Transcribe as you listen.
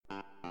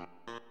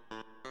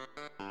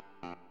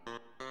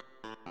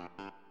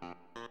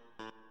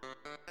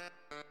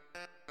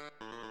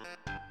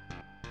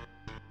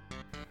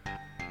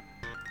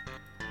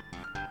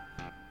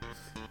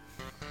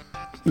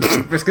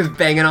Vriska's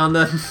banging on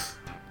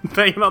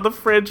the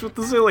fridge with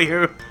the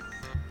Zillioo.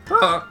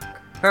 honk,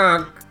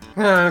 honk,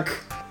 honk.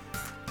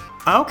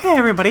 Okay,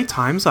 everybody,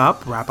 time's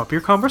up. Wrap up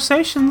your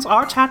conversations.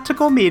 Our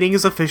tactical meeting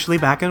is officially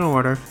back in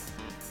order.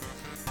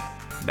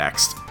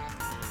 Next.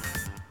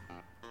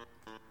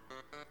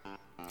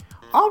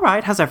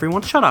 Alright, has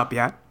everyone shut up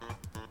yet?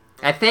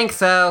 I think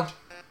so.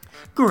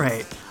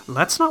 Great.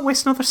 Let's not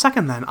waste another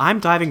second then. I'm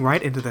diving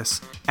right into this.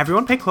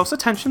 Everyone pay close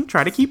attention,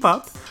 try to keep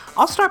up.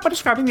 I'll start by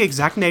describing the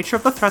exact nature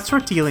of the threats we're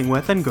dealing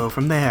with and go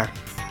from there.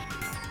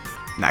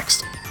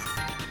 Next.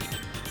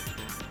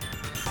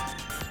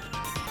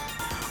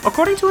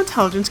 According to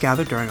intelligence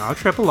gathered during our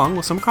trip along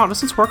with some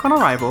reconnaissance work on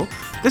arrival,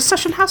 this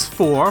session has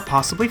 4,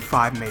 possibly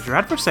 5 major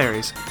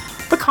adversaries.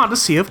 The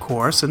Condesi, of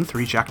course, and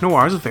 3 Jack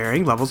Noirs of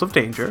varying levels of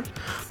danger.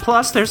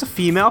 Plus, there's a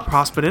female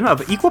Prospodon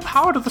of equal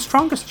power to the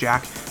strongest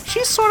Jack.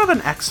 She's sort of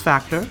an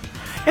X-factor.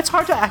 It's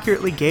hard to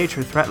accurately gauge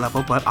her threat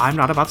level, but I'm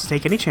not about to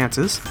take any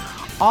chances.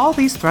 All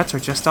these threats are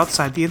just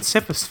outside the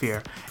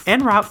Incifosphere,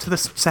 en route to the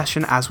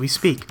session as we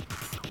speak.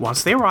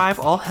 Once they arrive,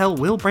 all hell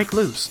will break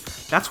loose.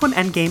 That's when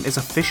Endgame is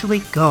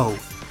officially go.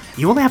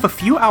 You only have a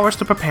few hours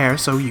to prepare,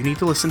 so you need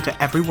to listen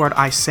to every word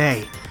I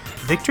say.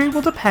 Victory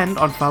will depend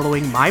on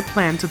following my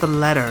plan to the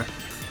letter.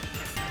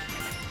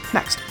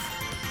 Next.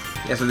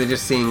 Yeah, so they're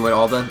just seeing what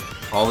all the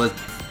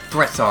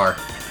threats are.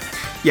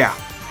 Yeah.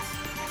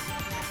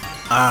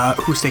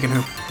 Who's taking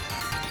who?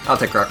 I'll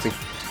take Roxy.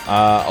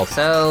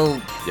 Also...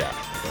 Yeah.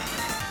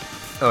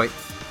 Oh, wait.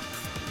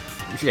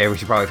 Yeah, we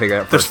should probably figure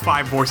it out There's first.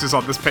 5 voices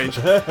on this page.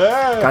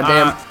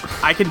 Goddamn.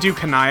 I can do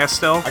Kanaya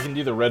still. I can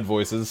do the red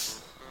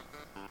voices.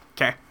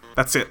 Okay,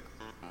 that's it.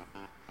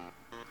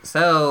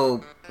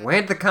 So,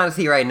 where's the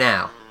Condesi right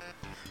now?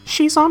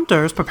 She's on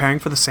Durs preparing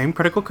for the same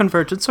critical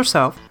convergence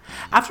herself.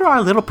 After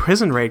our little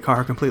prison raid caught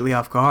her completely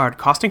off guard,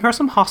 costing her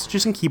some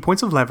hostages and key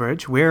points of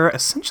leverage, we're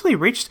essentially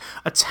reached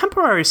a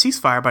temporary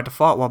ceasefire by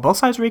default while both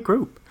sides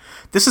regroup.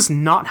 This is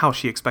not how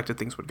she expected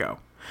things would go.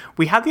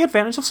 We had the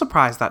advantage of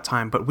surprise that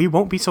time, but we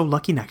won't be so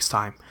lucky next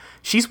time.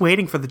 She's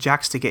waiting for the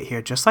Jacks to get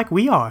here just like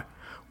we are.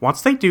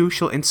 Once they do,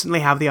 she'll instantly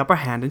have the upper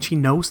hand, and she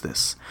knows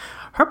this.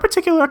 Her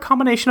particular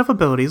combination of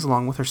abilities,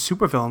 along with her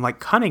supervillain-like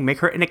cunning, make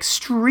her an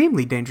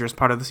extremely dangerous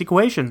part of this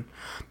equation.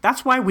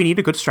 That's why we need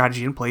a good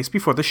strategy in place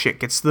before the shit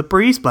gets to the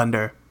breeze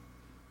blender.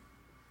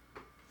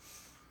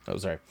 Oh,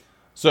 sorry.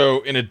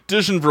 So, in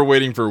addition for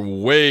waiting for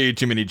way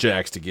too many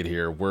Jacks to get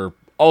here, we're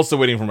also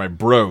waiting for my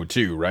bro,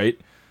 too, right?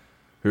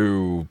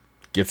 Who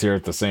gets here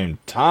at the same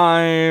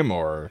time,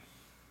 or...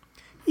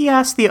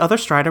 Yes, the other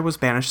Strider was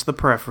banished to the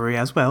periphery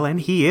as well,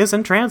 and he is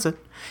in transit.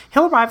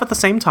 He'll arrive at the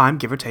same time,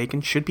 give or take,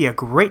 and should be a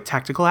great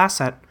tactical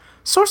asset.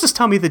 Sources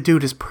tell me the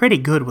dude is pretty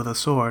good with a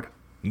sword.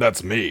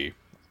 That's me.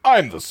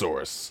 I'm the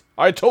source.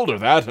 I told her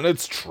that, and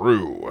it's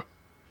true.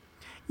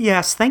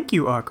 Yes, thank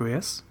you,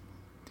 Arqueus.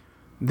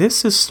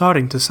 This is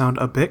starting to sound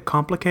a bit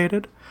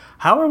complicated.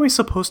 How are we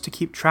supposed to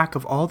keep track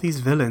of all these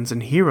villains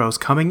and heroes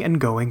coming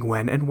and going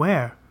when and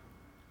where?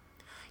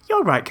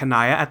 You're right,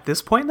 Kanaya. At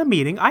this point in the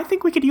meeting, I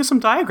think we could use some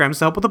diagrams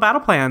to help with the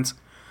battle plans.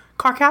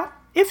 Karkat,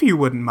 if you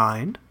wouldn't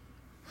mind.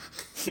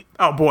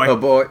 Oh boy. Oh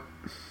boy.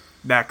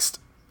 Next.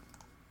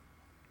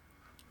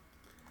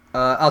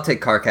 I'll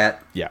take Karkat.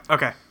 Yeah.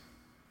 Okay.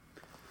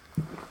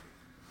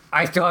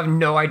 I still have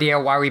no idea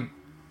why we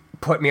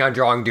put me on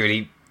drawing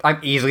duty. I'm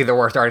easily the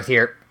worst artist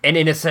here. And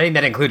in a setting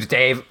that includes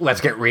Dave, let's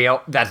get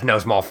real, that's no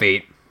small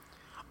feat.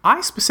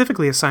 I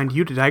specifically assigned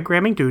you to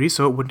diagramming duty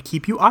so it would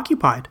keep you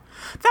occupied.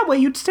 That way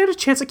you'd stand a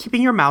chance at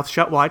keeping your mouth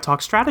shut while I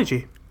talk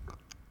strategy.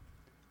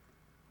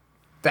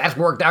 That's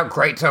worked out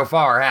great so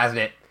far, hasn't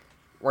it?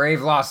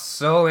 We've lost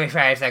so many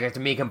 5 seconds to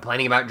me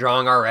complaining about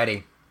drawing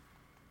already.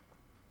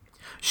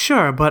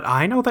 Sure, but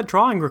I know that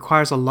drawing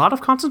requires a lot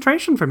of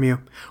concentration from you.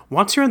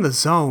 Once you're in the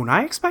zone,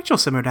 I expect you'll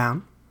simmer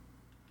down.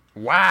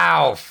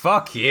 Wow,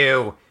 fuck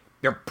you.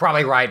 You're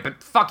probably right,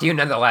 but fuck you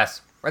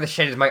nonetheless. Where the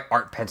shit is my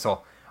art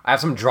pencil? I have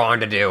some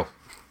drawing to do.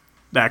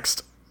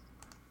 Next.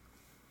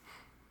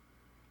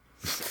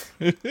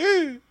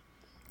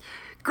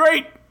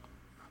 Great!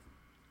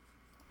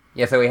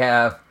 Yeah, so we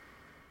have...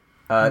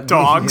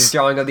 Dogs.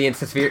 Drawing of the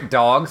Insta-sphere.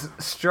 Dogs,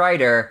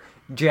 Strider,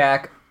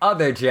 Jack,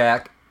 other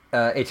Jack,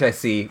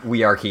 HIC,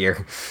 we are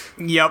here.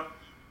 Yep.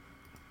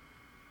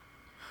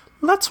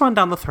 Let's run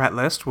down the threat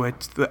list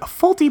with a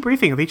full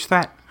debriefing of each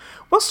threat.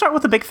 We'll start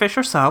with the big fish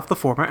herself, the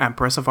former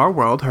empress of our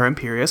world, her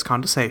imperious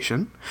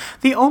condescension.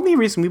 The only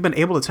reason we've been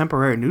able to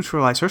temporarily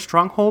neutralize her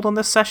stronghold on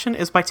this session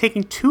is by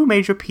taking 2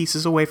 major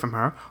pieces away from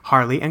her,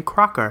 Harley and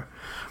Crocker.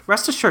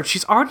 Rest assured,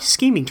 she's already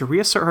scheming to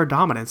reassert her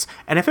dominance,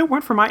 and if it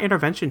weren't for my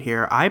intervention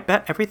here, I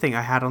bet everything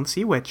I had on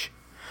Sea Witch.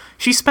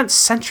 She spent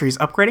centuries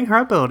upgrading her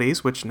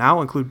abilities, which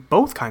now include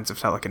both kinds of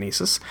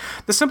telekinesis,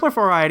 the simpler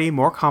variety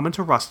more common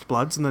to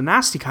Rustbloods, and the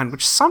nasty kind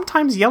which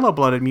sometimes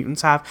yellow-blooded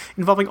mutants have,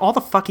 involving all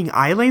the fucking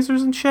eye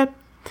lasers and shit.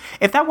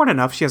 If that weren't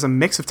enough, she has a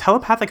mix of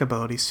telepathic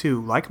abilities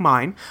too, like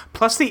mine,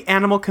 plus the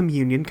animal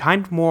communion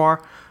kind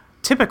more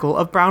typical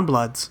of brown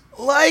bloods.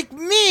 Like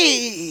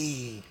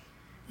me!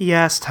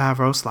 Yes,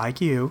 Tavros, like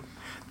you.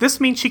 This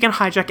means she can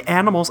hijack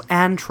animals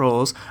and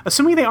trolls,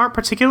 assuming they aren't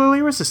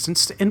particularly resistant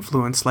to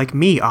influence like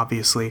me,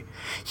 obviously.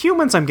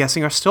 Humans, I'm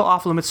guessing, are still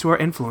off limits to her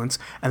influence,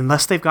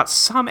 unless they've got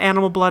some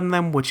animal blood in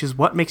them, which is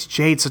what makes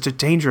Jade such a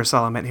dangerous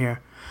element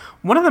here.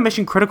 One of the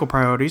mission critical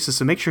priorities is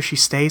to make sure she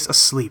stays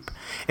asleep.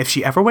 If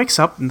she ever wakes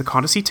up and the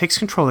Condesi takes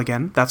control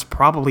again, that's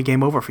probably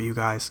game over for you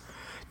guys.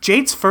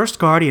 Jade's first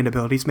Guardian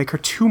abilities make her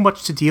too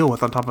much to deal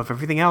with on top of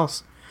everything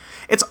else.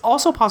 It's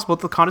also possible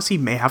that the Condesi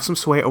may have some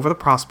sway over the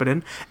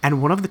Prospidin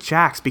and one of the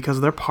Jacks because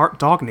of their part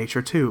dog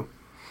nature too.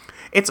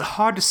 It's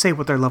hard to say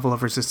what their level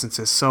of resistance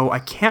is, so I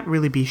can't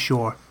really be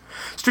sure.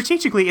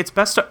 Strategically, it's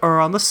best to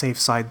err on the safe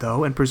side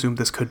though and presume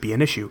this could be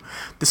an issue.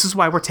 This is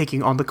why we're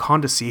taking on the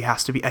Condesi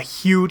has to be a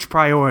huge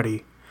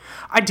priority.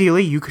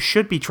 Ideally, you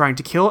should be trying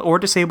to kill or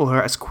disable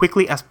her as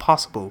quickly as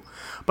possible.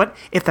 But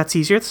if that's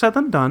easier said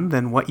than done,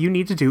 then what you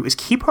need to do is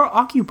keep her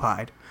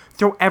occupied.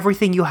 Throw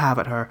everything you have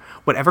at her.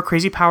 Whatever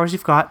crazy powers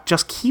you've got,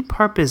 just keep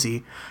her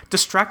busy.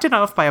 Distract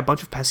enough by a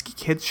bunch of pesky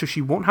kids so she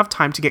won't have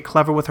time to get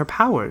clever with her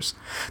powers.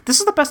 This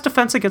is the best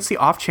defense against the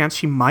off chance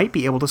she might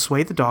be able to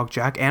sway the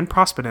Dogjack and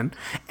Prospidin,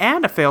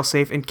 and a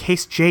failsafe in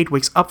case Jade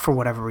wakes up for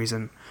whatever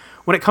reason.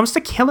 When it comes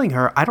to killing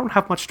her, I don't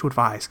have much to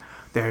advise.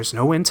 There's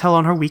no intel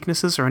on her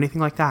weaknesses or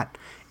anything like that.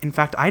 In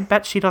fact, I'd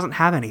bet she doesn't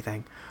have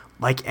anything.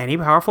 Like any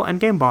powerful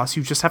endgame boss,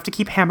 you just have to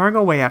keep hammering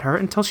away at her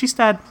until she's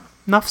dead.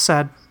 Enough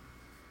said.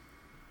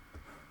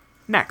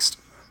 Next.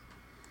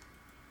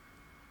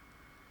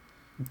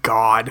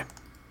 God.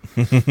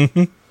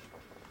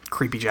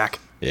 Creepy Jack.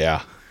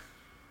 Yeah.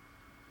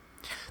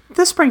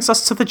 This brings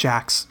us to the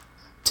Jacks.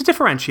 To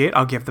differentiate,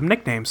 I'll give them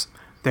nicknames.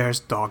 There's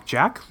Dog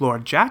Jack,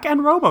 Lord Jack,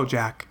 and Robo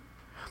Jack.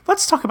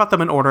 Let's talk about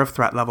them in order of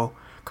threat level.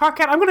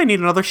 Karkat, I'm going to need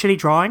another shitty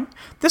drawing.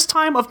 This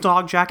time of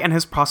Dog Jack and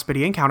his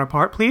Prospidian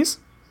counterpart, please.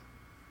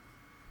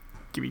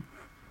 Give me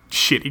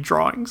shitty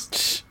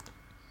drawings.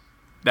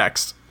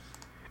 Next.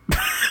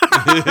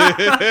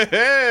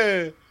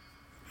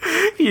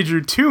 He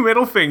drew 2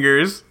 middle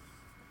fingers.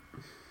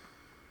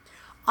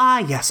 Ah,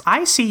 yes,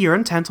 I see you're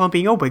intent on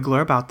being a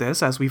wiggler about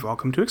this, as we've all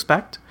come to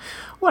expect.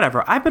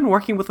 Whatever, I've been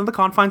working within the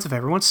confines of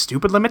everyone's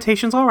stupid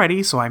limitations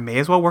already, so I may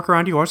as well work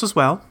around yours as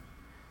well.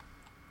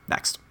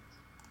 Next.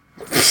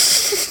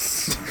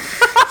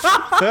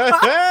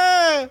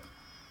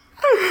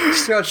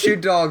 Just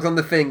shoot dogs on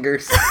the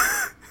fingers.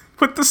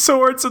 With the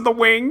swords and the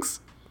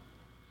wings.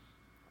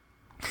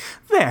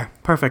 There,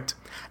 perfect.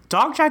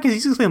 Dogjack is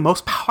easily the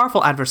most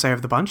powerful adversary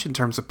of the bunch in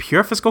terms of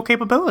pure physical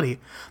capability.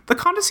 The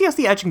Condesi has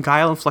the edge in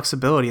guile and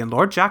flexibility, and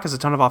Lord Jack has a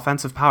ton of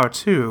offensive power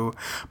too,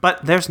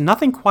 but there's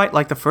nothing quite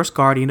like the first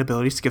Guardian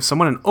abilities to give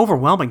someone an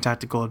overwhelming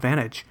tactical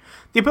advantage.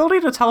 The ability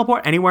to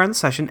teleport anywhere in the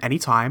session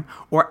anytime,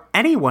 or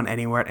anyone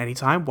anywhere at any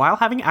time, while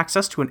having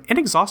access to an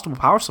inexhaustible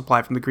power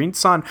supply from the Green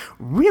Sun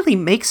really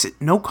makes it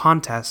no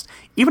contest,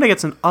 even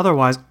against an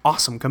otherwise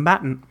awesome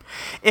combatant.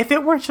 If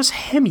it were just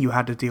him you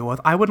had to deal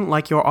with, I wouldn't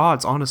like your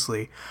odds,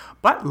 honestly.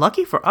 But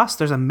lucky for us,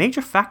 there's a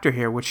major factor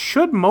here which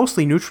should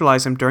mostly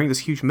neutralize him during this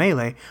huge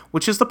melee,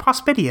 which is the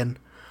Prospidian.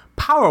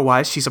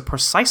 Power-wise, she's a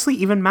precisely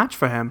even match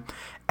for him,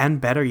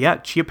 and better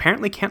yet, she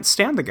apparently can't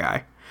stand the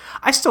guy.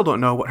 I still don't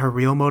know what her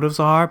real motives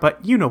are,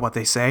 but you know what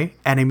they say,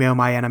 enemy of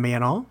my enemy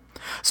and all.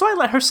 So I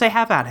let her say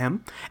have at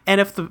him, and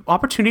if the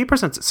opportunity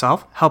presents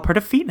itself, help her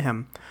defeat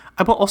him.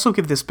 I will also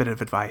give this bit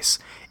of advice.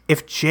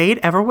 If Jade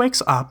ever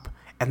wakes up,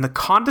 and the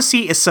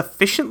Condesi is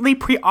sufficiently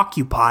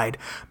preoccupied,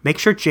 make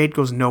sure Jade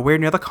goes nowhere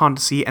near the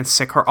Condesi and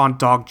sick her on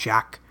Dog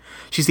Jack.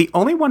 She's the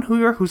only one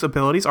here whose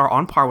abilities are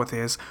on par with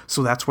his,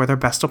 so that's where they're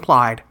best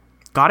applied.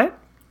 Got it?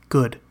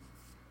 Good.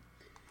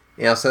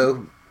 And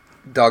also,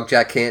 Dog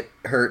Jack can't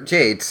hurt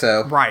Jade,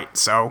 so... Right,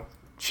 so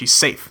she's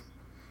safe.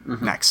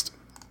 Mm-hmm. Next.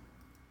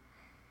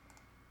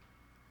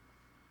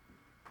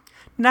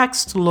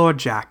 Next, Lord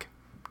Jack.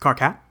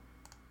 Karkat?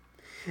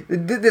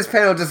 This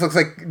panel just looks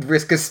like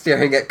Riska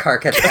staring at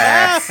Karkat's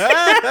ass.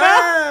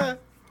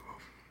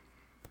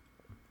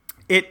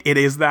 It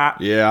is that.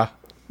 Yeah.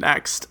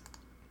 Next.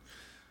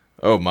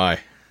 Oh my.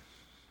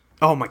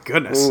 Oh my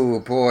goodness. Ooh,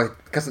 boy.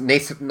 Because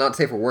Nate's not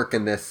safe for work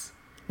in this.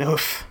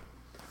 Oof.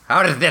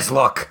 How does this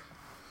look?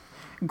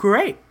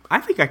 Great. I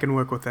think I can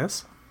work with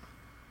this.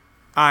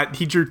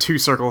 He drew 2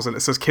 circles and it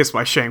says kiss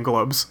my shame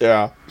globes.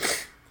 Yeah.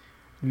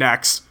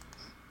 Next.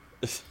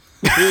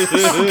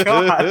 Oh,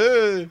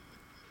 God.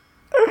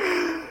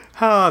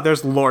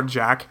 There's Lord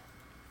Jack.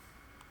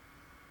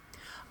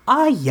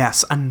 Ah,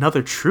 yes,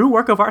 another true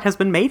work of art has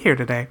been made here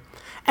today.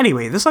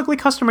 Anyway, this ugly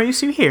customer you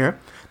see here,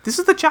 this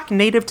is the Jack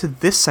native to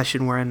this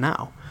session we're in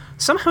now.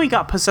 Somehow he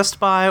got possessed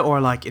by, or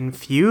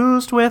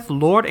infused with,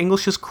 Lord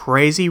English's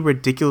crazy,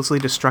 ridiculously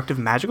destructive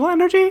magical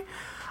energy?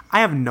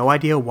 I have no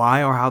idea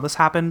why or how this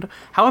happened.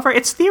 However,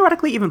 it's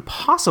theoretically even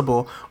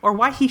possible, or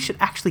why he should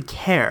actually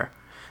care.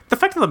 The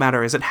fact of the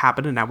matter is it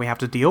happened and now we have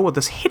to deal with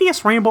this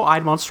hideous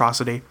rainbow-eyed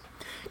monstrosity.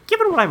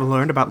 Given what I've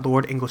learned about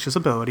Lord English's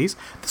abilities,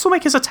 this will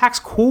make his attacks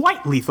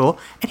quite lethal,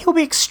 and he'll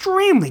be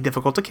extremely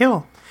difficult to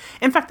kill.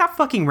 In fact, that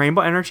fucking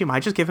rainbow energy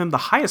might just give him the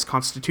highest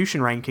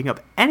constitution ranking of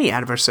any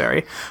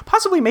adversary,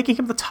 possibly making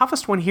him the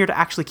toughest one here to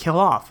actually kill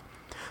off.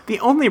 The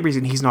only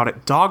reason he's not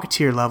at dog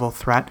tier level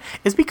threat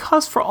is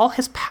because for all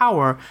his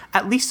power,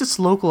 at least it's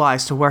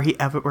localized to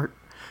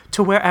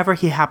wherever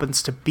he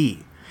happens to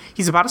be.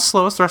 He's about as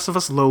slow as the rest of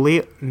us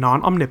lowly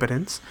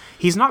non-omnipotents.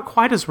 He's not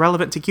quite as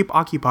relevant to keep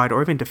occupied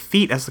or even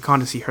defeat as the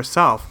Condesi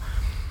herself,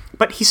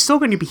 but he's still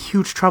going to be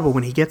huge trouble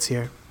when he gets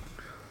here.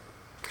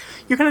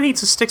 You're going to need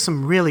to stick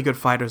some really good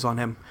fighters on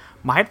him.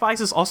 My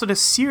advice is also to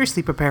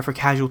seriously prepare for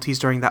casualties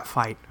during that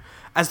fight.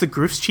 As the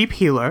group's cheap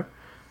healer,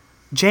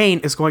 Jane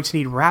is going to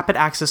need rapid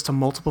access to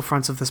multiple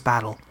fronts of this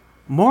battle.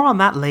 More on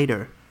that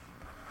later.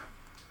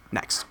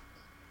 Next.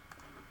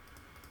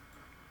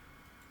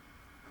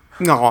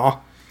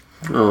 Aww.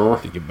 Oh.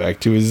 To get back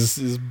to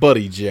his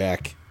buddy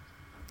Jack.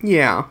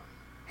 Yeah.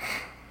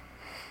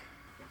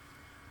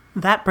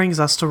 That brings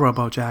us to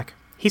RoboJack.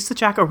 He's the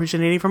Jack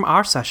originating from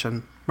our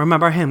session.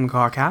 Remember him,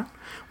 Garcat?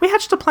 We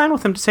hatched a plan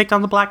with him to take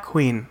down the Black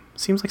Queen.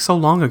 Seems like so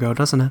long ago,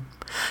 doesn't it?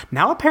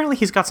 Now apparently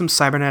he's got some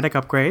cybernetic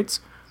upgrades.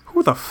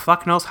 Who the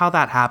fuck knows how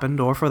that happened,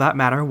 or for that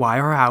matter, why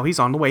or how he's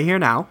on the way here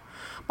now?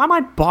 My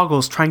mind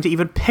boggles trying to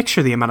even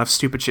picture the amount of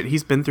stupid shit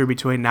he's been through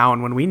between now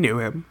and when we knew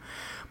him.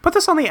 Put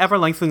this on the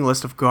ever-lengthening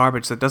list of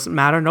garbage that doesn't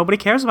matter, nobody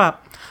cares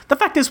about. The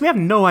fact is, we have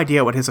no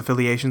idea what his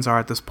affiliations are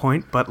at this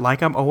point, but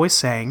like I'm always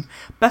saying,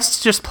 best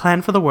to just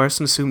plan for the worst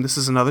and assume this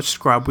is another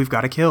scrub we've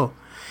got to kill.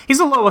 He's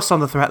the lowest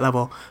on the threat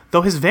level,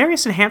 though his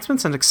various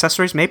enhancements and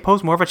accessories may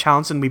pose more of a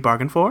challenge than we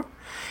bargained for.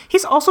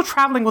 He's also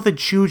traveling with a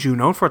Juju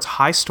known for its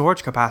high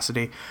storage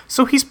capacity,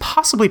 so he's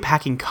possibly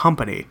packing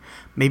company.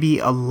 Maybe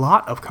a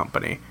lot of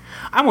company.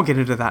 I won't get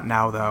into that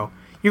now, though.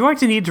 You're going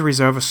to need to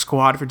reserve a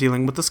squad for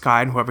dealing with this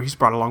guy and whoever he's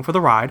brought along for the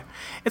ride.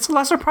 It's a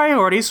lesser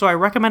priority, so I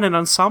recommend an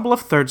ensemble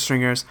of third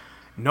stringers.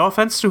 No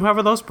offense to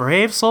whoever those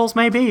brave souls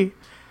may be.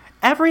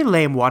 Every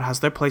lame wad has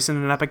their place in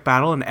an epic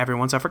battle, and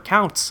everyone's effort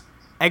counts.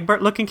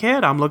 Egbert-looking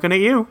kid, I'm looking at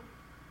you.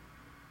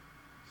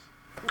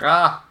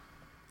 Ah.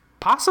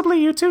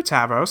 Possibly you too,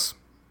 Tavros.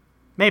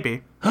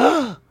 Maybe.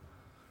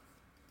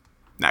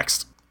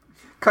 Next.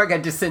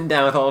 Karkat just sitting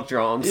down with all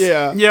drums.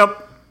 Yeah.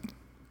 Yep.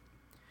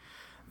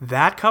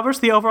 That covers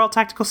the overall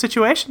tactical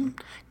situation.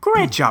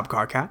 Great job,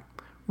 Karkat.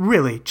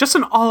 Really, just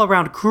an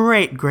all-around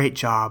great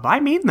job. I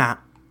mean that.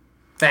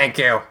 Thank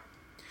you.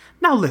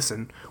 Now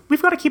listen,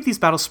 we've got to keep these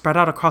battles spread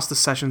out across the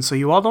session so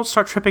you all don't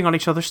start tripping on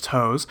each other's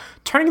toes,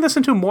 turning this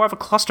into more of a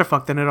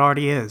clusterfuck than it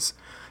already is.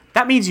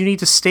 That means you need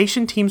to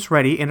station teams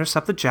ready,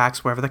 intercept the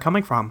Jacks wherever they're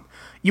coming from.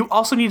 You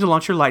also need to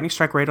launch your lightning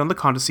strike raid on the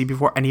Condesi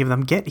before any of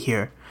them get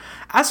here.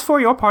 As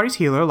for your party's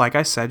healer, like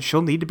I said,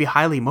 she'll need to be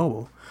highly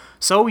mobile.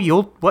 So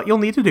what you'll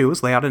need to do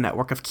is lay out a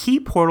network of key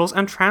portals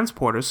and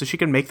transporters so she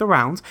can make the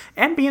rounds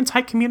and be in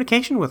tight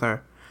communication with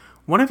her.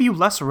 One of you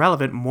less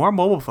relevant, more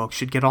mobile folks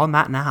should get on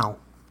that now.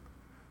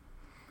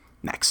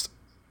 Next.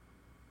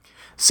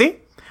 See?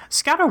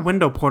 Scatter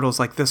window portals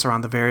like this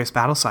around the various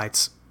battle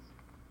sites.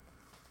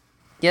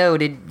 Yo,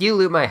 did you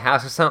loot my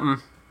house or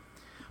something?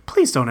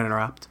 Please don't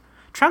interrupt.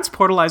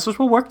 Transportalizers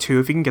will work too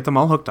if you can get them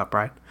all hooked up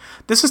right.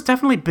 This is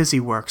definitely busy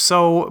work,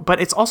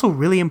 but it's also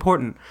really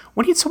important.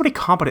 We need somebody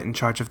competent in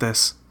charge of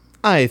this.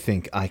 I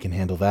think I can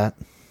handle that.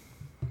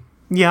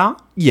 Yeah?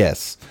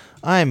 Yes,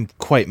 I'm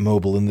quite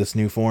mobile in this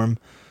new form.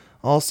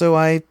 Also,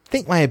 I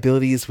think my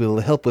abilities will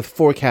help with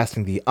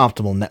forecasting the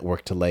optimal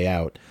network to lay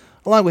out,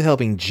 along with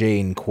helping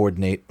Jane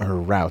coordinate her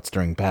routes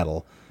during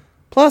battle.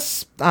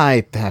 Plus,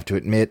 I have to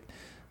admit,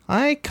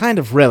 I kind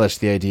of relish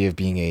the idea of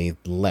being a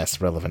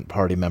less relevant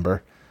party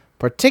member,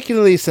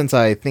 particularly since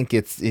I think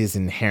it is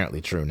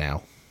inherently true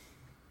now.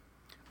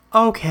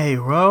 Okay,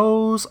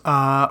 Rose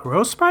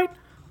Sprite?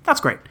 That's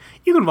great.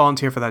 You can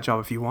volunteer for that job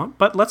if you want,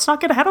 but let's not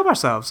get ahead of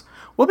ourselves.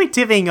 We'll be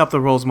divvying up the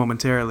roles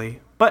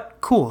momentarily. But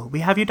cool,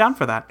 we have you down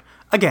for that.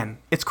 Again,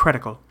 it's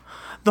critical.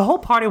 The whole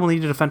party will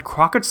need to defend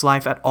Crockett's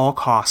life at all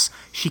costs.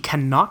 She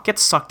cannot get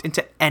sucked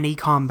into any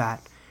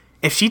combat.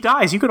 If she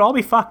dies, you could all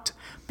be fucked.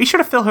 Be sure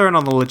to fill her in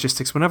on the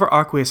logistics whenever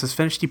Arqueus has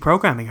finished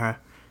deprogramming her.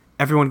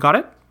 Everyone got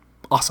it?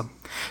 Awesome.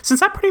 Since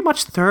that pretty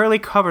much thoroughly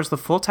covers the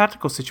full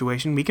tactical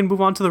situation, we can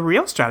move on to the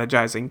real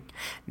strategizing.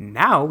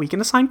 Now we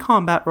can assign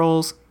combat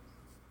roles.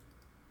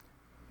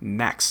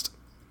 Next.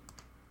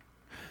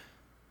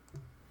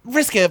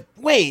 Vriska,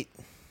 wait.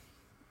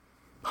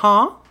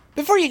 Huh?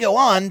 Before you go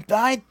on,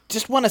 I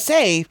just want to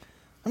say,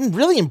 I'm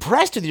really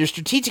impressed with your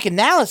strategic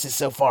analysis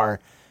so far.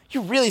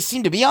 You really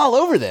seem to be all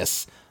over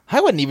this. I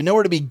wouldn't even know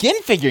where to begin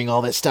figuring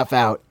all this stuff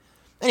out.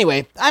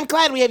 Anyway, I'm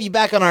glad we have you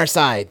back on our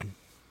side.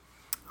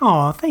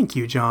 Aw, thank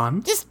you,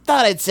 John. Just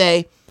thought I'd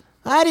say,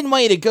 I didn't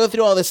want you to go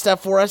through all this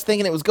stuff for us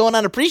thinking it was going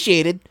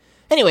unappreciated.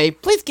 Anyway,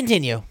 please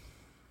continue.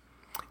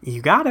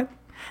 You got it.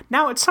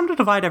 Now it's time to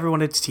divide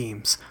everyone into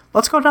teams.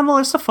 Let's go down the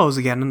list of foes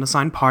again and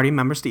assign party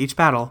members to each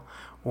battle.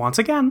 Once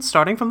again,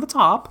 starting from the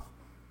top.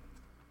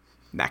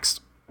 Next.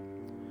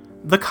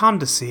 The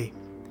Condesi.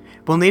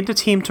 We'll need the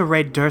team to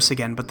raid Durst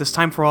again, but this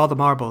time for all the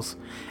marbles.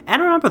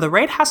 And remember, the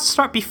raid has to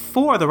start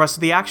before the rest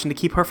of the action to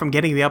keep her from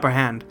getting the upper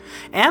hand.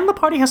 And the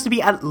party has to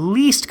be at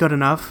least good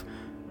enough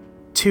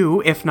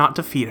to, if not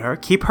defeat her,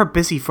 keep her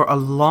busy for a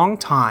long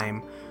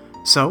time.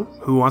 So,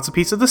 who wants a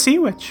piece of the Sea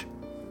Witch?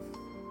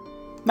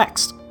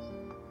 Next.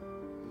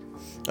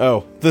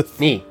 Oh, the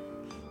Me.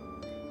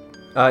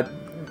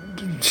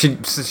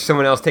 Should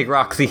someone else take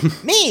Roxy?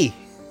 Me!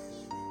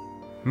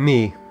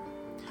 Me.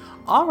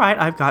 All right,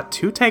 I've got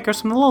 2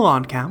 takers from the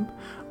Lalonde camp.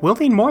 We'll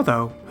need more,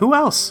 though. Who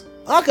else?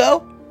 I'll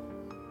go.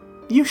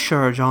 You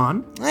sure,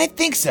 John? I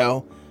think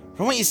so.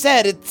 From what you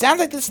said, it sounds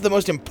like this is the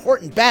most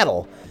important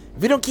battle.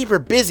 If we don't keep her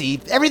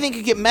busy, everything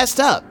could get messed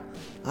up.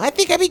 I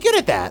think I'd be good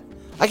at that.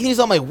 I can use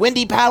all my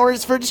windy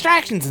powers for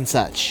distractions and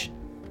such.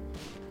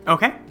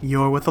 Okay,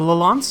 you're with the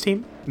Lalonde's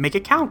team. Make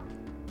it count.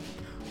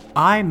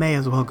 I may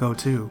as well go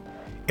too.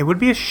 It would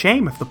be a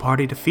shame if the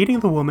party defeating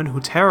the woman who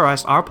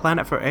terrorized our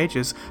planet for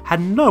ages had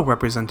no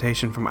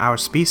representation from our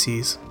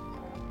species.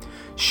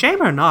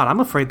 Shame or not, I'm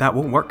afraid that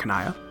won't work,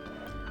 Kanaya.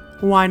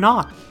 Why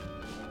not?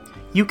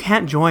 You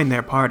can't join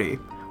their party.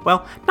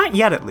 Well, not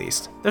yet at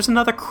least. There's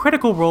another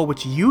critical role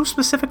which you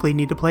specifically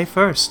need to play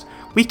first.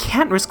 We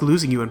can't risk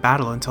losing you in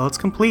battle until it's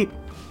complete.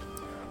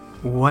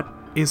 What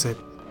is it?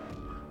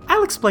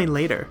 I'll explain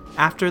later,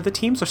 after the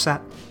teams are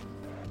set.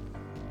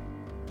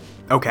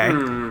 Okay.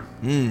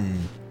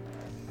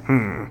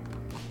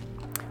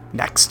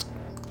 Next.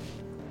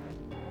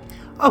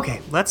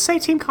 Okay, let's say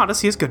Team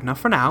Condesi is good enough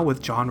for now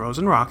with John, Rose,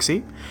 and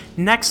Roxy.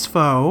 Next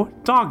foe,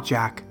 Dog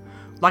Jack.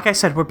 Like I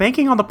said, we're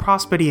banking on the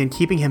prosperity and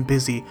keeping him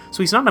busy,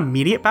 so he's not an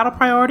immediate battle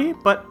priority,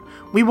 but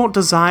we won't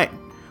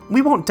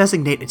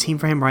designate a team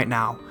for him right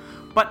now.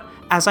 But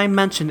as I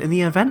mentioned, in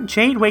the event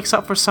Jade wakes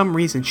up for some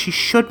reason, she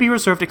should be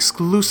reserved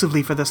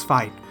exclusively for this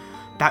fight.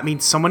 That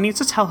means someone needs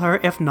to tell her,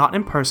 if not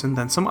in person,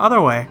 then some other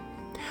way.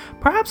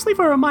 Perhaps leave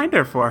a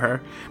reminder for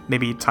her,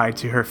 maybe tied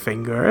to her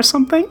finger or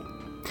something?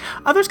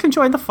 Others can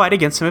join the fight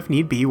against him if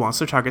need be once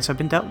their targets have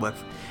been dealt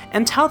with.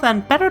 Until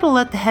then, better to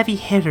let the heavy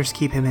hitters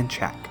keep him in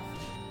check.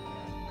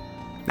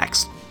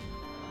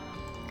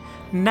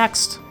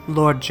 Next,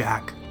 Lord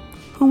Jack.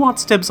 Who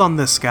wants dibs on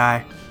this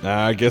guy?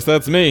 I guess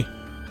that's me.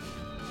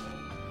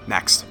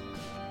 Next.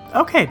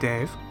 Okay,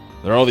 Dave.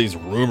 There are all these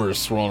rumors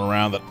swirling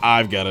around that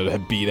I've got to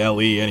beat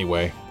LE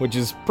anyway, which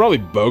is probably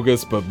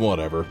bogus, but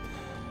whatever.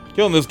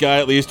 Killing this guy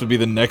at least would be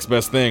the next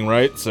best thing,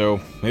 right? So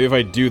maybe if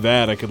I do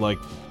that, I could,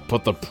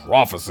 put the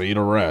prophecy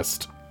to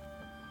rest.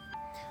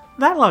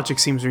 That logic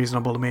seems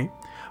reasonable to me.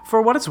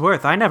 For what it's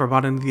worth, I never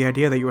bought into the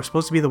idea that you were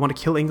supposed to be the one to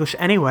kill English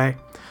anyway.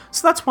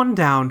 So that's one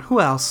down. Who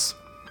else?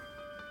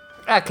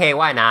 Okay,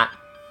 why not?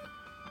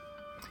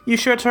 You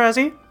sure,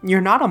 Terezi?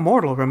 You're not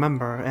immortal,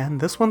 remember, and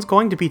this one's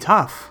going to be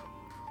tough.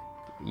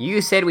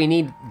 You said we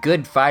need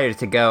good fighters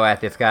to go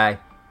at this guy.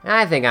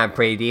 I think I'm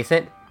pretty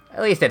decent.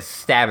 At least at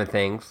stabbing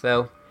things,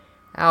 so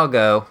I'll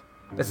go.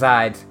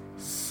 Besides,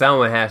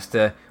 someone has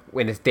to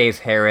witness Dave's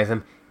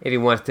heroism if he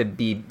wants to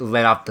be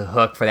let off the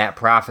hook for that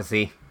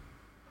prophecy.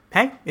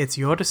 Hey, it's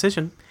your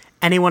decision.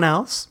 Anyone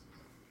else?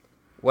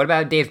 What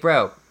about Dave's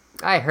bro?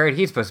 I heard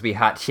he's supposed to be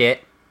hot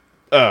shit.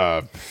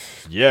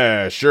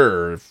 Yeah,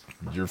 sure. If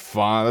you're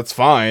fine, that's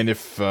fine.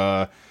 If,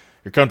 you're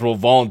comfortable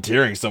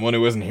volunteering someone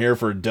who isn't here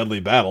for a deadly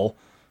battle,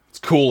 it's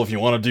cool if you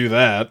want to do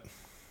that.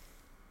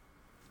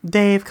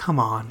 Dave, come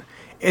on.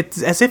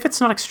 It's as if it's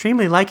not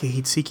extremely likely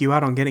he'd seek you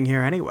out on getting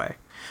here anyway.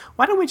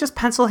 Why don't we just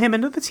pencil him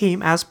into the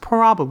team as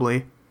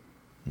probably?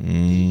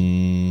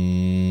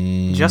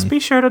 Just be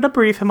sure to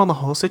debrief him on the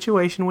whole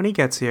situation when he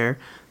gets here.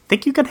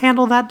 Think you can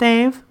handle that,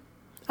 Dave?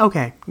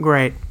 Okay,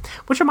 great.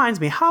 Which reminds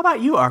me, how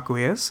about you,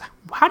 Arqueus?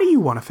 How do you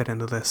want to fit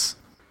into this?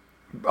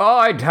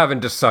 I haven't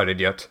decided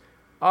yet.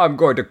 I'm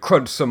going to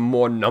crunch some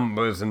more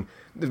numbers and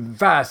the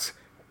vast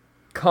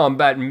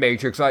combat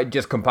matrix I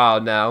just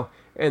compiled now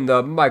in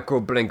the micro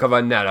blink of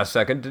a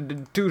nanosecond to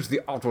deduce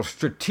the ultra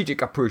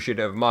strategic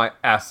appreciative of my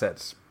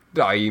assets,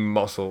 i.e.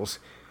 muscles.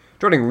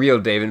 Joining real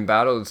Dave in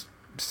battle is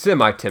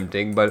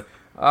semi-tempting, but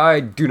I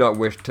do not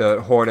wish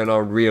to horn in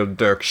on real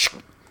Dirk.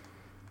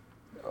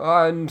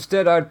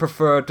 Instead, I'd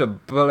prefer to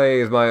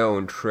blaze my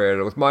own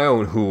trail with my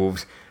own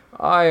hooves.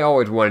 I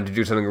always wanted to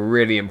do something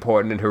really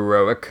important and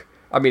heroic.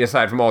 I mean,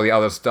 aside from all the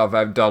other stuff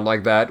I've done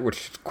like that,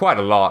 which is quite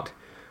a lot.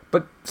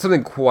 But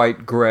something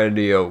quite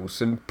grandiose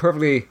and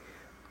perfectly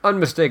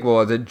unmistakable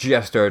as a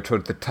gesture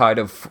towards the tide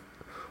of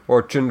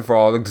fortune for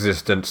all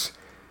existence.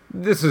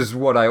 This is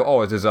what I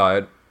always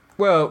desired.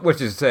 Well,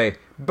 which is to say,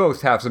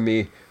 both halves of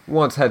me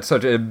once had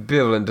such an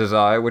ambivalent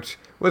desire, which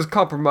was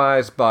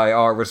compromised by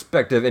our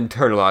respective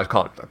internalized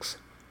conflicts.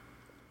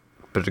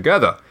 But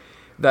together,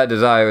 that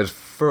desire is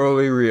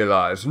fully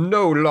realized,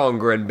 no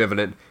longer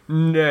ambivalent.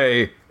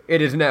 Nay,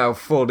 it is now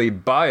fully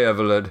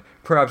bivalent,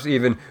 perhaps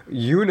even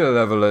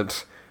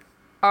univalent.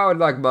 I would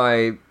like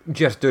my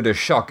gesture to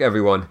shock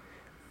everyone.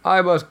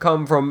 I must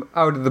come from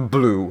out of the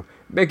blue,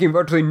 making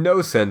virtually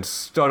no sense,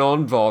 stun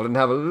uninvolved, and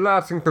have a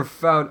lasting,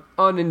 profound,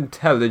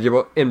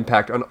 unintelligible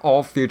impact on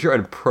all future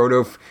and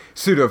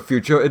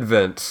pseudo-future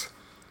events.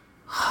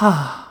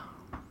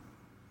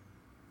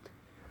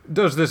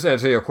 Does this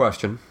answer your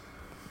question?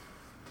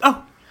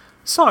 Oh,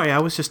 sorry, I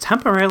was just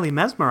temporarily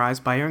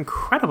mesmerized by your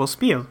incredible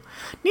spiel.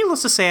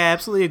 Needless to say, I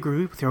absolutely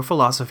agree with your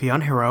philosophy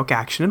on heroic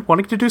action and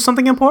wanting to do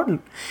something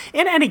important.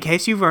 In any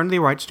case, you've earned the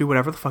right to do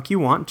whatever the fuck you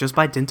want just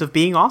by dint of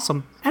being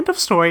awesome. End of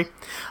story.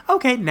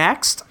 Okay,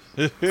 next.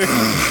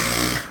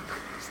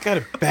 kind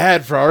of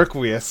bad for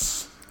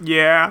Arqueus.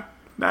 Yeah.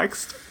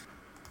 Next.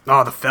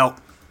 Oh, the felt.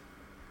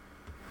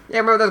 Yeah,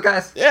 remember those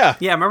guys? Yeah.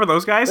 Yeah, remember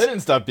those guys? They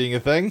didn't stop being a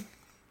thing.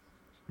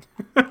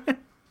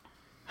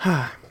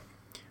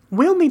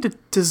 We'll need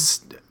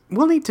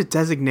to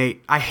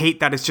designate. I hate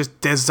that it's just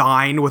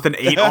design with an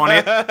 8 on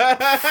it.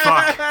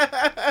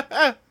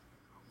 Fuck.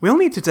 We'll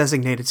need to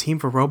designate a team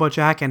for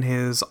Robojack and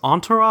his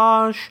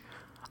entourage.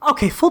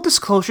 Okay, full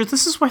disclosure,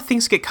 this is where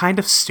things get kind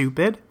of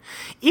stupid.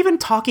 Even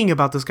talking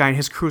about this guy and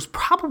his crew is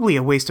probably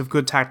a waste of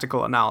good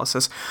tactical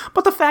analysis,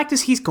 but the fact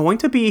is he's going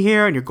to be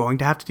here and you're going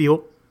to have to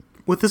deal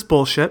with this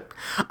bullshit.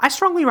 I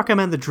strongly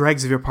recommend the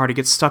dregs of your party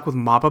get stuck with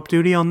mop-up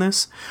duty on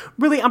this.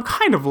 Really, I'm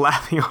kind of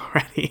laughing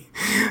already.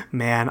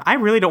 Man, I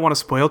really don't want to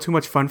spoil too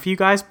much fun for you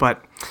guys,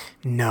 but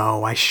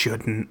no, I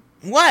shouldn't.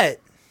 What?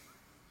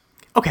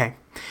 Okay,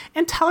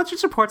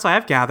 intelligence reports I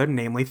have gathered,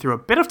 namely through a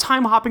bit of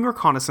time-hopping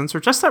reconnaissance, are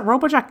just that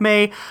Robojack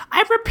may,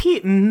 I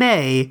repeat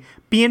may,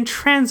 be in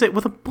transit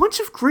with a bunch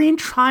of green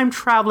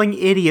time-traveling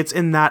idiots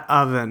in that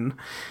oven.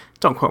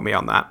 Don't quote me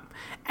on that.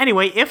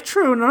 Anyway, if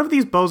true, none of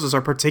these bozos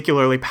are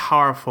particularly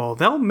powerful.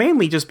 They'll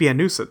mainly just be a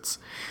nuisance.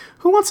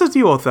 Who wants to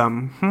deal with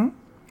them,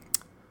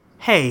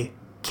 Hey,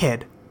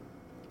 kid.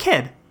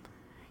 Kid.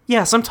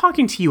 Yes, I'm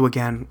talking to you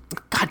again.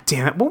 God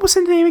damn it, what was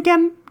his name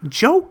again?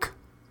 Joke?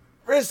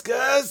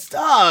 Vriska,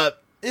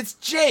 stop. It's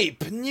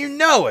Jape, and you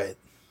know it.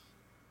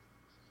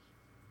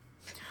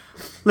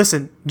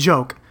 Listen,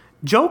 Joke.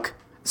 Joke,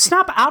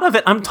 snap out of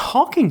it. I'm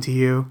talking to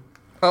you.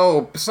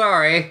 Oh,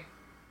 sorry.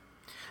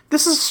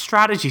 This is a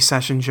strategy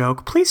session,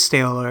 Joke. Please stay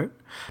alert.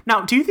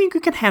 Now, do you think you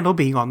can handle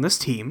being on this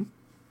team?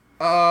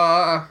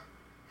 Awesome,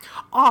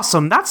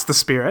 that's the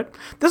spirit.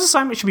 This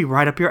assignment should be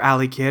right up your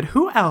alley, kid.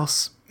 Who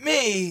else?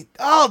 Me,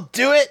 I'll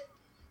do it.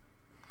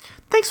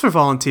 Thanks for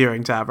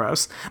volunteering,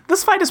 Tavros.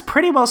 This fight is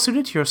pretty well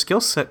suited to your skill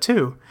set,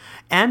 too.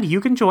 And you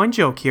can join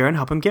Joke here and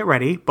help him get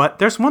ready, but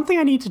there's one thing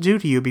I need to do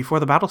to you before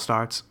the battle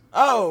starts.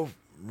 Oh,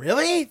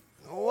 really?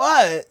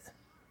 What?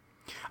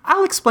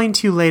 I'll explain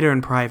to you later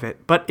in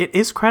private, but it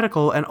is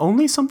critical and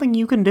only something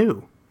you can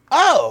do.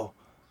 Oh,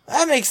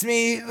 that makes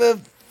me the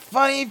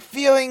funny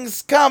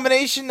feelings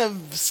combination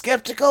of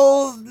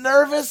skeptical,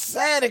 nervous,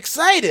 and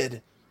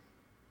excited.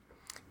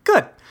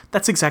 Good.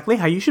 That's exactly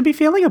how you should be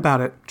feeling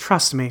about it.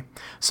 Trust me.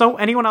 So,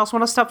 anyone else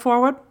want to step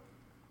forward?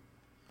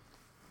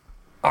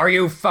 Are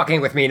you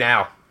fucking with me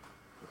now?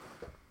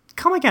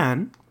 Come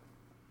again.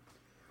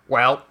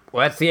 Well,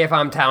 let's see if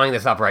I'm tallying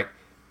this up right.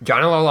 John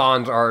and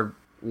Lalonde are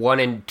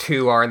 1 and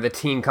 2 are in the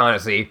Team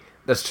Conacy.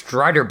 The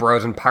Strider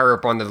Bros and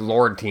Pyrup on the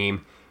Lord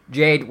team.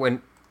 Jade,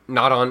 when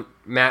not on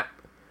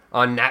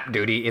nap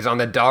duty, is on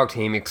the dog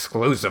team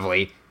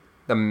exclusively.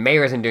 The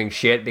mayor isn't doing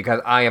shit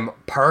because I am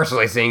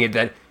personally seeing it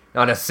that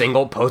not a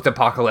single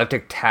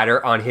post-apocalyptic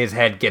tatter on his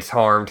head gets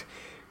harmed.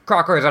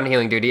 Crocker is on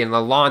healing duty, and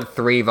Lalonde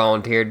 3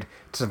 volunteered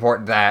to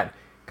support that.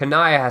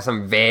 Kanaya has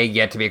some vague,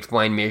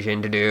 yet-to-be-explained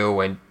mission to do,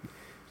 and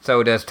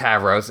so does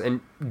Tavros.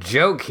 And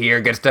Joke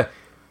here gets to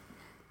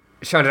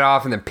shunt it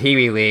off in the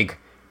Pee-wee League.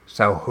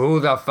 So who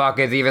the fuck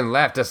is even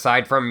left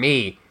aside from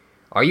me?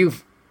 Are you...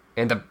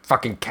 and the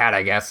fucking cat,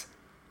 I guess.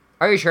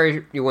 Are you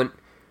sure you wouldn't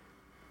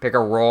pick a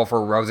role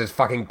for Rose's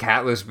fucking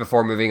cat loose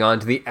before moving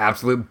on to the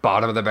absolute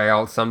bottom of the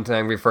barrel,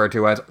 sometimes referred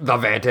to as the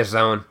Vantage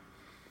Zone?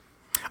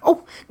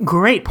 Oh,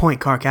 great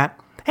point, Carcat.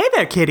 Hey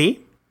there,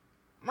 kitty.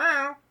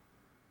 Meow.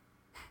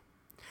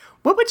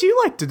 What would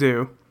you like to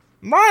do?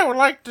 I would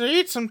like to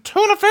eat some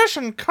tuna fish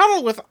and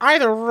cuddle with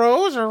either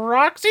Rose or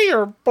Roxy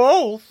or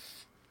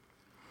both.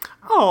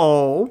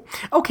 Oh,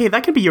 okay,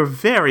 that could be your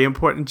very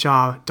important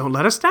job. Don't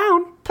let us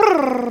down.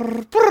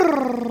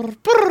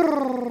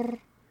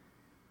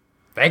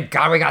 Thank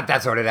God we got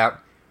that sorted out.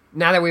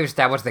 Now that we've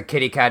established the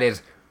kitty cat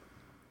is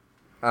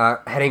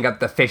heading up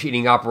the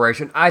fish-eating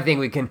operation, I think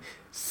we can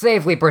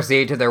safely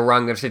proceed to the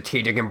rung of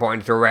strategic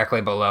importance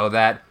directly below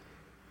that.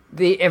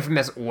 The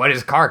infamous what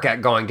is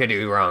Carcat going to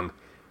do rung.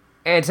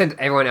 And since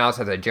everyone else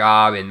has a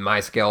job and my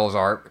skills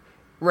are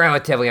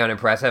relatively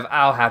unimpressive,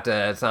 I'll have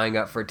to sign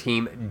up for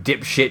Team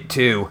Dipshit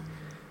 2.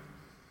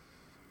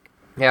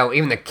 Hell,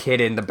 even the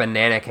kid in the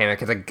banana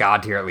hammock is a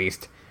god tier at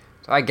least.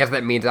 So I guess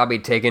that means I'll be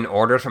taking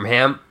orders from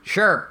him?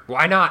 Sure,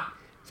 why not?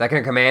 Second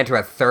in command to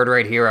a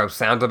third-rate hero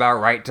sounds about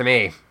right to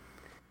me.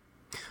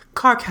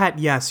 Carcat,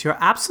 yes, you're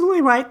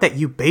absolutely right that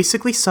you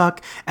basically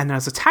suck, and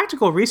as a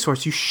tactical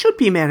resource, you should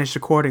be managed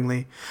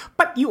accordingly.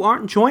 But you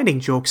aren't joining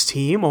Joke's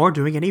team, or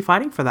doing any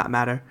fighting for that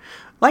matter.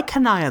 Like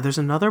Kanaya, there's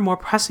another more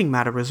pressing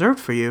matter reserved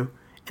for you.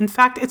 In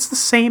fact, it's the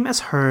same as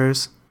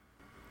hers.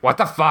 What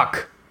the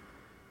fuck?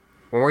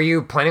 When were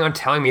you planning on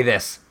telling me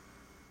this?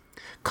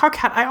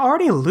 Carcat, I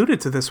already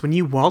alluded to this when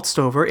you waltzed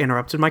over,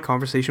 interrupted my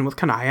conversation with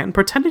Kanaya, and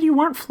pretended you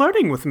weren't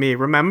flirting with me,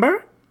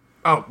 remember?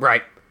 Oh,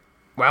 right.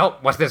 Well,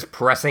 what's this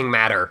pressing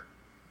matter?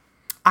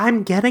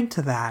 I'm getting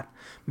to that.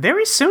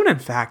 Very soon, in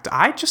fact.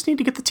 I just need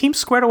to get the team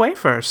squared away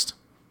first.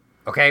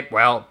 Okay,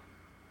 well,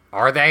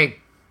 are they?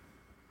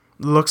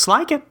 Looks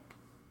like it.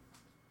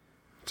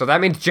 So that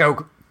means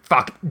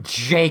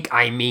Jake,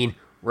 I mean,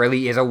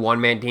 really is a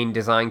one-man team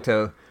designed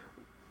to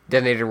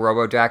designated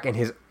Robojack and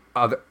his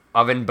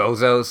oven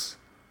bozos.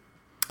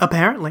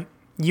 Apparently.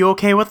 You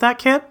okay with that,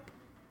 kid?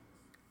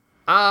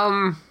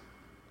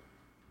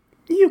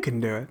 You can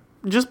do it.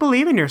 Just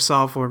believe in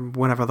yourself, or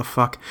whatever the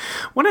fuck.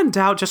 When in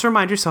doubt, just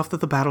remind yourself that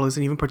the battle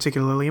isn't even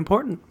particularly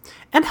important.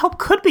 And help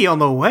could be on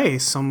the way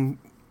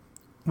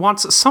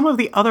once some of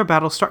the other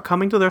battles start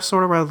coming to their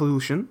sort of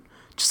resolution.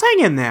 Just hang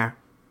in there.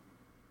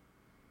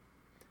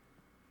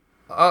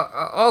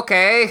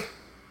 Okay.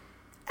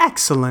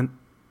 Excellent.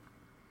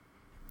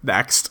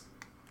 Next.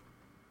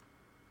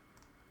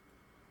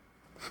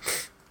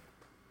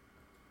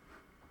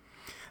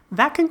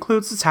 That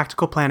concludes the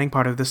tactical planning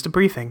part of this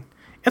debriefing.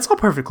 It's all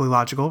perfectly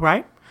logical,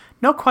 right?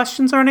 No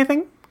questions or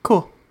anything?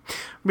 Cool.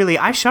 Really,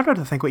 I shudder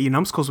to think what you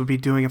numbskulls would be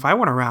doing if I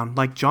weren't around,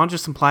 like John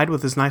just implied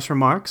with his nice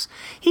remarks.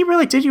 He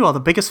really did you all the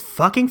biggest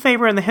fucking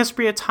favor in the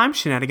history of time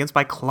shenanigans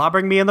by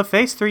clobbering me in the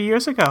face 3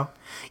 years ago.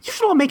 You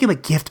should all make him a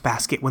gift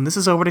basket when this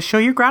is over to show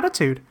your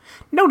gratitude.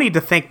 No need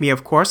to thank me,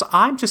 of course.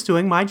 I'm just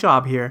doing my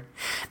job here.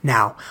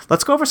 Now,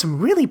 let's go over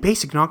some really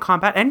basic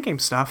non-combat endgame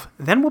stuff,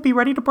 then we'll be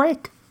ready to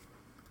break.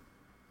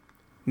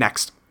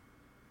 Next.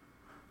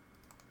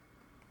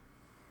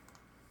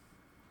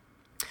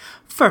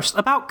 First,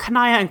 about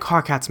Kanaya and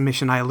Karkat's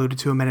mission I alluded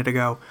to a minute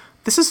ago.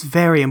 This is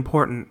very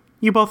important.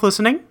 You both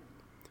listening?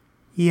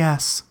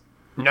 Yes.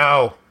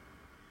 No.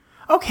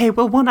 Okay,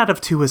 well, 1 out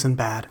of 2 isn't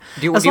bad.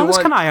 As long as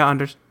Kanaya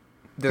There's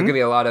gonna be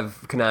a lot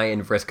of Kanaya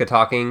and Vriska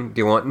talking. Do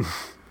you want...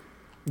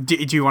 Do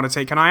you want to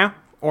take Kanaya?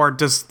 Or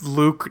does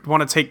Luke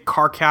want to take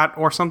Karkat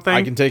or something?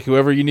 I can take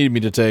whoever you need me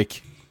to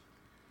take.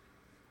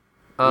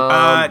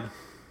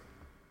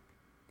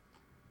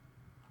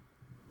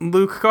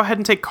 Luke, go ahead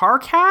and take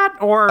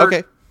Karkat, or...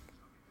 Okay.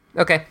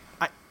 Okay.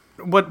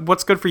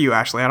 What's good for you,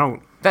 Ashley? I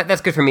don't...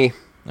 That's good for me.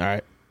 All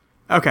right.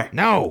 Okay.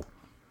 No.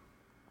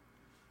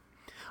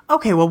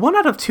 Okay, well, 1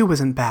 out of 2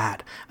 isn't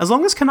bad. As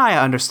long as Kanaya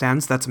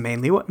understands that's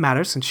mainly what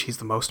matters since she's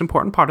the most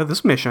important part of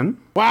this mission.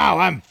 Wow,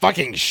 I'm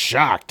fucking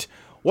shocked.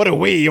 What do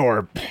we,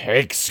 or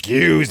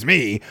excuse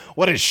me,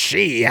 what does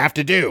she have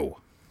to do?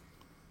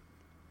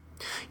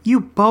 You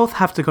both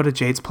have to go to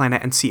Jade's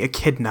planet and see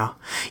Echidna.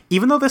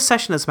 Even though this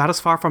session is about as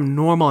far from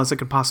normal as it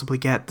could possibly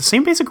get, the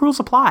same basic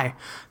rules apply.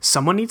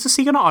 Someone needs to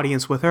seek an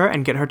audience with her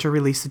and get her to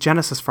release the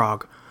Genesis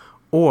frog.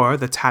 Or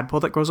the tadpole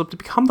that grows up to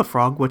become the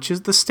frog, which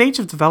is the stage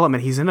of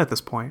development he's in at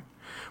this point.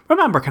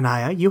 Remember,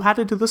 Kanaya, you had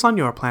to do this on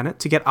your planet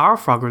to get our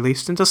frog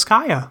released into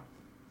Skaya.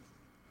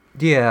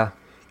 Yeah.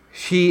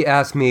 She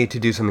asked me to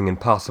do something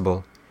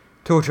impossible.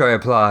 To which I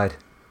replied,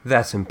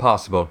 that's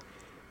impossible.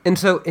 And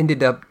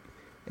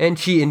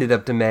she ended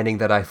up demanding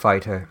that I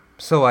fight her.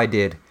 So I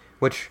did,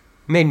 which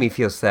made me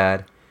feel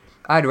sad.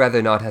 I'd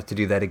rather not have to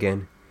do that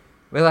again.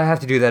 Will I have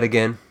to do that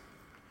again?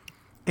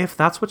 If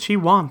that's what she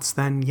wants,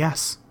 then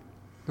yes.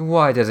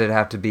 Why does it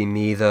have to be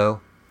me,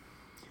 though?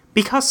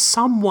 Because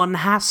someone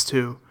has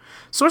to.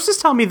 Sources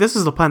tell me this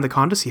is the plan the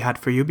Condesi had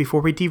for you before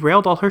we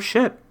derailed all her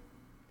shit.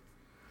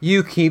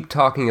 You keep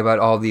talking about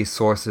all these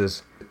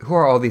sources. Who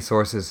are all these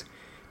sources?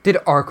 Did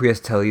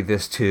Arqueus tell you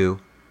this too?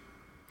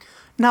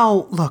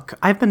 Now, look,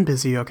 I've been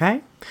busy,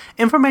 okay?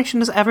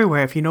 Information is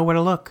everywhere if you know where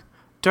to look.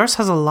 Durst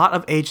has a lot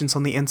of agents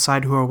on the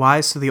inside who are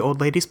wise to the old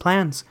lady's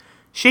plans.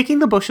 Shaking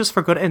the bushes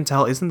for good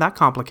intel isn't that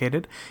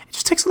complicated. It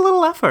just takes a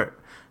little effort.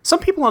 Some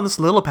people on this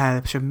little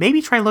path should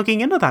maybe try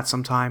looking into that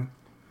sometime.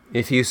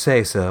 If you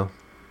say so.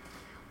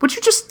 Would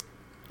you just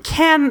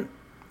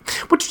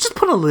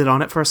put a lid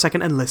on it for a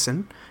second and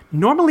listen?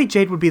 Normally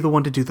Jade would be the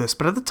one to do this,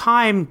 but at the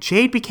time,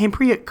 Jade became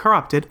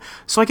corrupted,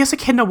 so I guess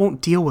Echidna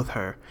won't deal with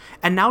her.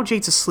 And now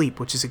Jade's asleep,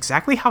 which is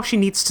exactly how she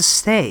needs to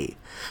stay.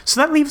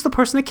 So that leaves the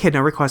person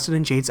Echidna requested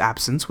in Jade's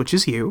absence, which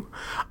is you.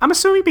 I'm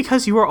assuming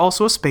because you are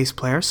also a space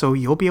player, so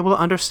you'll be able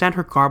to understand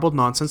her garbled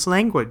nonsense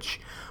language.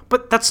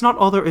 But that's not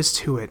all there is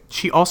to it.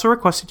 She also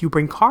requested you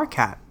bring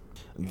Karkat.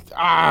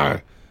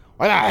 Why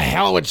the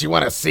hell would she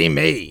want to see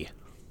me?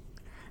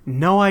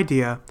 No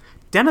idea.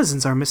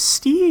 Denizens are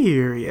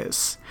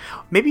mysterious.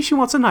 Maybe she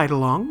wants a night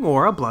along,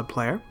 or a blood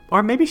player,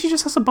 or maybe she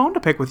just has a bone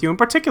to pick with you in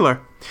particular.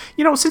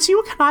 You know, since you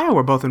and Kanaya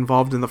were both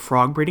involved in the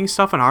frog breeding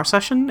stuff in our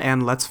session,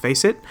 and let's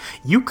face it,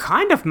 you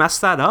kind of messed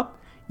that up.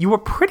 You were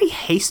pretty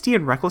hasty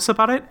and reckless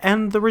about it,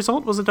 and the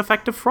result was a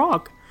defective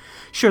frog.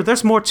 Sure,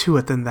 there's more to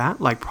it than that,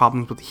 like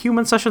problems with the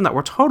human session that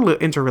were totally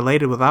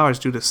interrelated with ours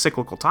due to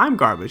cyclical time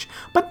garbage,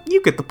 but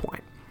you get the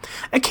point.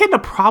 Echidna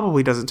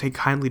probably doesn't take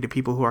kindly to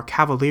people who are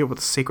cavalier with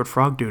sacred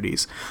frog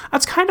duties.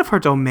 That's kind of her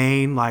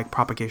domain, like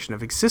propagation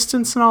of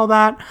existence and all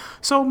that,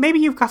 so maybe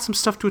you've got some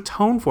stuff to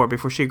atone for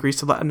before she agrees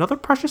to let another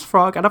precious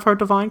frog out of her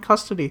divine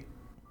custody.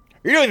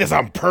 You're doing this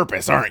on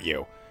purpose, aren't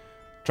you?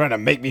 Trying to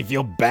make me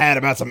feel bad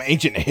about some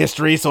ancient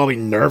history so I'll be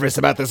nervous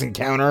about this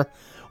encounter?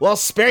 Well, I'll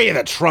spare you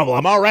the trouble.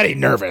 I'm already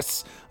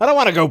nervous. I don't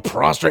want to go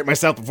prostrate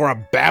myself before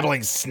a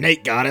babbling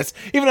snake goddess,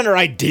 even under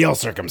ideal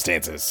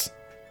circumstances.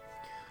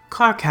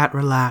 Karkat,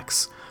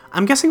 relax.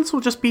 I'm guessing this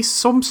will just be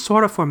some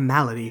sort of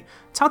formality.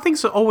 It's how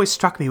things always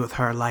struck me with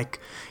her, like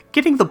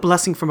getting the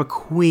blessing from a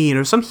queen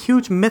or some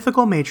huge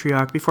mythical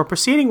matriarch before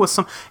proceeding with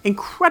some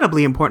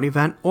incredibly important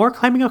event or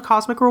claiming a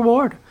cosmic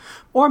reward.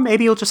 Or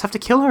maybe you'll just have to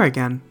kill her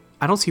again.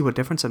 I don't see what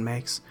difference it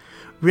makes.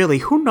 Really,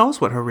 who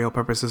knows what her real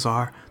purposes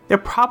are? They're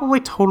probably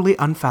totally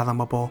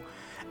unfathomable.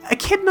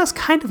 Echidna's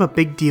kind of a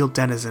big deal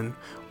denizen.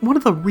 One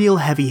of the real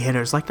heavy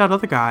hitters, like that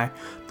other guy.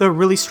 The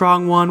really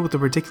strong one with the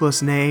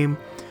ridiculous name.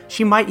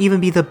 She might even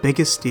be the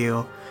biggest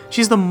deal.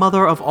 She's the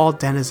mother of all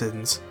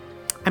denizens.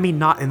 I mean,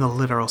 not in the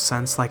literal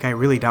sense, like I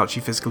really doubt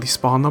she physically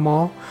spawned them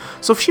all.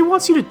 So if she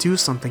wants you to do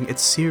something,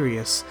 it's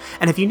serious.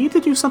 And if you need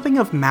to do something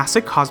of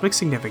massive cosmic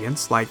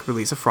significance, like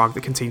release a frog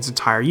that contains an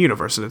entire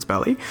universe in its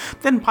belly,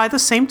 then by the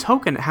same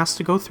token, it has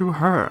to go through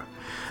her.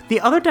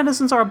 The other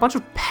denizens are a bunch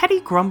of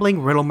petty,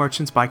 grumbling riddle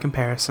merchants by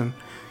comparison.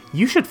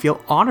 You should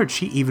feel honored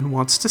she even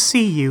wants to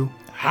see you.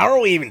 How are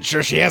we even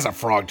sure she has a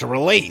frog to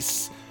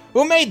release?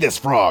 Who made this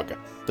frog?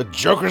 The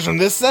jokers from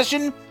this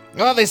session?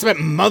 Oh, they spent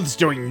months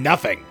doing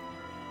nothing.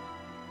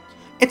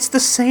 It's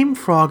the same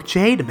frog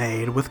Jade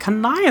made with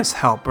Kanaya's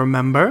help,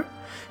 remember?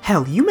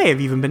 Hell, you may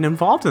have even been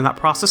involved in that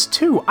process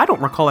too. I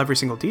don't recall every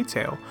single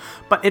detail.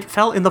 But it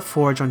fell in the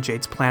forge on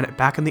Jade's planet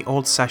back in the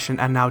old session,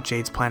 and now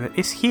Jade's planet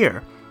is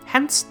here.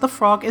 Hence, the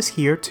frog is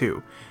here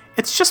too.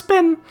 It's just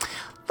been,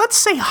 let's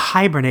say,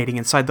 hibernating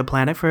inside the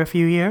planet for a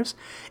few years.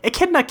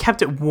 Echidna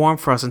kept it warm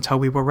for us until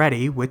we were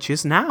ready, which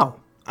is now.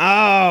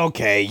 Oh,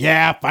 okay,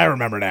 yeah, I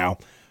remember now.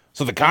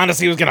 So the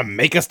Condesi was gonna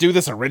make us do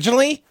this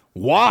originally?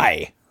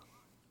 Why?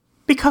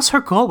 Because her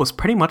goal was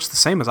pretty much the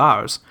same as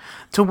ours.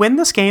 To win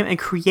this game and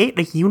create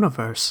a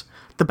universe.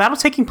 The battle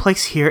taking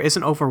place here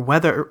isn't over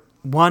whether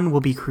one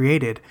will be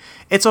created.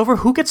 It's over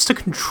who gets to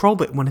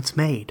control it when it's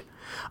made.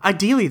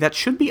 Ideally, that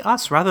should be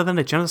us rather than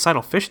a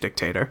genocidal fish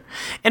dictator.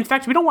 In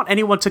fact, we don't want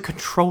anyone to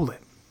control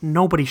it.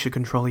 Nobody should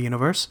control a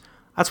universe.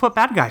 That's what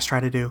bad guys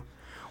try to do.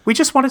 We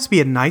just want it to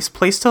be a nice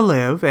place to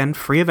live and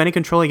free of any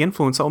controlling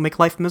influence that will make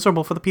life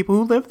miserable for the people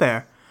who live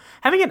there.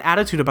 Having an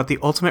attitude about the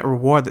ultimate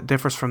reward that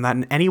differs from that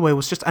in any way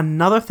was just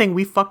another thing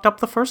we fucked up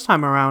the first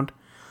time around.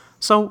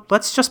 So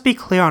let's just be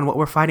clear on what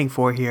we're fighting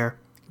for here.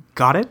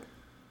 Got it?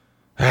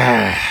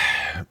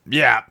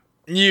 Yeah,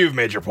 you've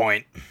made your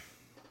point.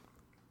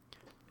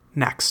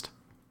 Next.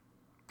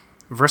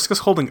 Vriska's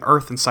holding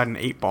Earth inside an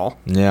 8-ball.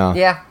 Yeah.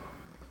 Yeah.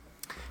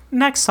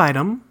 Next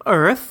item,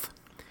 Earth.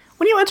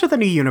 When you enter the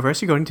new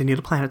universe, you're going to need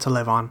a planet to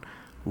live on.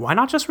 Why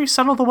not just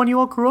resettle the one you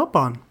all grew up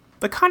on?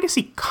 The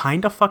Condesi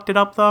kinda fucked it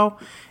up, though.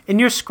 In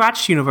your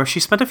Scratched universe,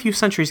 she spent a few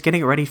centuries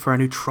getting it ready for a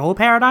new troll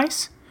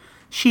paradise.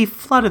 She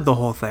flooded the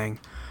whole thing.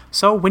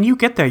 So when you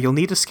get there, you'll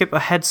need to skip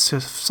ahead to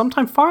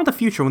sometime far in the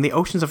future when the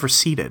oceans have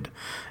receded.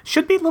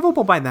 Should be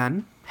livable by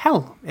then.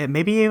 Hell, it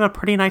may be even a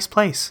pretty nice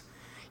place.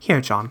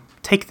 Here, John,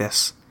 take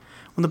this.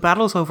 When the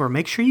battle is over,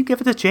 make sure you give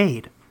it to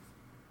Jade.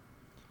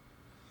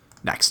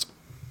 Next.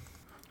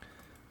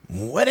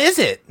 What is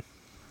it?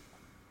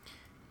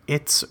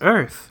 It's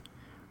Earth.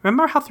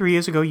 Remember how 3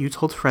 years ago you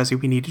told Frezzy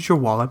we needed your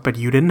wallet, but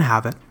you didn't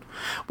have it?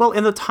 Well,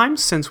 in the time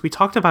since, we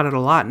talked about it a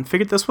lot and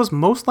figured this was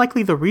most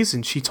likely the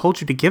reason she told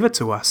you to give it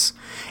to us.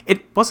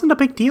 It wasn't a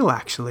big deal,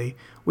 actually.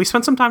 We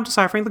spent some time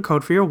deciphering the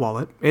code for your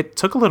wallet. It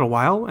took a little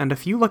while, and a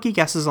few lucky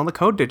guesses on the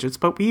code digits,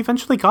 but we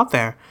eventually got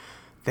there.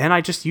 Then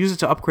I just used it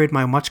to upgrade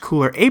my much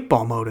cooler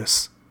 8-ball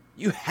modus.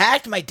 You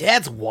hacked my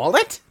dad's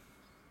wallet?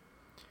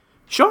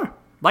 Sure.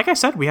 Like I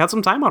said, we had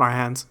some time on our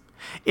hands.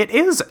 It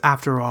is,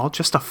 after all,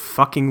 just a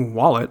fucking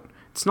wallet.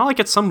 It's not like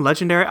it's some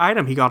legendary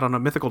item he got on a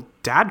mythical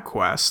dad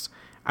quest.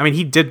 I mean,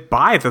 he did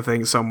buy the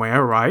thing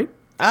somewhere, right?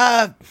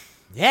 Yeah,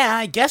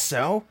 I guess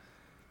so.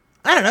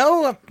 I don't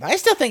know, I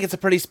still think it's a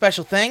pretty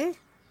special thing.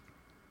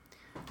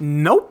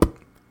 Nope.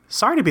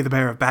 Sorry to be the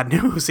bearer of bad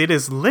news, it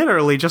is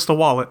literally just a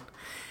wallet.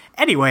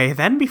 Anyway,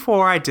 then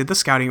before I did the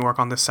scouting work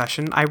on this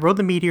session, I rode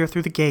the meteor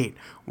through the gate,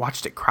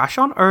 watched it crash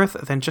on Earth,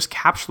 then just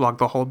capture logged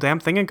the whole damn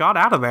thing and got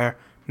out of there.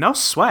 No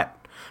sweat.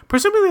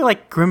 Presumably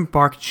like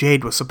Grimbark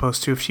Jade was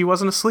supposed to if she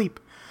wasn't asleep.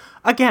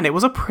 Again, it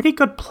was a pretty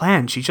good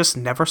plan, she just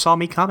never saw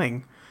me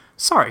coming.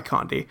 Sorry,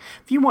 Condi.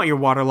 If you want your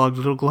waterlogged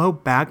little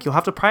globe back, you'll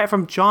have to pry it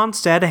from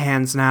John's dead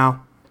hands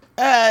now.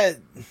 Yeah!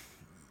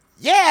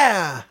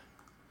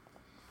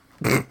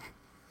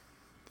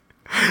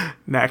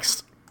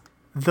 Next.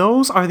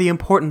 Those are the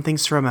important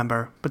things to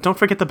remember, but don't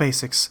forget the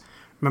basics.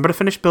 Remember to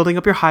finish building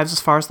up your hives as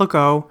far as they'll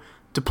go.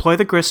 Deploy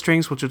the grist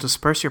strings, which will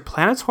disperse your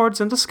planet's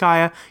hordes into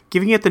Skya,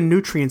 giving it the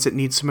nutrients it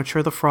needs to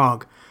mature the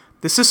frog.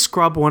 This is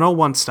Scrub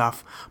 101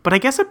 stuff, but I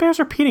guess it bears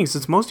repeating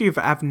since most of you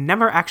have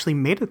never actually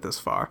made it this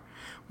far.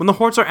 When the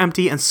hordes are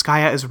empty and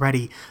Skya is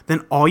ready,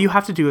 then all you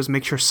have to do is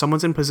make sure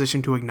someone's in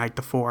position to ignite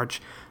the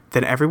forge.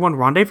 Then everyone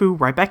rendezvous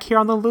right back here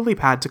on the lily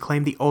pad to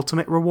claim the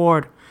ultimate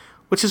reward,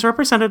 which is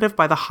representative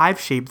by the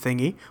hive-shaped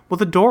thingy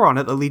with a door on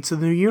it that leads to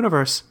the new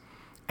universe.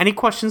 Any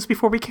questions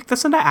before we kick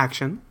this into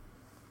action?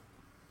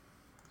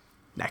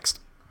 Next.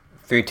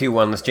 3, 2,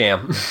 1, let's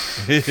jam.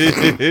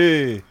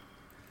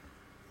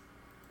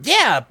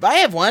 Yeah, I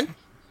have one.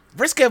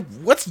 Vriska,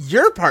 what's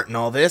your part in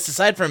all this,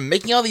 aside from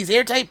making all these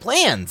airtight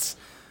plans?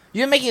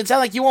 You're making it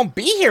sound like you won't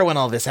be here when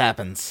all this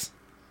happens.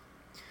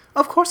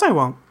 Of course I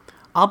won't.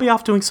 I'll be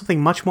off doing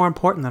something much more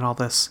important than all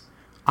this.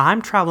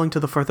 I'm traveling to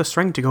the furthest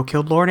ring to go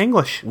kill Lord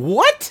English.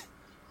 What?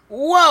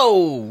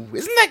 Whoa!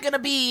 Isn't that gonna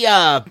be,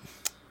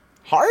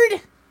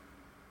 hard?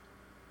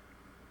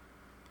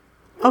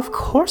 Of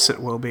course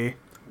it will be.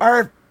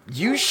 Are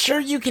you sure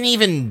you can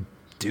even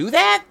do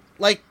that?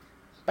 Like,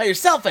 by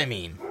yourself, I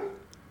mean.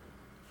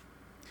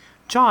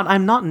 John,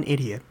 I'm not an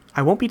idiot.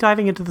 I won't be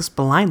diving into this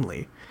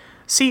blindly.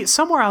 See,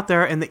 somewhere out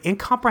there in the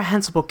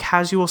incomprehensible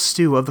casual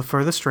stew of the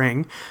furthest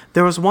ring,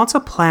 there was once a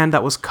plan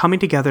that was coming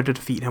together to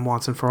defeat him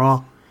once and for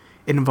all.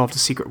 It involved a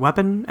secret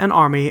weapon, an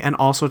army, and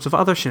all sorts of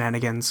other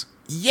shenanigans.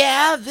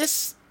 Yeah,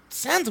 this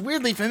sounds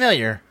weirdly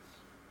familiar.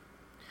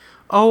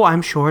 Oh,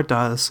 I'm sure it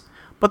does.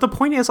 But the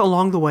point is,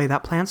 along the way,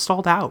 that plan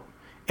stalled out.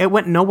 It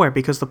went nowhere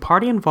because the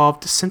party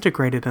involved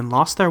disintegrated and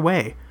lost their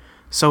way.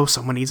 So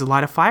someone needs to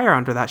light a fire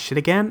under that shit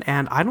again,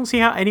 and I don't see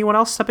how anyone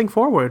else stepping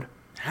forward.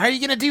 How are you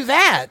gonna do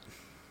that?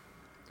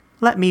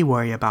 Let me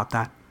worry about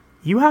that.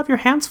 You have your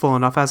hands full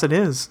enough as it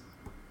is.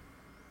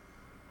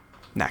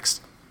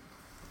 Next.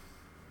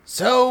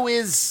 So,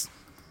 is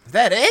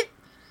that it?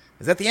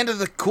 Is that the end of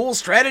the cool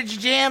strategy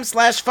jam /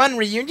 fun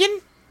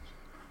reunion?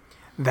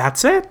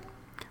 That's it.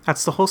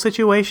 That's the whole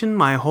situation,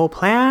 my whole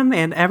plan,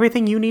 and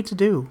everything you need to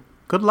do.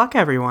 Good luck,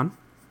 everyone.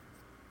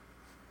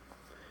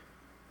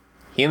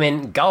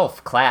 Human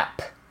golf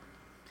clap.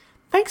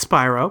 Thanks,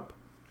 Pyro.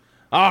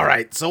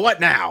 Alright, so what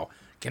now?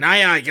 Can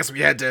I guess we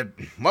had to,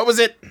 what was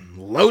it?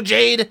 Low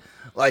Jade?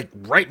 Like,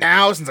 right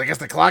now, since I guess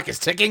the clock is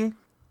ticking?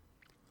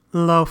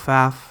 Low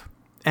Faf.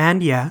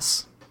 And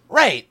yes.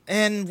 Right,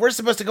 and we're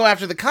supposed to go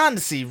after the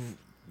condensy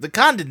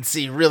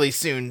really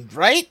soon,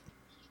 right?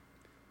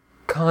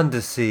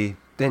 Condesy.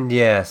 Then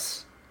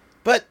yes.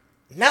 But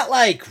not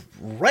like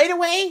right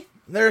away?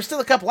 There are still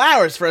a couple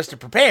hours for us to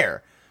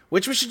prepare,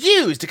 which we should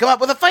use to come up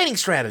with a fighting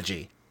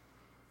strategy.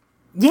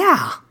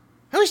 Yeah.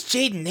 I wish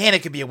Jade and Nana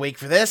could be awake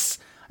for this.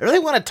 I really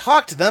want to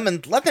talk to them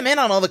and let them in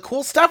on all the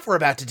cool stuff we're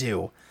about to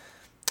do.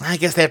 I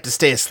guess they have to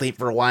stay asleep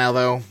for a while,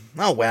 though.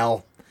 Oh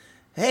well.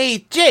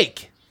 Hey,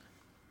 Jake!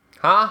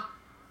 Huh?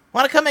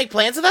 Want to come make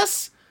plans with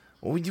us?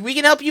 We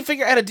can help you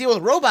figure out how to deal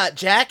with Robot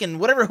Jack and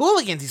whatever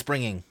hooligans he's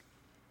bringing.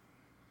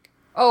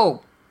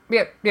 Oh,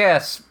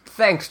 yes.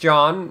 Thanks,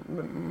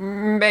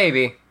 John.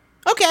 Maybe.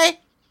 Okay.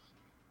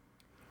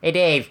 Hey,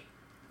 Dave.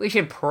 We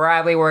should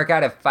probably work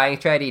out a fighting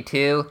strategy,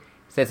 too,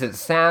 since it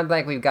sounds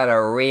like we've got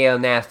a real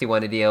nasty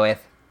one to deal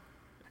with.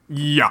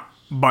 Yeah,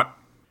 but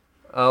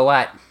Oh,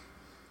 what?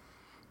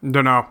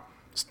 dunno.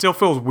 Still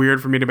feels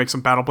weird for me to make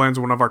some battle plans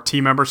when one of our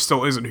team members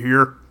still isn't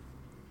here.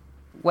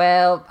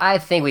 Well, I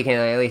think we can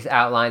at least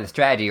outline the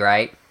strategy,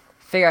 right?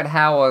 Figure out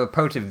how we'll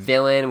approach a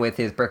villain with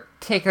his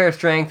particular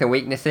strengths and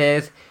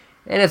weaknesses,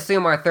 and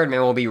assume our third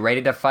man will be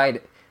ready to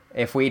fight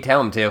if we tell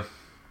him to.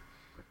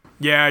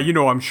 Yeah, you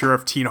know, I'm sure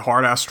if Teen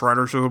Hard-Ass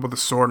Strider shows up with a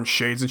sword and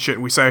shades and shit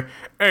and we say,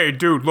 hey,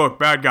 dude, look,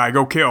 bad guy,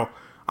 go kill.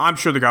 I'm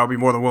sure the guy will be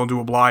more than willing to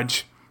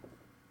oblige.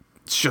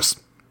 It's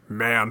just,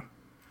 man.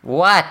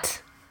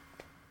 What?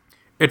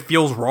 It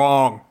feels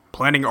wrong,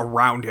 planning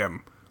around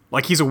him.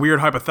 Like he's a weird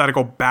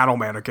hypothetical battle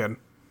mannequin.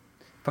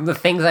 From the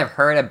things I've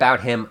heard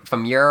about him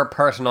from your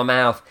personal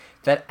mouth,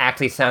 that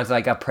actually sounds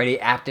like a pretty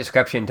apt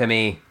description to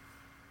me.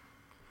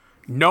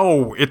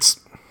 No, it's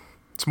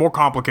more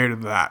complicated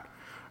than that.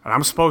 And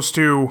I'm supposed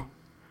to be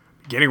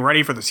getting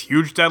ready for this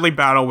huge deadly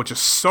battle, which is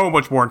so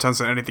much more intense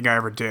than anything I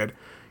ever did.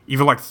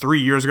 Even like 3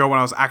 years ago when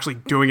I was actually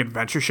doing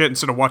adventure shit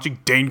instead of watching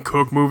Dane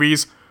Cook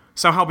movies.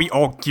 Somehow be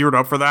all geared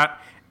up for that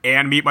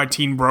and meet my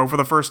teen bro for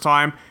the first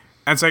time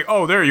and say,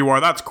 oh, there you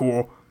are, that's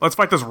cool. Let's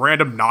fight this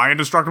random nigh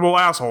indestructible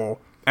asshole.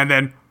 And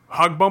then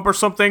hug bump or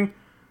something?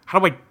 How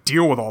do I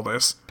deal with all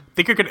this?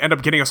 Think I could end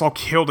up getting us all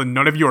killed and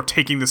none of you are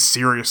taking this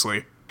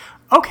seriously.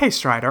 Okay,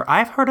 Strider,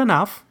 I've heard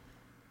enough.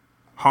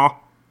 Huh?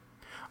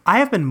 I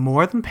have been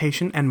more than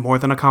patient and more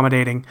than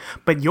accommodating,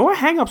 but your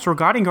hang-ups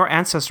regarding your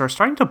ancestor are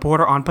starting to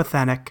border on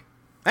pathetic.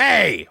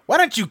 Hey, why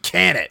don't you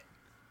can it?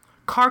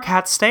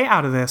 Carcat, stay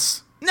out of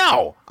this.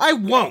 No, I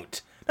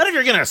won't. Not if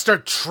you're gonna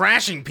start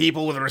trashing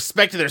people with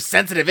respect to their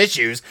sensitive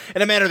issues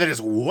in a manner that is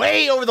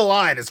way over the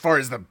line as far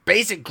as the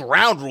basic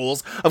ground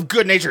rules of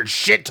good-natured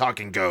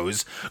shit-talking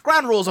goes.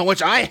 Ground rules on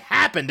which I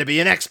happen to be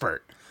an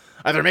expert.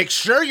 Either make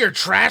sure your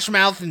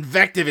trash-mouthed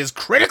invective is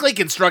critically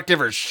constructive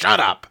or shut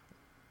up.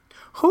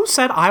 Who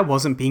said I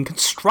wasn't being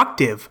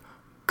constructive?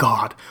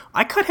 God,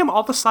 I cut him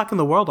all the slack in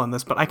the world on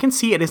this, but I can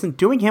see it isn't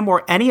doing him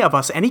or any of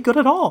us any good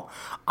at all.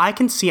 I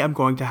can see I'm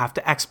going to have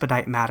to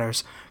expedite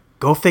matters.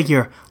 Go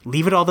figure.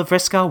 Leave it all to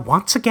Vriska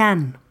once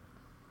again.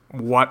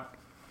 What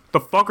the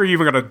fuck are you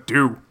even gonna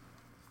do?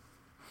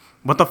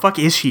 What the fuck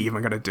is she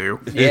even gonna do?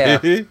 Yeah.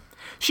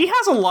 She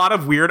has a lot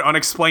of weird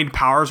unexplained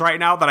powers right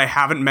now that I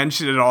haven't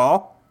mentioned at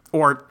all.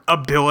 Or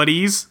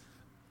abilities.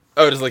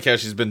 Oh, just like how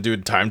she's been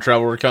doing time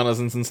travel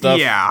reconnaissance and stuff?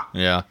 Yeah.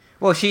 Yeah.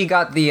 Well, she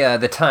got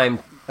the time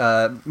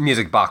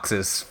music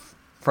boxes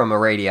from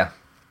Aradia.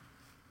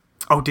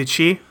 Oh, did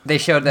she? They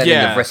showed that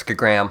Yeah. in the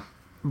Vriskagram.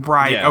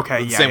 Right,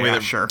 okay, the yeah, same way yeah,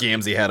 that sure.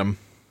 Gamzee had him.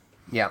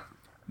 Yeah.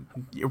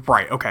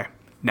 Right, okay.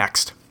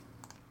 Next.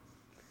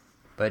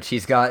 But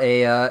she's got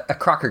a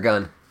Crocker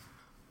gun.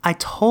 I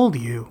told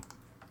you.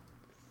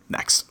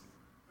 Next.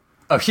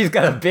 Oh, she's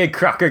got a big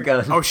Crocker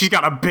gun. Oh, she's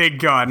got a big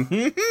gun.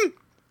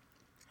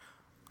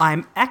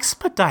 I'm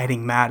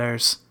expediting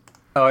matters.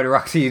 Oh, and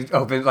Roxy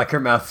opens like her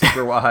mouth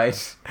super wide.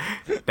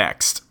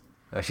 Next.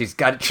 She's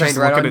got it trained She's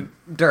right looking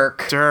on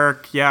Dirk.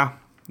 Dirk, yeah.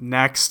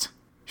 Next.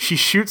 She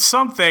shoots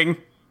something.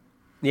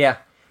 Yeah.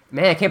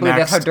 Man, I can't believe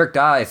that's how Next. Dirk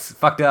dies.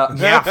 Fucked up.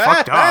 Yeah,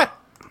 fucked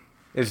up.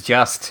 It's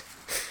just.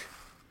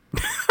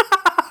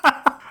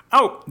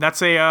 Oh,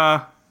 that's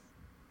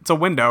it's a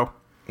window.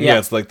 Yeah,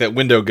 it's like that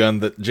window gun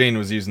that Jane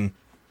was using.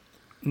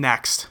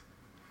 Next.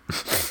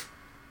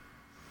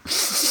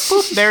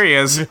 Boop, there he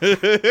is.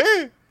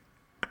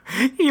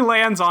 He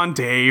lands on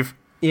Dave.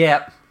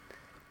 Yep.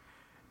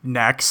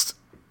 Next.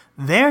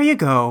 There you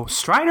go.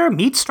 Strider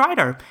meets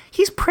Strider.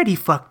 He's pretty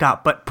fucked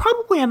up, but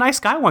probably a nice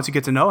guy once you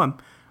get to know him.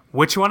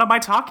 Which one am I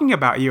talking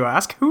about, you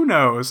ask? Who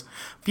knows?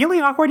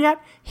 Feeling awkward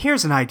yet?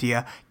 Here's an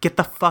idea. Get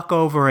the fuck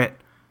over it.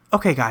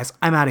 Okay, guys,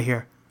 I'm out of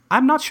here.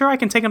 I'm not sure I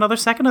can take another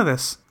second of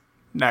this.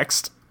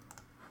 Next.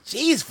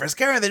 Jeez,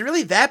 Frisker, are they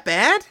really that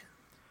bad?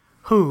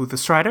 Who, the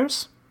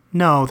Striders?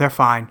 No, they're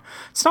fine.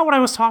 It's not what I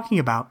was talking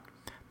about.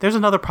 There's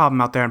another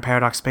problem out there in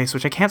Paradox Space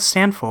which I can't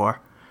stand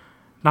for.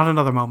 Not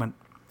another moment.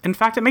 In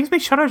fact, it makes me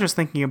shudder just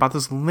thinking about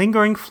this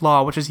lingering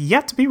flaw which is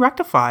yet to be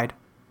rectified.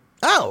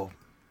 Oh,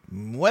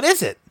 what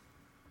is it?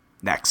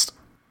 Next.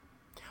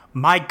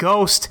 My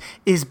ghost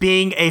is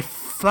being a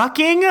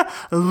fucking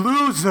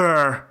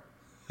loser.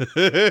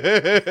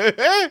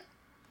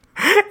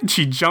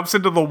 She jumps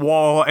into the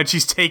wall and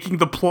she's taking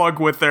the plug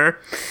with her.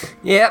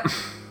 Yep.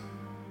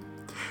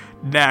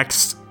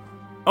 Next.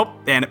 Oh,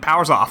 and it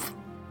powers off.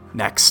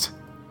 Next.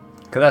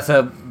 Because that's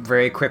a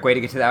very quick way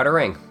to get to the outer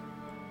ring.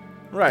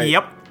 Right.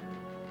 Yep.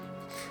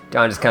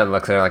 John just kind of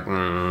looks at her like,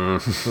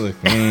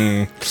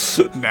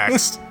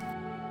 Next.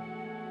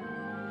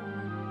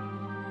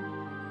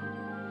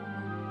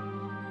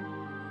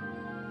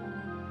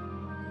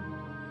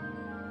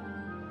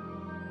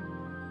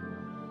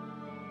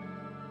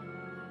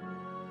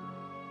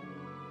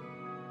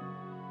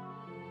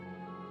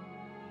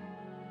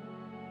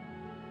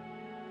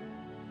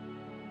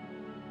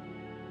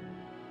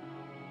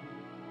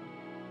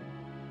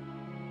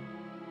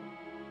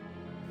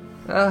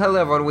 hello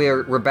everyone,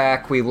 we're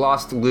back. We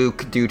lost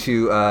Luke due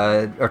to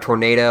a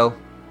tornado.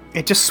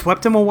 It just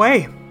swept him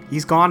away.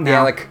 He's gone now.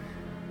 Yeah, like,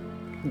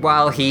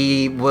 while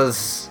he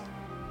was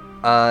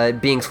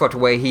being swept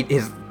away,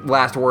 his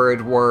last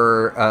words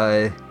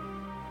were,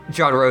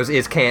 John Rose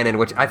is canon,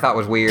 which I thought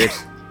was weird.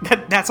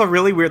 That's a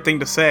really weird thing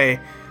to say,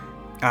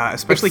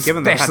 especially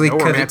given they had Especially no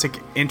 'cause romantic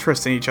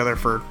interest in each other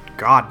for,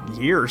 God,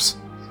 years.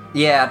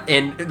 Yeah,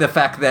 and the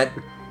fact that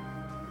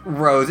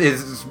Rose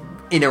is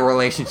in a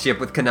relationship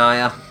with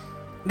Kanaya.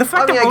 The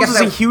fact I mean, that I Rose guess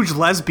is a that- huge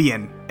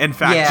lesbian, in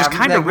fact, Yeah, just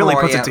kind that of really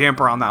more, puts yeah. a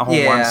damper on that whole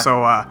Yeah. one.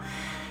 So,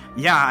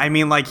 yeah, I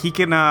mean, like, he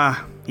can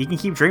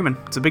keep dreaming.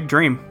 It's a big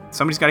dream.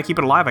 Somebody's got to keep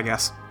it alive, I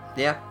guess.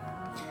 Yeah.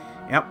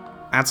 Yep,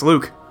 that's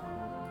Luke.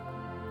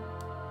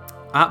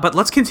 But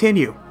let's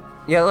continue.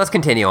 Yeah, let's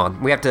continue on.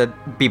 We have to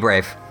be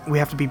brave. We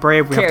have to be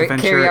brave. We have to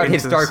venture Carry out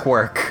his into dark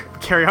work.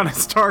 Carry on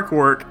his dark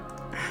work.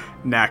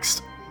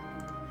 Next.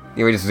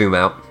 Yeah, we just zoom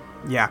out.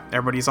 Yeah,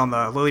 everybody's on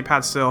the lily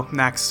pad still.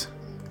 Next.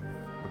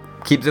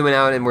 Keep zooming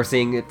out, and we're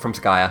seeing it from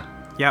Skaya.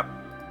 Yep.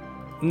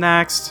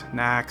 Next.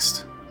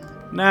 Next.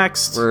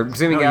 Next. We're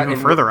zooming No, out even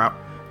and further out.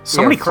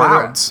 So yeah, many further out.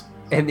 clouds.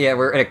 And yeah,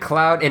 we're in a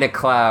cloud,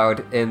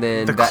 and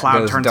then The that cloud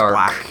goes turns dark.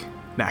 black.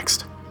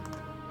 Next.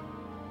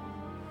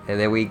 And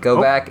then we go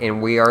Oh. back,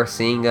 and we are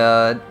seeing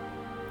Callie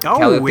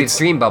Oh, with his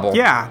dream bubble.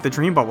 Yeah, the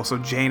dream bubble. So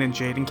Jane and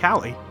Jade and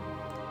Callie.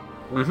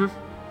 Mm-hmm.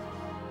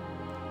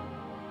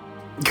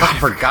 God, I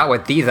forgot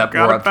what these up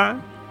forgot were up.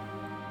 about.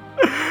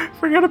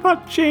 Forgot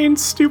about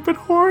Jane's stupid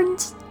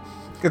horns.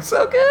 It's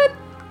so good.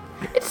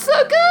 It's so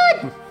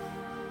good.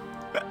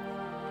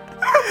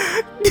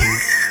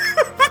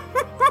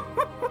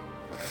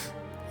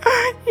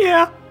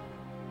 Yeah.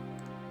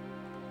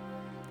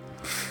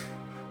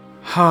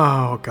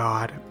 Oh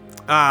God.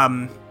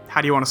 How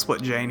do you want to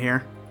split Jane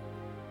here?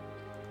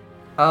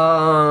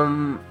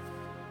 I'll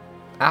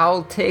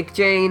take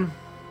Jane.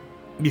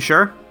 You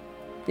sure?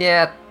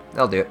 Yeah,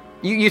 I'll do it.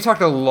 You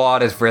talked a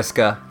lot as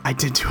Vriska. I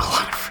did do a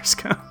lot of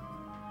Frisco.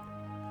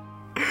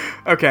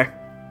 Okay.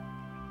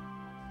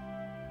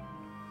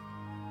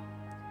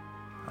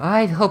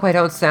 I hope I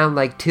don't sound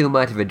like too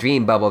much of a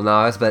dream bubble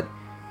novice, but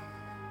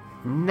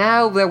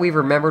now that we've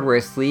remembered we're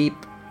asleep,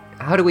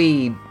 how do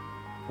we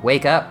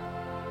wake up?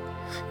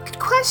 Good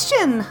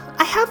question.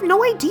 I have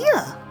no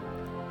idea.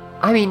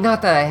 I mean,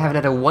 not that I haven't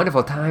had a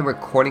wonderful time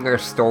recording our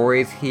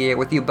stories here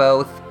with you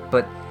both,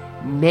 but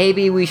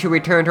maybe we should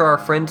return to our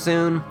friends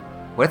soon?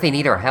 What if they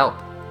need our help?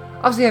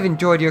 Obviously, I've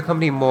enjoyed your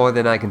company more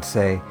than I can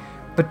say,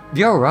 but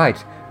you're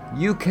right.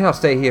 You cannot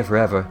stay here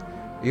forever.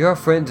 Your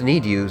friends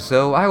need you,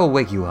 so I will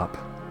wake you up.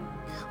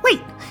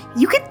 Wait,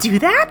 you could do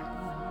that?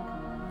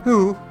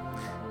 Who?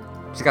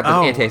 She's got those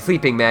Oh.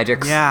 anti-sleeping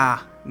magics. Yeah.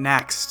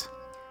 Next.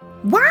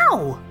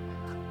 Wow.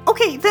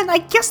 Okay, then I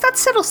guess that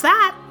settles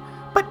that.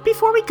 But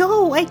before we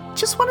go, I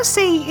just want to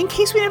say, in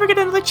case we never get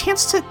another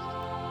chance to...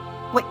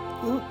 Wait,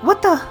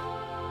 what the...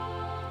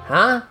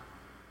 Huh?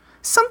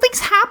 Something's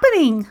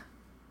happening.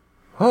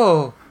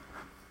 Oh.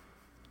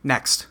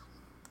 Next.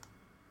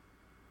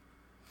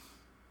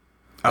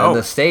 Oh. And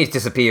the stage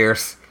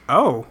disappears.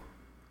 Oh.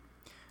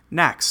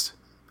 Next.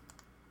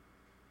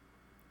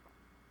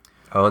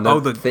 Oh, and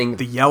the thing.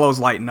 The yellow's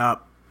lighting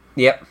up.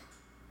 Yep.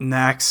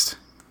 Next.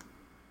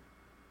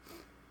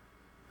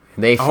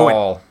 And they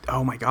fall.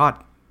 Oh my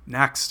god.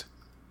 Next.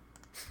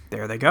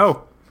 There they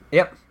go.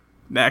 Yep.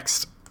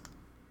 Next.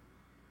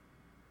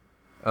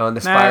 Oh, and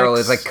the spiral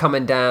Next. is like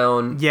coming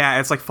down. Yeah,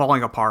 it's like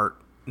falling apart.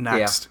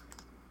 Next.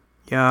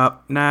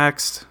 Yep.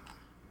 Next.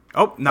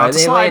 Oh, now And it's a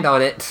they slide. land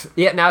on it.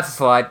 Yeah, now it's a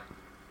slide.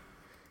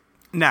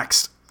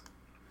 Next.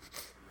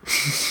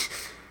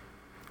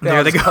 They're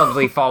There they just go.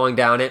 clumsily falling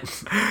down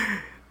it.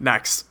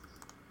 Next.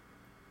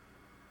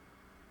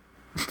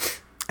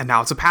 And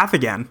now it's a path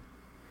again.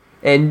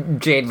 And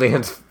Jade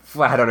lands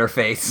flat on her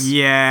face.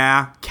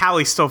 Yeah.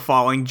 Callie's still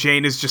falling.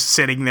 Jane is just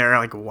sitting there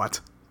like, what?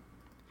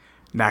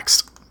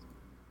 Next.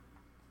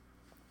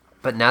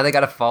 But now they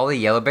gotta follow the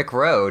yellow brick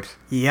road.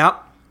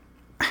 Yep.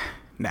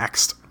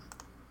 Next.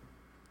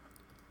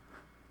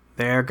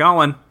 They're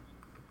going.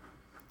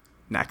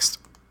 Next.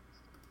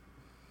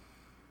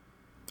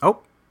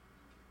 Oh.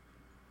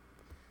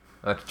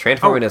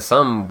 Transform into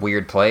some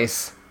weird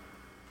place.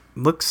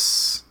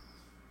 Looks...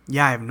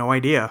 Yeah, I have no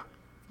idea.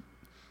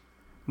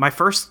 My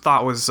first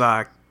thought was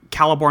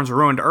Caliborn's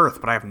ruined Earth,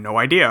 but I have no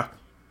idea.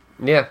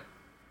 Yeah.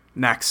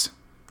 Next.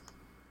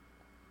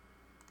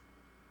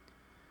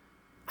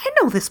 I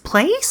know this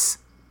place.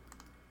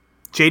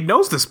 Jade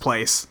knows this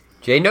place.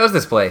 Jade knows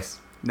this place.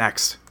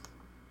 Next.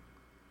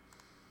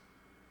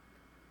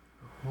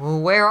 Well,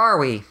 where are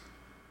we?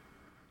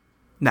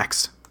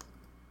 Next.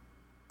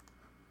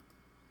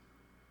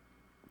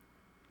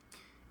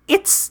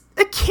 It's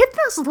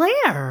Echidna's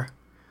lair.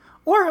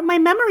 Or my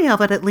memory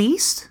of it, at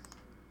least.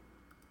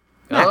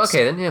 Oh, Next.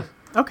 okay then, yeah.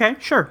 Okay,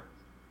 sure.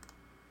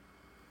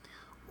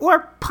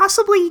 Or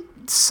possibly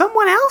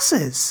someone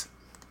else's.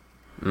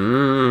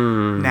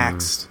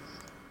 Next.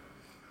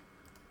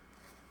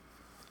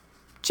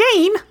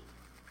 Jane!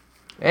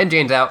 And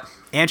Jane's out.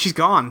 And she's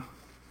gone.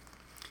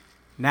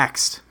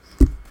 Next.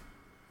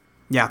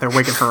 Yeah, they're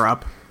waking her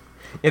up.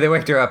 Yeah, they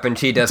waked her up and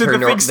she does Did her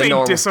the thing say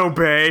normal.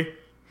 disobey?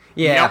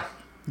 Yeah.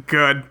 Yep.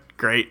 Good.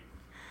 Great.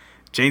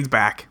 Jane's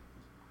back.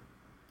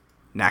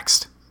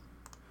 Next.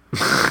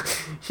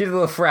 She's a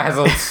little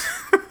frazzled.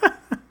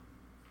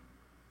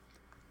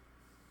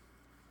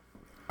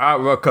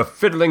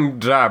 Abracadabra,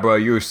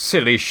 dabra, you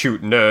silly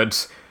shoot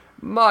nerds.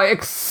 My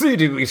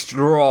exceedingly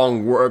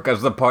strong work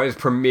as the party's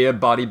premier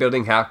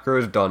bodybuilding hacker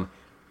is done.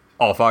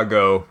 Off I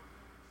go.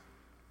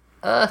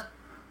 Bye,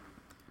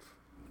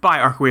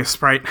 Arqueous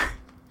Sprite.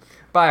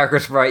 Bye,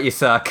 Arcus Sprite, you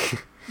suck.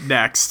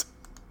 Next.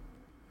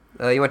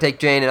 You want to take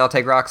Jane and I'll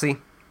take Roxy?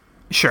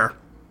 Sure.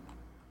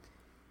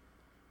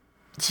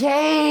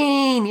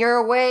 Jane, you're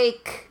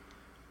awake.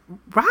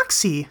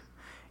 Roxy,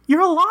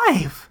 you're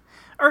alive.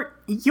 Or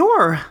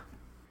you're...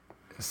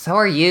 So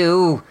are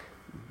you.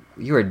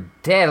 You were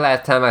dead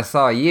last time I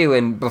saw you,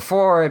 and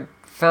before I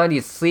found you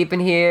sleeping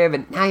here,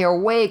 but now you're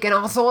awake and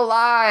also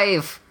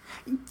alive.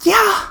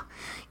 Yeah,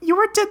 you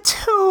were dead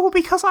too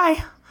because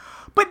I...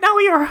 But now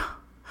you're...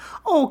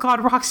 Oh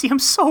god, Roxy, I'm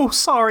so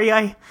sorry.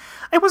 I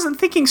wasn't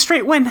thinking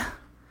straight when...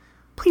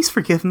 Please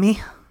forgive me.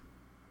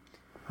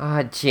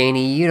 Ah,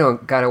 Janie, you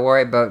don't gotta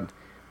worry about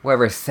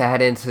whatever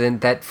sad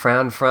incident that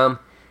frowned from.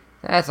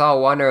 That's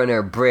all water under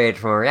a bridge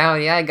from a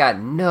reality I got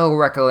no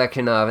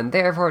recollection of, and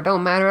therefore it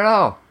don't matter at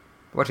all.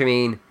 What you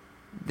mean?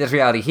 This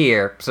reality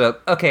here. So,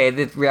 okay,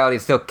 this reality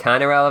is still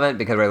kinda relevant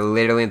because we're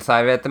literally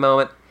inside of it at the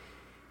moment.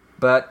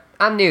 But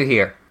I'm new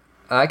here.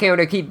 I can't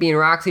wait to keep being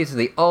Roxy so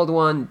the old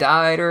one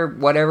died or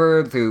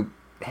whatever through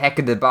heck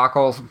of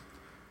debacles.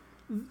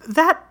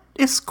 That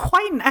is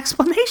quite an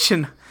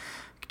explanation.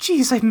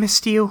 Jeez, I've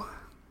missed you.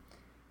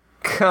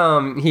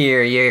 Come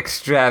here, you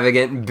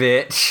extravagant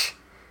bitch.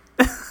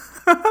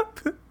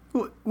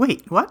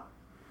 Wait, what?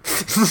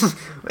 Wait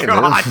a minute.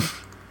 God.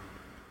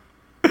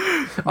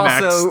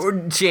 Also,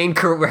 Jane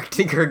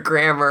correcting her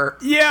grammar.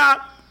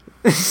 Yeah.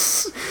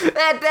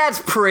 That's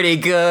pretty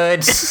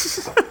good.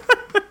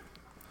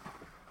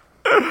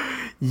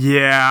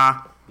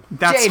 Yeah.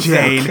 That's Jane's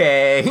Jane.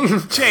 okay.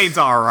 Jane's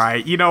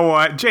alright. You know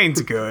what?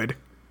 Jane's good.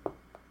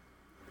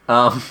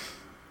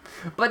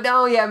 But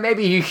no, yeah,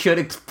 maybe you should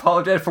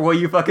apologize for what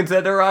you fucking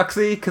said to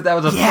Roxy, because that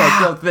was a Yeah.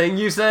 fucked up thing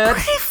you said.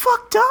 Pretty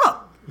fucked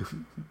up.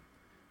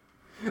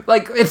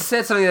 Like, it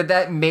said something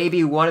that may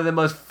be one of the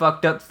most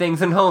fucked up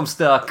things in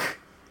Homestuck.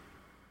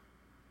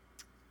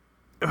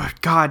 Ugh,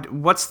 God,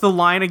 what's the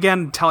line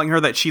again? Telling her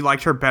that she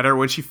liked her better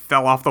when she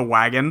fell off the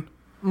wagon?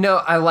 No,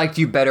 I liked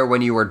you better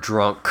when you were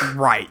drunk.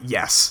 Right,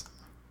 yes.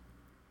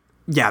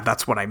 Yeah,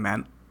 that's what I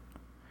meant.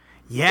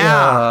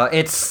 Yeah.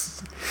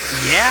 It's...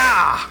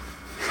 Yeah.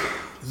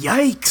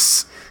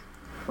 Yikes.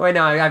 Wait,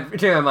 no, I'm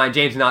changing my mind.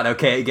 Jane's not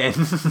okay again.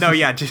 No,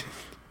 yeah,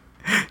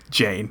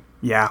 Jane.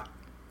 Yeah.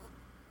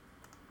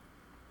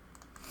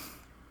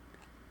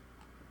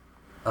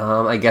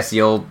 I guess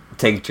you'll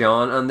take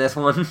John on this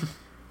one.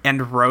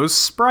 And Rose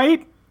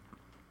Sprite?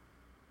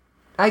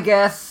 I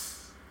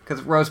guess.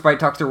 Because Rose Sprite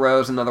talks to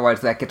Rose, and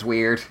otherwise that gets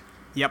weird.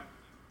 Yep.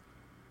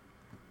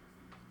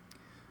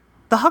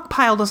 The hug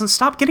pile doesn't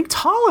stop getting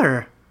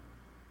taller.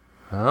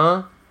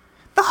 Huh?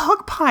 The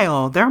hug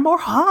pile. There are more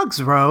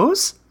hugs,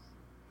 Rose.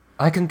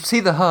 I can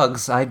see the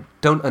hugs. I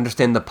don't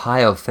understand the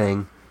pile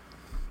thing.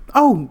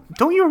 Oh,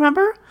 don't you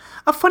remember?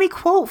 A funny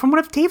quote from one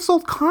of Dave's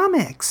old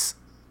comics.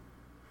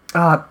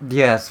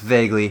 Yes,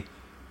 vaguely.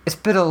 It's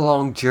been a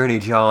long journey,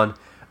 John.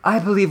 I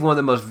believe one of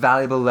the most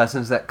valuable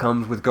lessons that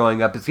comes with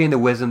growing up is getting the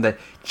wisdom that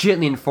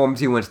gently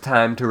informs you when it's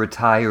time to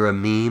retire a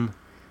meme.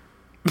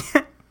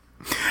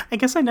 I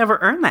guess I never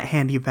earned that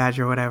handy badge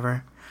or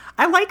whatever.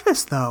 I like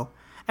this, though.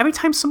 Every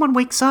time someone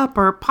wakes up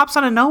or pops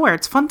out of nowhere,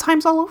 it's fun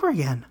times all over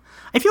again.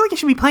 I feel like I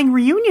should be playing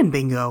reunion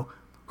bingo.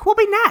 Who will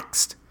be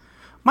next?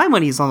 My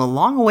money is on the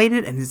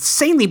long-awaited and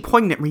insanely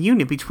poignant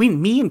reunion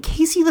between me and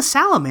Casey the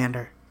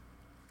Salamander.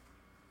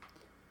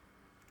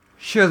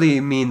 Surely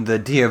you mean the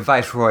dear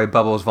Viceroy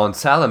Bubbles von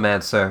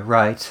Salamancer,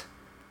 right?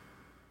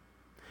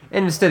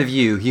 And instead of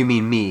you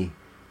mean me.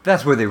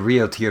 That's where the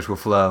real tears will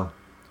flow.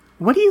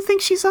 What do you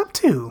think she's up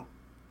to?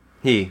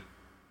 He.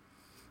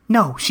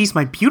 No, she's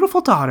my beautiful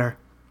daughter.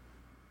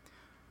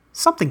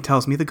 Something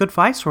tells me the good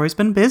Viceroy's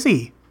been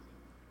busy.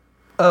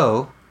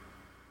 Oh?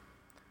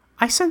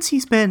 I sense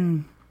he's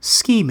been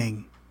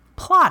scheming,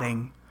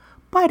 plotting,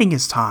 biding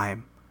his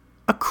time,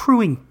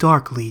 accruing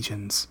dark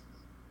legions.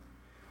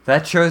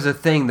 That sure is a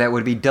thing that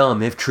would be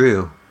dumb if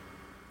true.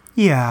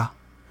 Yeah.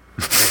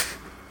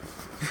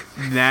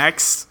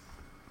 Next.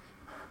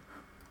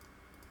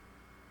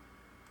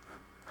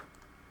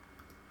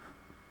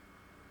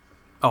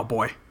 Oh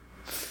boy.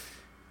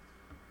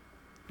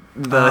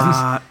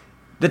 The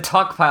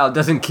talk pile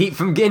doesn't keep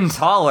from getting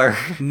taller.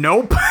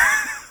 Nope.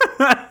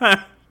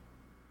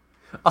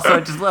 Also, I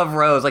just love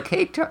Rose. Like,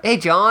 hey,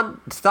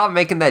 John, stop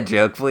making that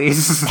joke,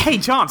 please. Hey,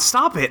 John,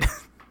 stop it.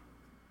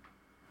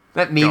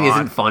 That meme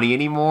isn't funny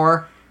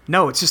anymore.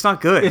 No, it's just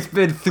not good. It's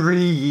been 3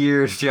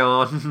 years,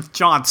 John.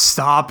 John,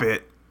 stop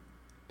it.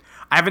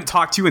 I haven't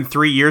talked to you in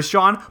 3 years,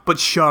 John, but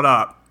shut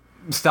up.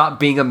 Stop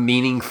being a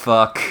meaning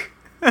fuck.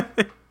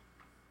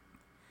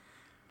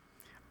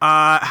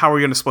 How are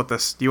we gonna split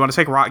this? Do you want to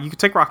take You can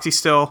take Roxy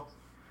still.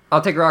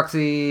 I'll take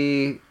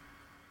Roxy.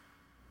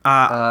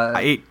 I'll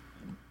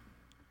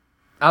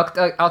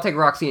take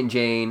Roxy and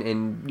Jane,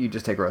 and you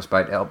just take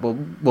Rosebite.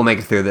 We'll make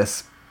it through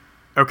this.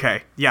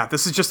 Okay. Yeah,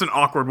 this is just an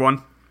awkward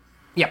one.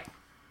 Yep.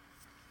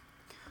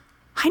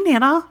 Hi,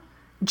 Nana.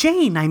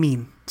 Jane, I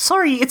mean.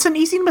 Sorry, it's an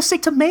easy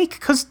mistake to make,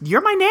 because you're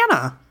my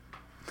Nana.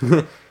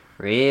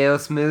 Real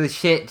smooth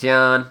shit,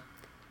 John.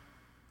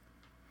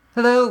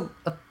 Hello.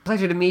 A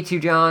pleasure to meet you,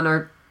 John,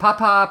 or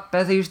Pop,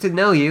 as I used to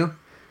know you.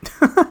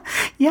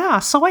 Yeah,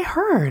 so I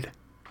heard.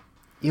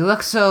 You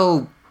look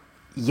so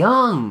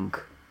young.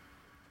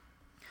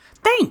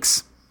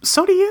 Thanks.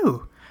 So do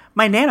you.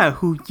 My Nana,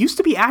 who used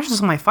to be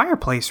ashes on my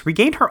fireplace,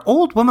 regained her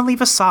old womanly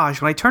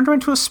visage when I turned her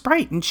into a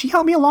sprite, and she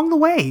helped me along the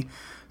way.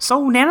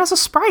 So Nana's a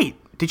sprite.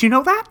 Did you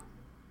know that?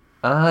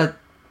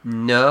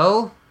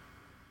 No.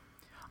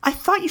 I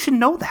thought you should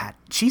know that.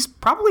 She's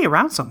probably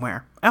around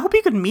somewhere. I hope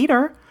you could meet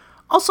her.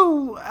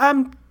 Also,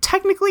 I'm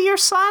technically your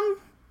son.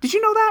 Did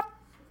you know that?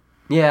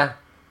 Yeah.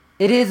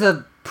 It is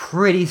a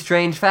pretty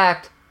strange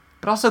fact,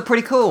 but also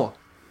pretty cool.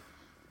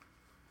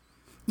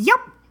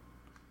 Yup.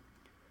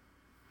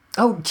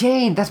 Oh,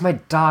 Jane, that's my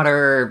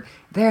daughter.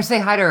 There, say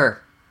hi to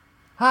her.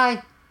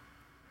 Hi.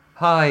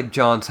 Hi,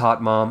 John's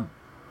hot mom.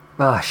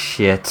 Ah,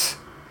 shit.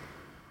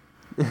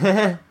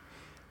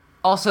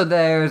 Also,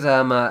 there's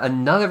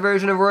another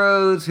version of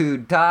Rose who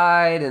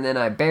died, and then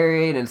I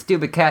buried, and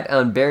Stupid Cat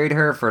unburied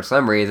her for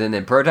some reason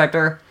and protect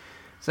her.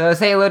 So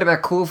say hello to my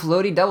cool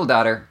floaty double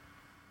daughter.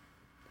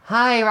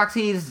 Hi,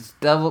 Roxy's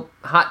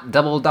hot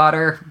double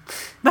daughter.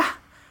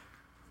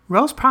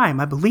 Rose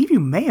Prime, I believe you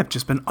may have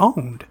just been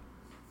owned.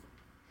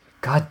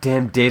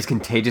 Goddamn Dave's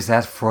contagious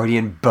ass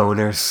Freudian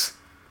boners.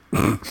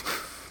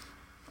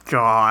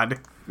 God.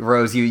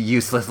 Rose, you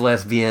useless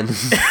lesbian.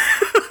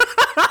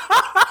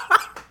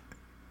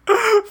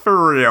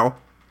 For real.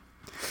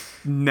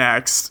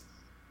 Next.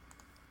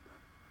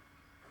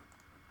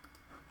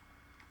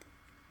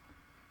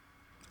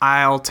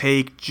 I'll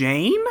take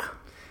Jane.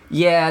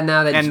 Yeah,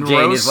 now that And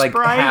Jane Rose is like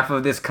Sprite? half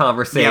of this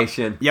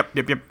conversation. Yep.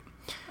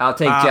 I'll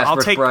take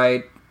Jasper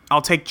Sprite.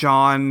 I'll take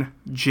John,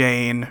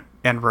 Jane,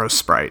 and Rose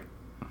Sprite.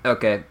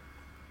 Okay.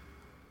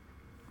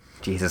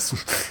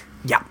 Jesus.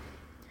 Yeah.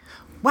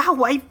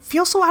 Wow, I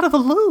feel so out of the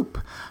loop.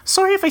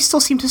 Sorry if I still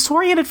seem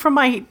disoriented from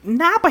my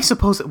nap, I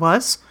suppose it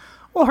was.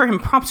 Or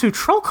impromptu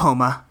troll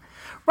coma.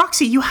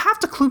 Roxy, you have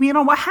to clue me in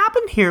on what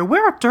happened here.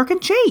 Where are Dirk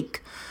and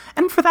Jake?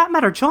 And for that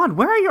matter, John,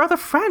 where are your other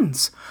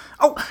friends?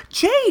 Oh,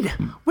 Jade!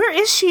 Where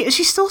is she? Is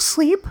she still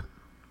asleep?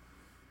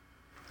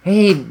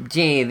 Hey,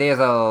 Jane, there's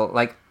a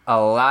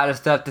lot of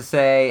stuff to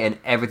say, and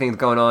everything's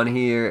going on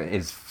here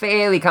is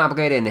fairly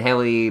complicated and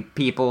heavily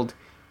peopled.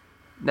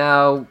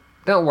 Now,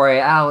 don't worry,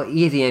 I'll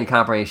easy and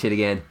comprehend shit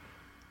again.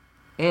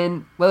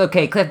 And, well,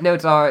 okay, cliff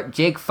notes are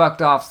Jake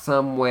fucked off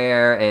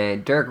somewhere,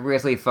 and Dirk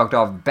recently fucked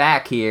off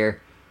back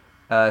here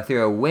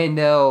through a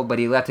window, but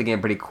he left again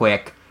pretty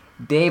quick.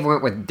 Dave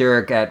went with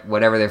Dirk at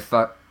wherever they're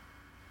fucking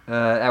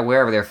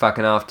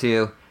off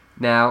to.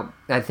 Now,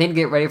 I think to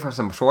get ready for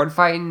some sword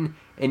fighting,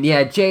 and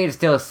yeah, Jade is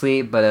still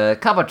asleep, but a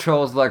couple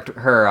trolls lurked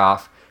her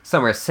off.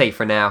 Somewhere safe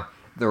for now.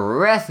 The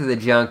rest of the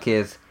junk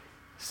is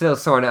still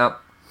sorting out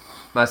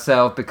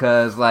myself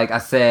because, like I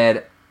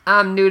said,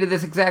 I'm new to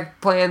this exact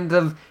plans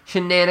of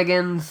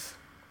shenanigans.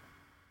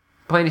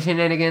 Playing the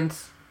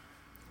shenanigans.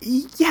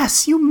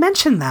 Yes, you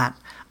mentioned that.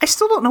 I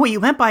still don't know what you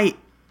meant by...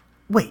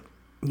 Wait,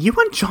 you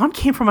and John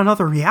came from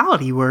another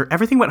reality where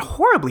everything went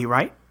horribly,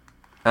 right?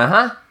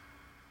 Uh-huh.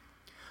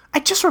 I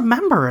just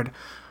remembered.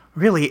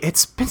 Really,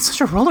 it's been such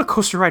a roller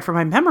coaster ride for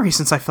my memory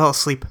since I fell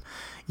asleep.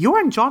 Your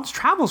and John's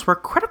travels were a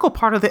critical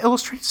part of the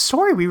illustrated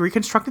story we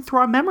reconstructed through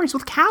our memories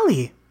with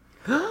Callie.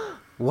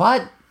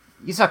 What?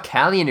 You saw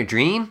Callie in a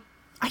dream?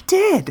 I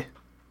did.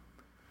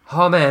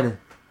 Oh man,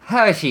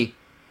 how is she?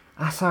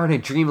 I saw her in a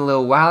dream a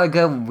little while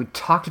ago when we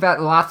talked about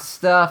lots of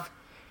stuff.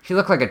 She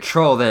looked like a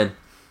troll then.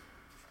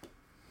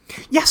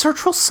 Yes, her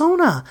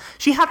Trollsona.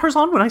 She had hers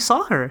on when I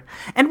saw her.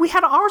 And we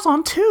had ours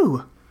on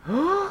too.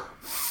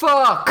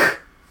 Fuck!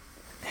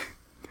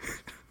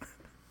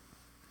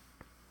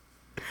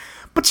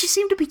 But she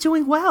seemed to be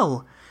doing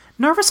well.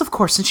 Nervous, of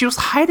course, since she was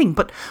hiding,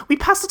 but we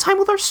passed the time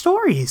with our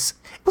stories.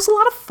 It was a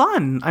lot of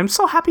fun. I'm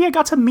so happy I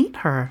got to meet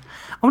her.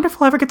 I wonder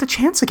if I'll ever get the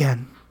chance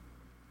again.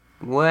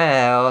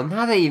 Well,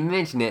 now that you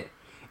mention it,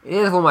 it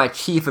is one of my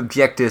chief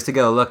objectives to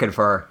go looking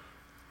for her.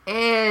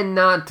 And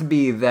not to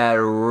be that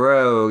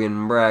rogue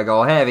and brag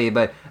all heavy,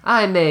 but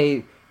I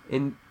may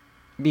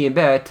be in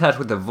better touch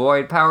with the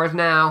void powers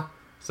now,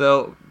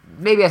 so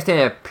maybe I stand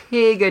a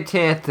pretty good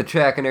chance to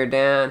tracking her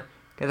down,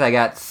 because I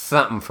got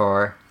something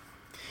for her.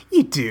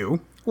 You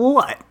do?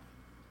 What?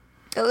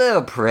 A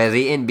little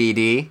prezzy in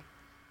BD.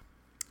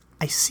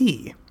 I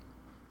see.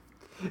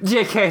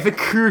 JK, the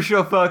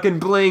crucial fucking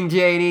bling,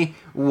 Janie.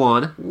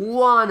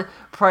 One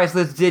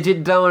priceless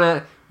digit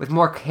donut with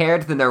more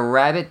carrots than a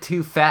rabbit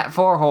too fat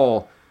for a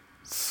hole.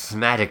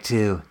 Smagic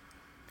too.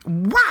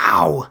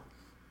 Wow!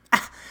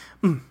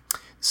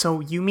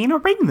 So you mean a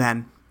ring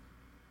then?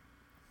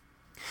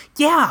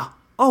 Yeah.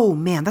 Oh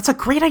man, that's a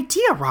great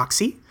idea,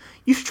 Roxy.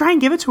 You should try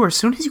and give it to her as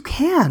soon as you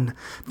can.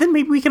 Then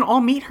maybe we can all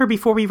meet her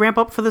before we ramp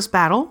up for this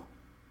battle.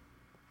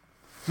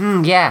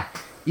 Yeah.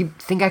 You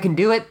think I can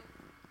do it?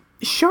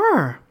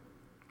 Sure.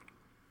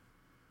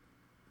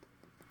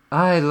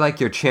 I like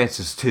your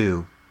chances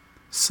too.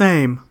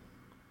 Same.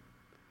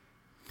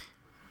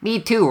 Me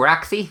too,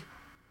 Roxy.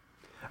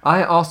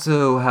 I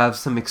also have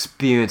some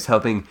experience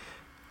helping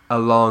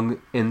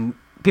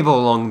people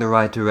along the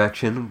right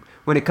direction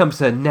when it comes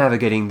to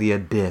navigating the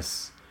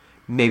abyss.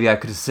 Maybe I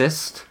could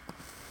assist?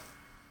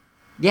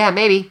 Yeah,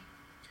 maybe.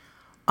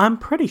 I'm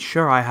pretty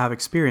sure I have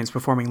experience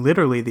performing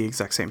literally the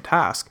exact same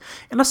task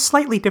in a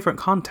slightly different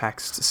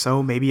context,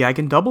 so maybe I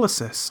can double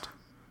assist.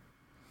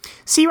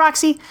 See,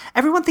 Roxy,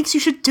 everyone thinks you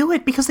should do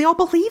it because they all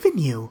believe in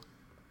you.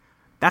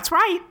 That's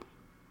right.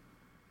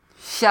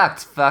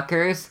 Shucks,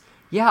 fuckers.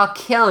 Y'all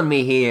killing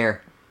me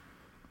here.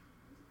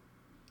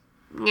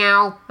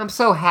 Meow, I'm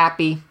so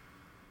happy.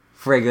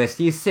 Frigless,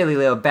 you silly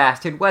little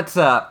bastard, what's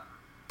up?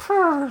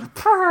 Purr,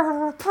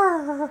 purr,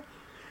 purr.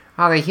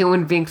 Are the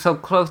human beings so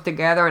close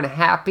together and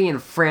happy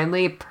and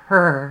friendly?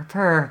 Purr,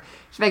 purr.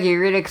 It's making me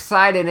really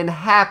excited and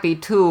happy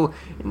too.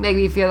 It makes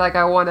me feel like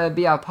I want to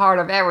be a part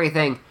of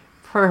everything.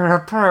 Purr,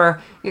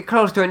 purr. Get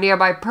close to a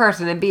nearby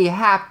person and be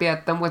happy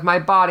at them with my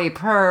body.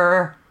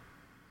 Purr.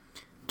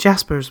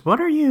 Jaspers, what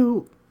are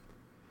you...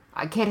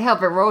 I can't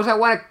help it, Rose. I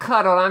want to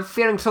cuddle. I'm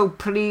feeling so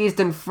pleased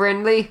and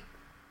friendly.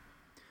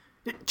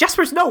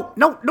 Jaspers, no,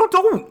 don't!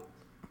 Uh-oh.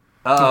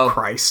 Oh,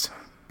 Christ.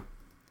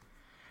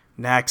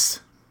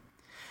 Next.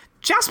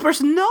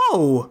 Jaspers,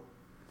 no!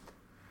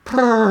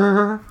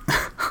 Purr.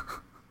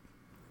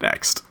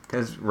 Next.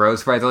 Because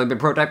Rose Fry's only been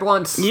prototyped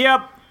once.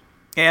 Yep.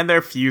 And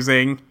they're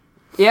fusing.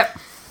 Yep.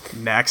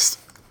 Next.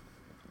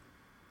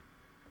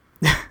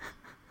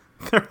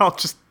 They're all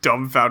just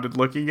dumbfounded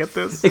looking at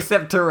this.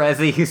 Except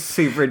Terezi, who's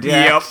super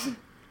jacked. Yep.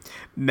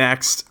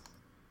 Next.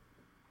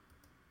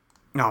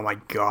 Oh my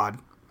god.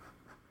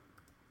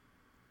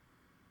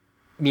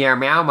 Meow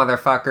meow,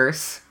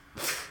 motherfuckers.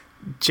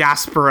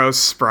 Jasperos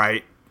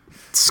sprite.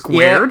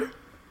 Squared. Yep.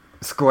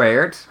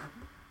 Squared.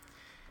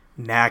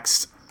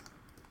 Next.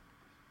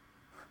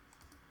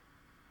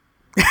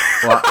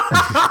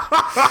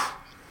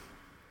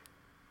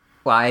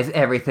 Why is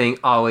everything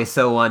always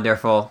so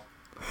wonderful?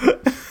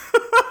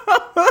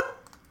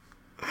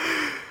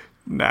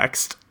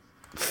 Next.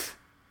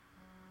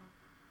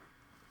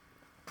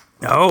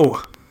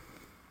 Oh.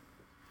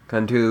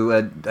 Come to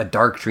a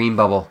dark dream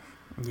bubble.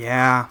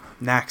 Yeah.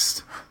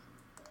 Next.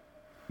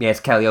 Yeah, it's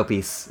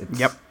Calliope's.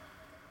 Yep.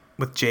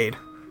 With Jade.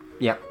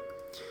 Yep.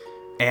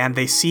 And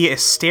they see a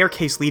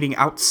staircase leading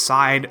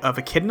outside of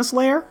Echidna's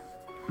lair.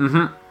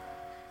 Mm-hmm.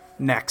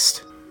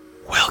 Next.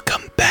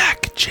 Welcome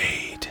back,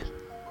 Jade.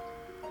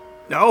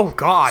 Oh,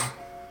 God.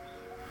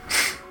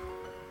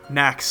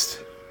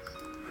 Next.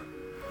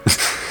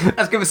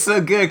 That's gonna be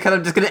so good, because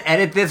I'm just gonna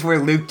edit this where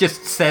Luke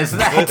just says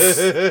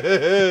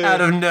that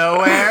out of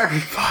nowhere.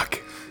 Fuck.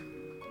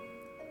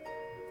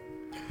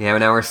 Yeah, but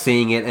now we're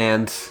seeing it,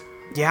 and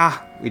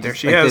Yeah, We there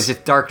just, she like, is. There's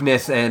just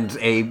darkness and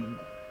a,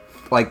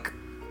 like,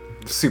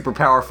 super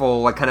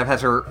powerful, like, kind of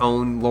has her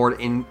own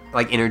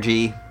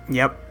energy.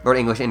 Yep. Lord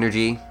English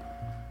energy.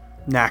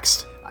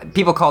 Next.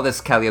 People call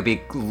this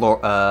Calliope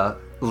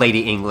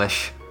Lady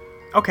English.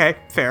 Okay,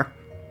 fair.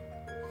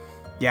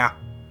 Yeah,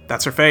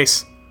 that's her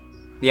face.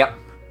 Yep.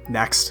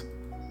 Next.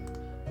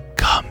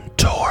 Come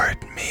toward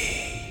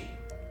me.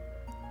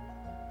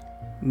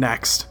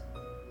 Next.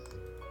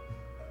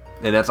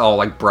 And that's all,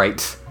 like,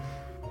 bright.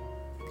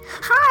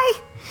 Hi!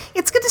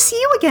 It's good to see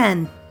you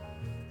again.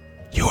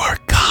 You are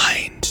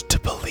kind to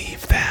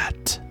believe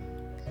that.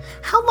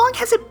 How long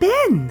has it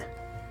been?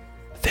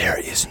 There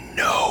is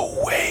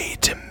no way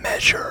to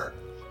measure.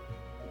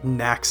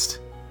 Next.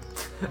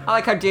 I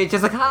like how Jade's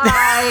just like,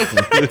 hi!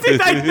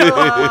 I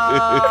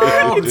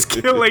know. It's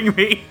killing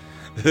me.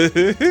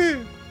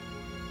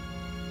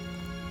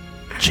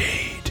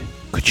 Jade,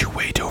 could you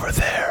wait over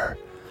there?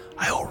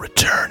 I will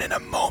return in a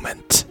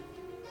moment.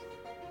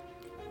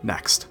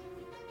 Next.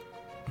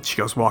 She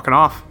goes walking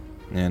off.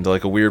 And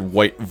like a weird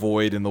white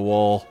void in the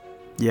wall.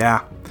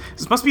 Yeah.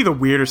 This must be the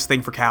weirdest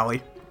thing for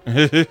Callie.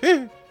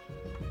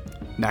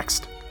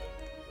 Next.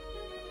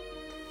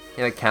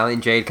 Yeah, like Callie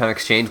and Jade kind of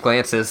exchange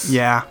glances.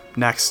 Yeah.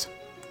 Next.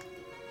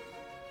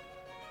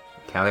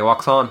 Callie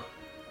walks on.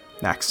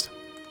 Next.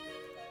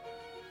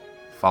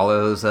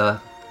 Follows the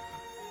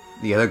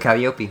other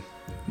Calliope.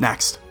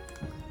 Next.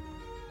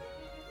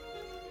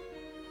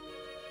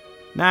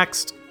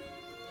 Next.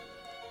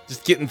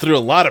 Just getting through a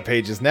lot of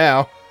pages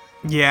now.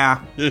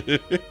 Yeah. And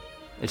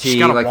She's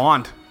got a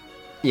wand.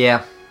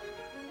 Yeah.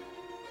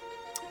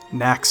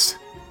 Next.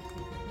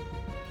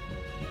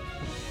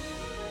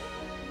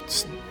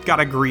 Just got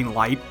a green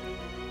light.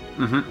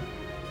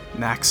 Mm-hmm.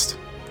 Next.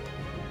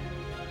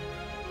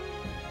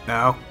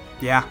 No.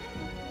 Yeah.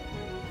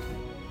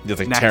 Just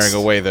like Next. tearing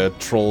away the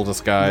troll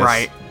disguise.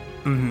 Right.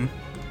 Mm-hmm.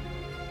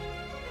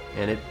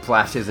 And it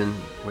flashes and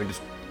we're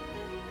just...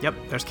 Yep,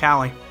 there's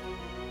Callie.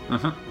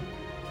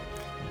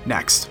 Mm-hmm.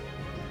 Next.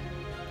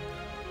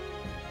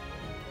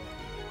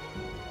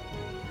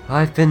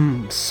 I've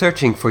been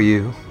searching for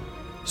you.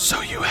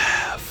 So you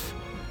have,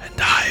 and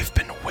I've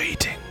been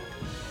waiting.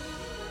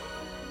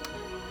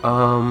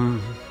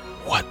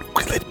 What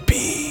will it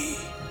be?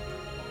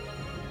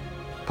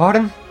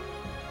 Pardon?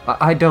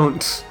 I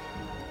don't...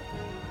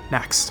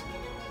 Next.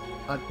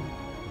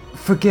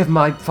 Forgive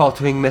my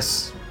faltering,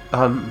 Miss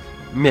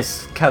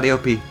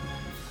Calliope.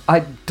 I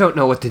don't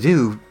know what to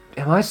do.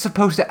 Am I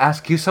supposed to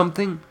ask you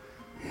something?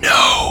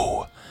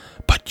 No,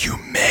 but you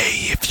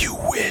may if you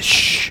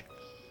wish.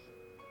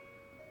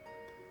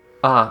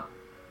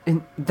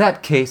 In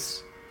that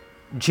case,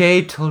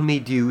 Jade told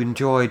me you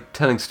enjoyed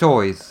telling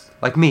stories,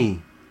 like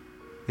me.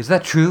 Is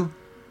that true?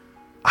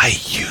 I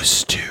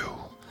used to.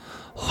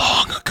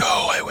 Long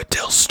ago, I would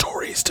tell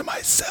stories to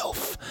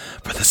myself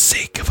for the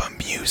sake of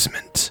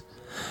amusement.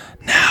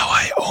 Now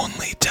I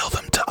only tell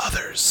them to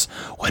others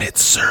when it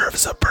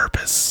serves a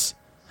purpose.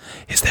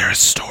 Is there a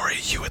story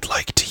you would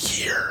like to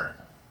hear?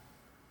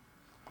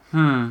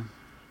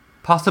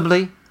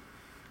 Possibly.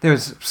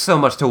 There's so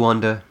much to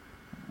wonder.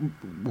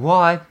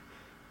 Why?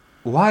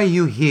 Why are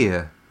you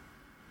here?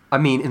 I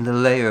mean, in the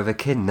lair of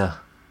Echidna.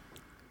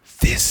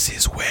 This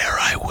is where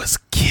I was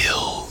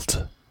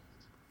killed.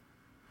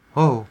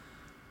 Oh,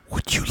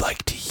 Would you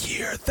like to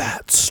hear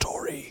that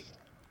story?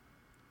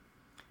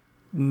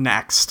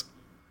 Next.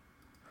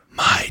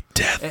 My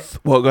death.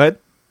 Well, go ahead.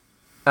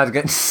 I was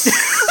good.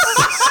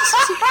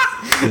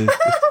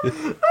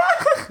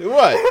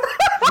 What?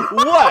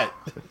 What?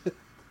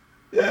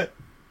 You're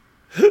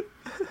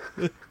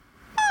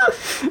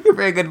a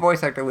very good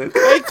voice actor, Luke.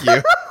 Thank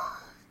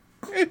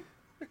you.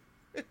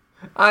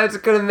 I was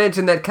going to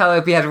mention that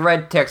Calliope has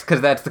red text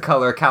because that's the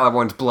color of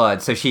Caliborn's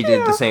blood, so she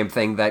did the same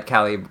thing that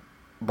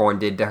Caliborn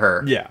did to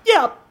her. Yeah.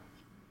 Yep.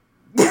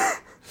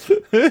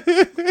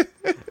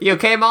 You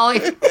okay, Molly?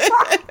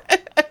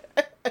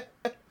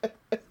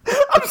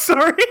 I'm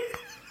sorry.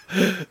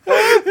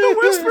 The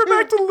whisper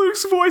back to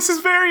Luke's voice is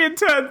very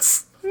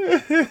intense.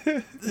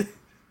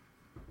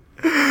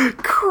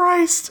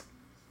 Christ.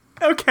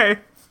 Okay,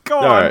 go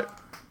on. All right.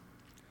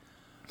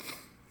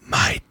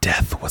 My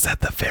death was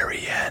at the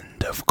very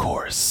end, of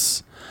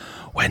course.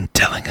 When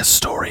telling a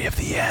story of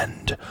the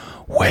end,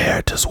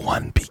 where does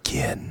one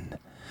begin?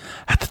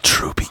 At the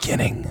true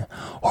beginning,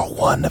 or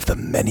one of the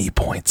many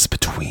points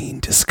between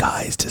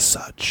disguised as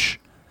such?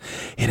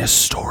 In a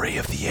story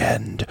of the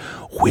end,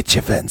 which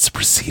events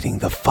preceding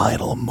the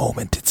final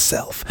moment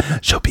itself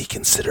shall be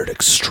considered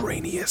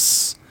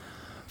extraneous?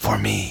 For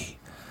me,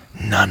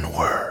 none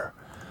were.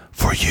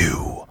 For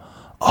you,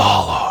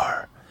 all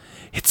are.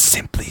 It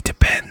simply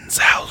depends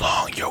how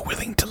long you're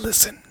willing to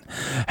listen,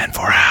 and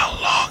for how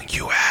long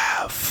you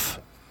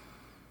have.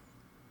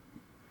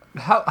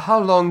 How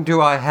long do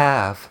I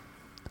have?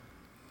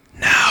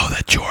 Now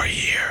that you're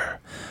here,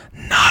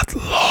 not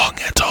long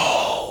at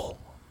all.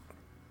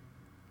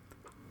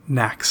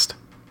 Next.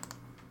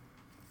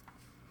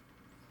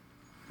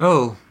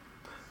 Oh,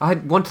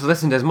 I'd want to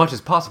listen to as much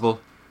as possible.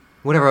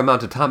 Whatever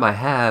amount of time I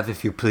have,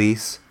 if you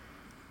please.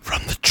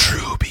 From the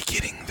true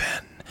beginning,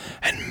 then.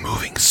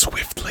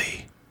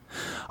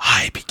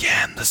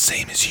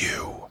 same as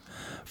you.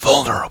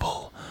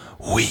 Vulnerable,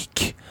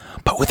 weak,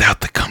 but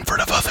without the comfort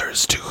of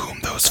others to whom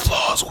those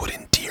flaws would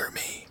endear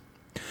me.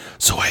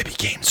 So I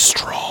became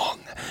strong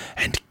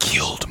and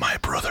killed my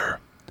brother.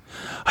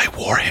 I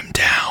wore him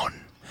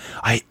down.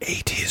 I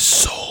ate his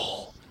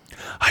soul.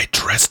 I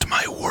dressed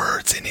my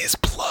words in his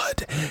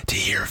blood to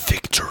hear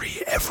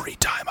victory every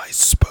time I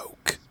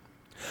spoke.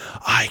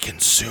 I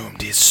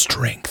consumed his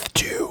strength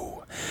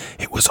too.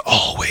 It was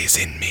always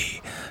in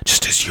me,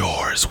 just as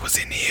yours was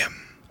in him.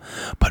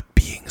 But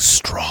being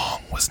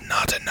strong was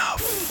not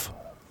enough.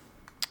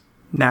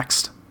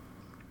 Next.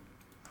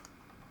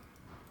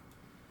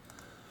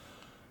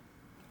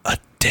 A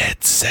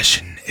dead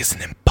session is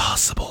an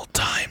impossible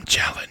time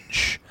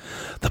challenge.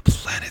 The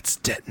planets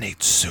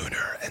detonate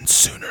sooner and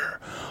sooner,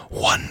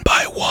 one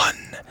by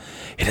one.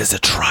 It is a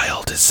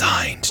trial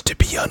designed to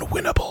be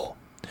unwinnable.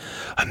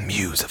 A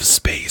muse of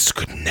space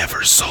could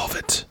never solve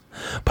it,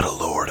 but a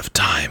lord of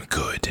time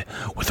could,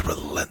 with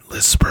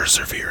relentless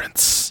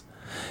perseverance.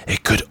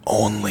 It could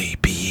only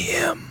be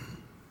him.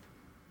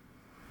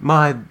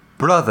 My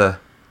brother.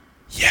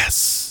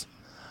 Yes,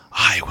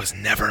 I was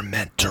never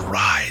meant to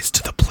rise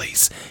to the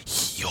place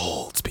he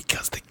holds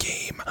because the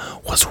game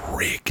was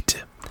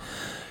rigged,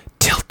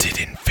 tilted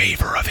in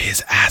favor of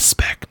his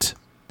aspect.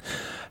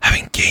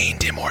 Having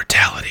gained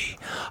immortality,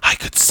 I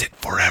could sit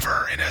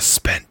forever in a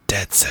spent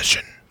dead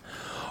session,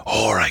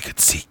 or I could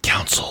seek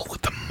counsel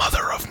with the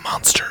mother of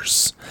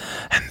monsters,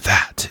 and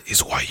that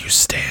is why you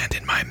stand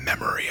in my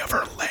memory of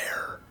her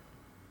lair.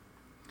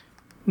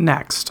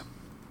 Next.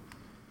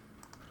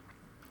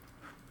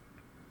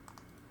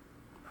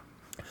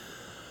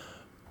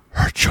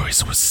 Her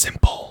choice was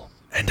simple,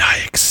 and I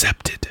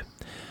accepted.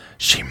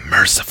 She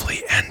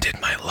mercifully ended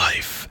my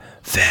life,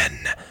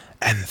 then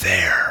and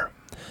there.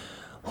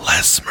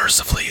 Less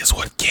mercifully is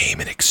what came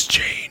in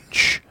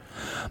exchange.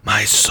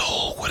 My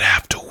soul would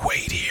have to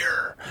wait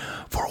here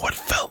for what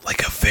felt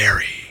like a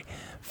very,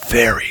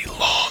 very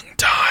long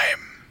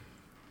time.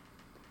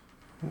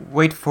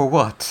 Wait for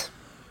what?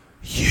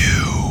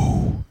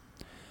 You.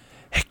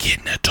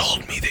 Echidna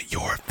told me that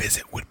your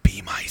visit would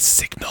be my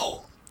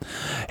signal.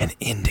 An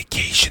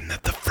indication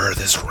that the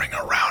furthest ring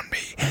around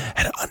me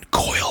had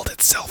uncoiled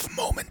itself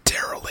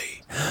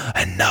momentarily,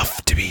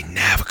 enough to be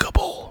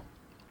navigable.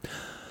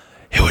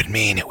 It would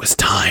mean it was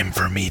time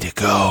for me to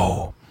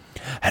go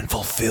and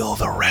fulfill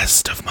the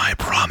rest of my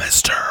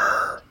promise to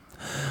her.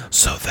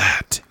 So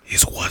that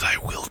is what I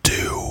will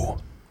do.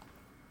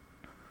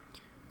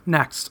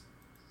 Next.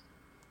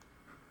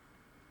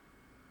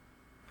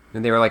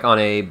 And they were like on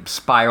a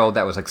spiral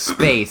that was like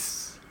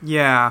space.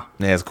 Yeah.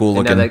 Yeah, it's cool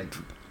And now looking.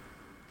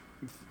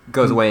 that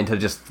goes away into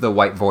just the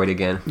white void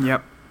again.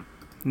 Yep.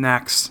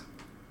 Next.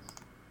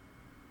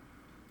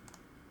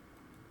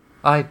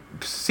 I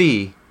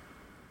see.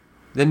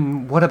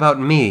 Then what about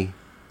me?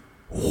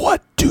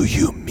 What do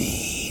you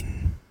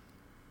mean?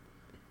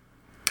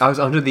 I was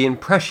under the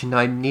impression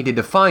I needed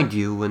to find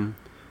you, and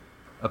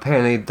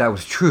apparently that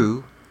was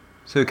true,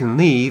 so you can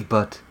leave,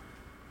 but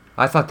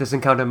I thought this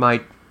encounter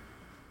might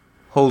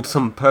hold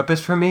some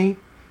purpose for me.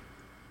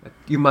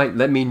 You might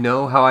let me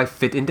know how I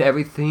fit into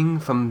everything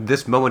from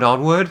this moment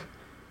onward.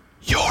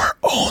 Your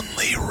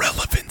only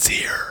relevance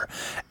here,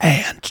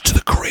 and to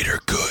the greater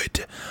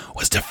good,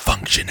 was to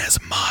function as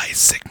my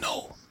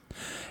signal.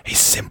 A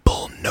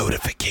simple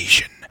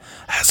notification,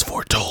 as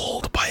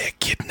foretold by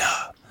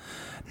Echidna.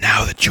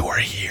 Now that you are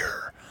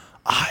here,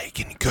 I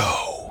can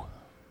go.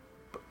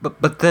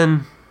 But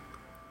then,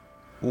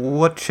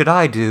 what should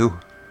I do?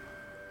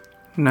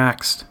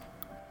 Next.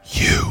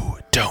 You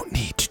don't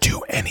need to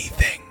do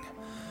anything.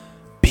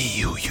 Be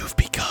who you've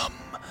become,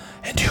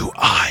 and who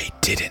I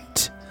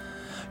didn't.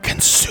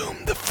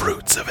 Consume the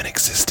fruits of an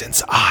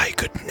existence I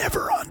could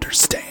never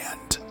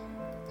understand.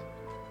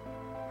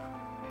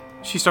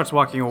 She starts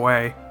walking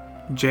away.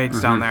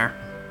 Jade's down there.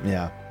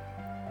 Yeah.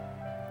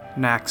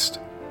 Next.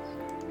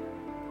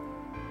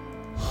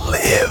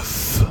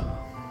 Live.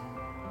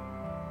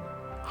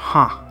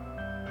 Huh.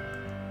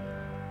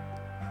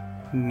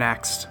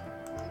 Next.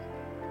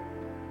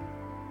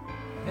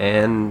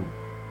 And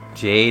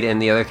Jade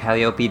and the other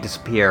Calliope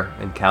disappear,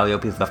 and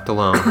Calliope is left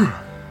alone.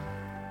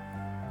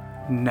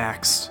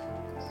 Next.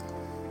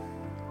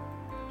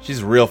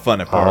 She's real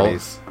fun at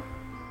parties.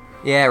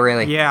 Yeah,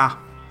 really. Yeah.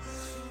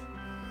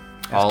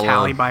 All There's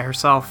Callie alone. by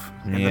herself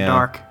in the Yeah.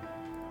 dark.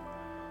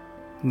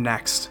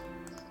 Next.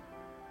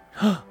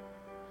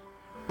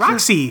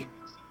 Roxy!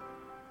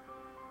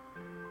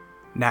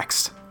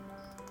 Next.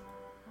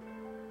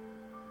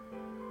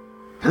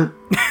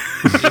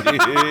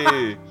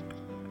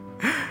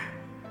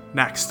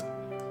 Next.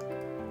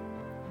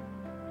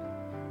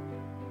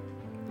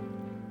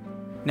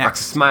 Roxy's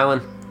Next.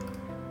 smiling.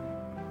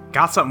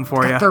 Got something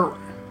for you.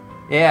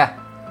 Yeah.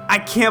 I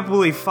can't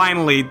believe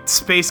finally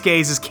Space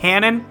Gaze is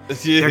canon.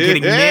 They're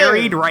getting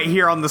married right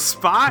here on the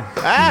spot.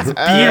 It's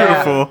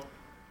beautiful.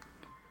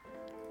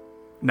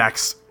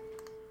 Next.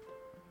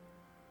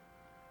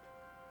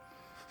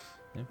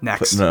 Next.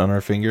 Putting it on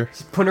her finger.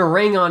 Put a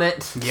ring on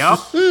it. Yup.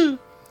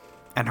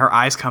 And her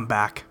eyes come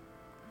back.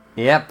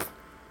 Yep.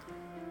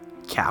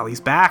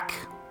 Callie's back.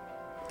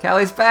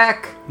 Callie's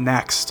back.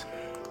 Next.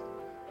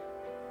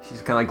 She's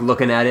kind of like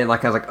looking at it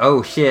like I was like,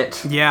 oh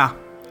shit. Yeah.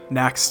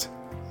 Next.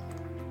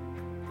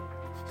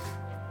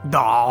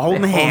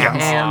 Holding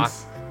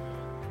hands.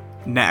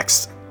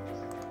 Next.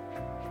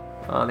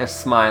 Oh, they're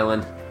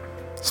smiling.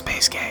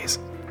 Space gaze.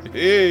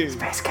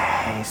 Space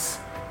case.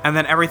 And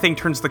then everything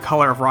turns the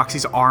color of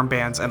Roxy's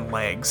armbands and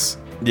legs.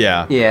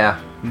 Yeah.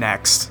 Yeah.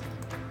 Next.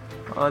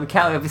 Oh, and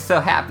Callie will be so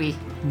happy.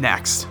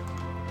 Next.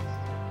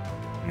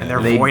 And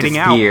they're They voiding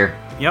disappear.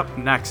 out. Yep,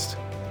 next.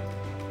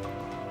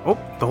 Oh,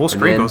 the whole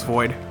screen then- goes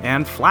void.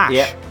 And flash.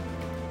 Yep.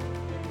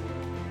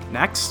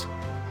 Next.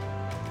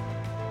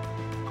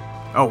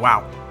 Oh,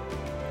 wow.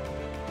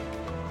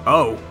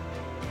 Oh.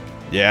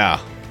 Yeah.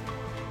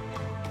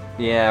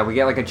 Yeah, we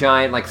get like a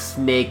giant like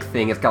snake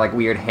thing. It's got like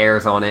weird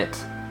hairs on it.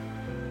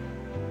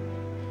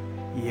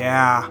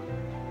 Yeah.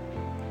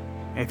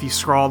 If you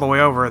scroll all the way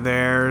over,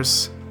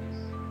 there's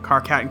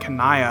Karkat and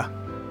Kanaya.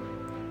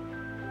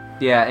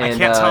 Yeah, and I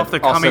can't tell if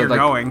they're also, coming or like-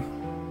 going.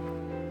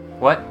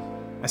 What?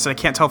 I said I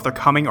can't tell if they're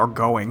coming or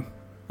going.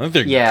 I think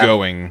they're Yeah.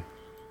 going.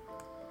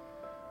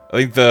 I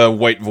think the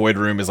white void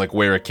room is like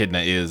where Echidna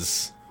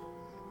is.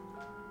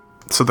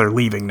 So they're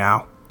leaving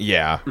now.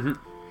 Yeah.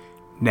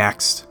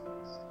 Next.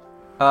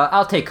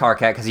 I'll take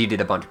Karkat because you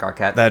did a bunch of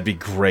Karkat. That'd be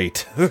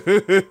great.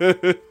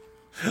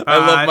 I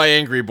love my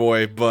angry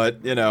boy,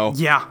 but, you know.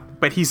 Yeah,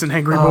 but he's an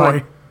angry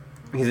boy.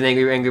 He's an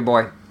angry, angry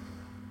boy.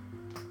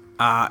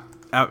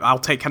 I'll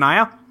take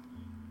Kanaya.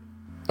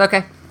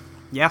 Okay.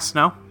 Yes,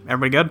 no?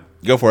 Everybody good?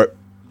 Go for it.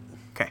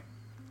 Okay.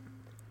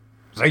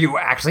 So you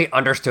actually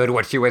understood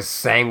what she was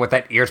saying with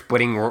that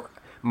ear-splitting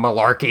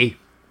malarkey?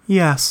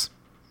 Yes.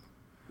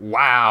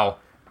 Wow.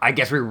 I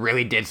guess we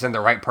really did send the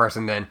right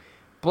person then.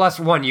 Plus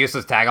one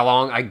useless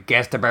tag-along, I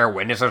guess to bear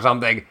witness or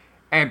something,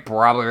 and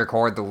probably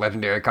record the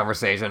legendary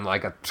conversation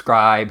like a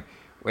scribe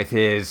with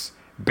his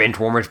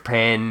benchwarmer's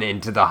pen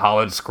into the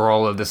hollowed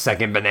scroll of the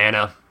second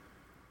banana.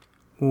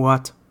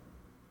 What?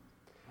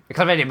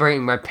 Because I didn't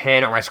bring my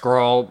pen or my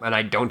scroll, and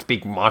I don't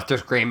speak monster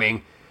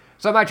screaming,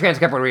 so my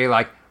transcript would read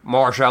like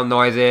marshall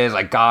noises,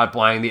 like God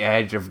blinding the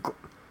edge of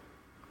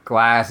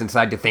glass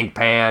inside the think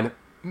pan.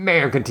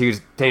 Miriam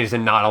continues to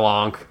nod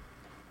along.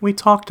 We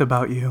talked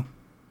about you.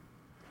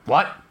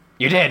 What?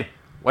 You did?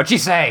 What'd she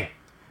say?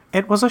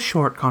 It was a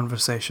short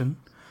conversation.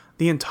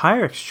 The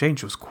entire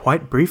exchange was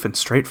quite brief and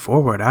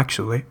straightforward,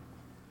 actually.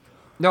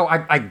 No, I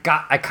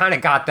kind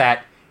of got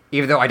that.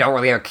 Even though I don't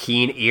really have a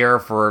keen ear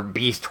for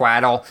beast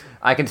twaddle,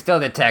 I can still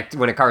detect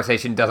when a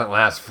conversation doesn't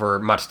last for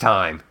much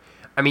time.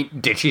 I mean,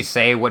 did she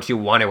say what she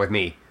wanted with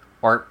me?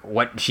 Or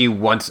what she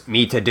wants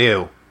me to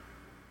do?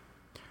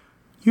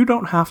 You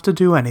don't have to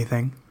do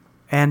anything.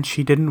 And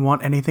she didn't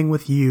want anything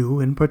with you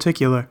in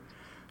particular.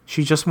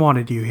 She just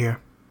wanted you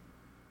here.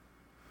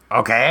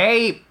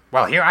 Okay,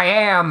 well here I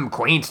am,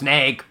 Queen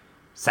Snake.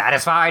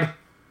 Satisfied?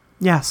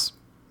 Yes,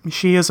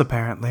 she is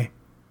apparently.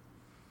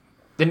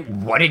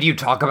 Then what did you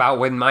talk about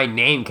when my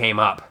name came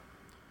up?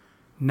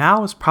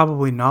 Now is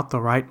probably not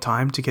the right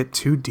time to get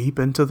too deep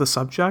into the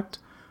subject,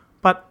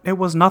 but it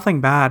was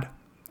nothing bad.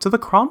 To the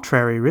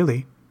contrary,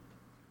 really.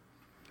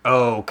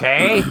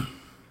 Okay.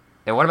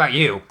 And what about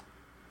you?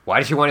 Why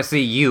does she want to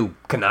see you,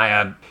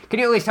 Kanaya? Can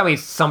you at least tell me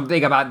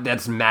something about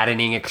this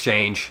maddening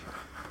exchange?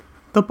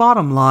 The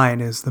bottom line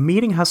is the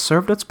meeting has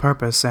served its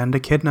purpose and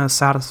Echidna is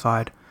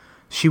satisfied.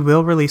 She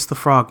will release the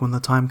frog when the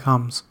time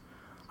comes.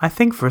 I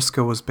think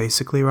Vriska was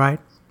basically right.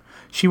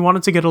 She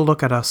wanted to get a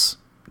look at us,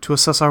 to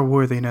assess our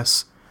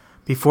worthiness,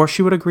 before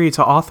she would agree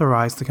to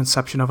authorize the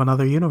conception of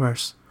another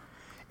universe.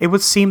 It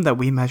would seem that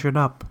we measured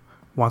up,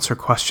 once her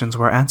questions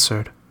were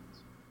answered.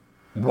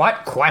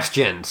 What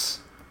questions?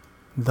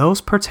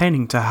 Those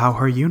pertaining to how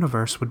her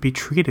universe would be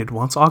treated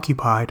once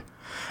occupied,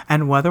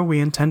 and whether we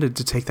intended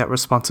to take that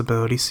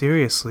responsibility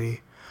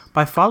seriously,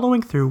 by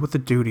following through with the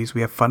duties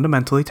we have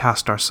fundamentally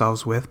tasked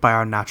ourselves with by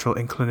our natural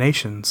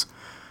inclinations.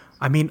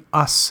 I mean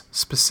us,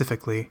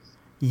 specifically.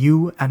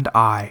 You and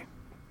I.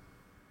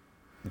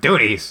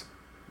 Duties?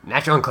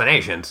 Natural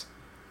inclinations?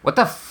 What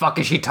the fuck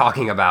is she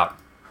talking about?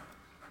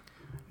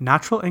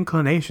 Natural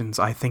inclinations,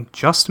 I think,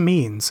 just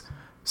means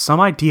some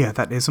idea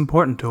that is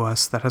important to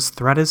us that has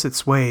threaded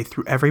its way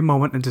through every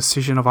moment and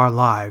decision of our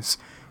lives,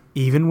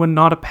 even when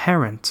not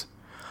apparent.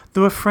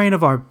 The refrain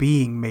of our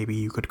being, maybe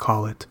you could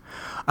call it.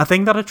 A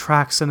thing that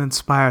attracts and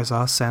inspires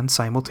us and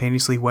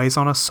simultaneously weighs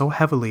on us so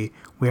heavily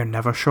we are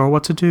never sure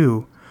what to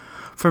do.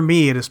 For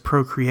me, it is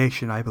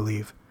procreation, I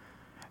believe.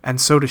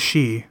 And so does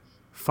she.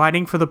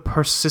 Fighting for the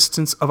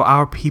persistence of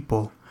our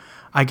people.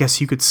 I guess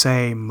you could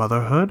say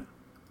motherhood?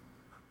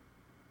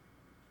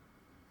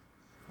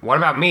 What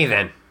about me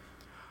then?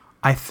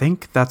 I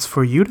think that's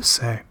for you to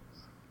say.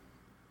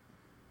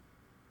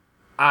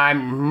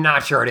 I'm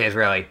not sure it is,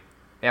 really.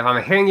 If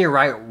I'm hearing you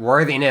right,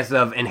 worthiness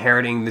of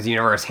inheriting this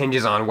universe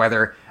hinges on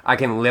whether I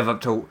can live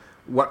up to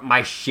what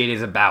my shit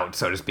is about,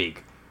 so to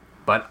speak.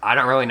 But I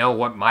don't really know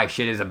what my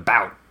shit is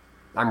about.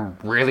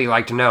 I'd really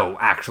like to know,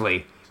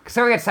 actually.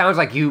 Considering it sounds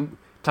like you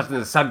touched on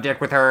the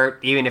subject with her,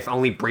 even if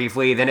only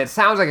briefly, then it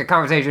sounds like a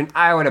conversation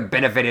I would have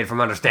benefited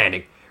from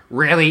understanding.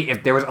 Really,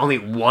 if there was only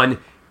one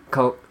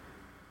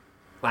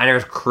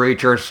Lanner's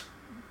creature's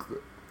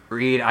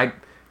breed I'd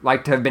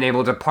like to have been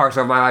able to parse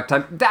over my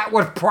lifetime, that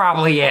was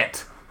probably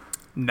it.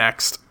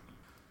 Next.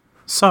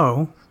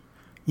 So,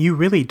 you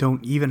really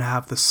don't even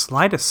have the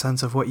slightest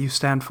sense of what you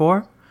stand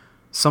for?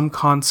 Some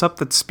concept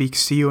that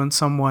speaks to you in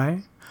some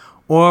way?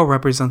 Or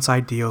represents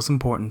ideals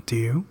important to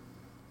you?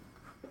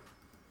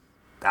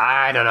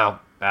 I don't know.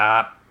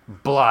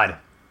 Blood.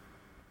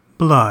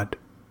 Blood.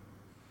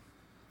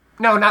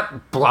 No,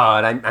 not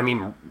blood. I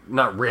mean,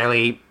 not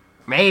really.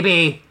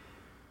 Maybe.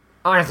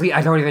 Honestly,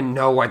 I don't even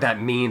know what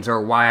that means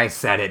or why I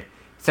said it.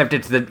 Except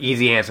it's the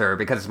easy answer,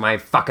 because it's my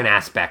fucking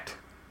aspect.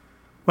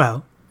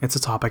 Well, it's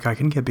a topic I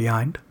can get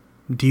behind.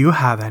 Do you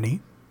have any?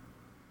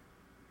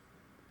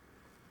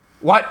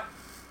 What?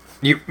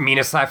 You mean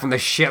aside from the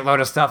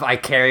shitload of stuff I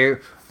carry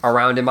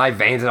around in my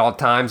veins at all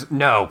times?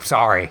 No,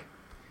 sorry.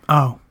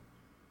 Oh.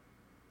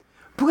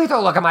 Please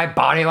don't look at my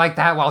body like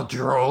that while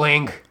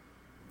drooling.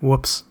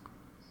 Whoops.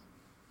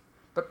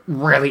 But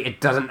really, I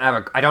don't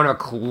have a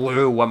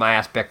clue what my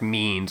aspect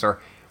means,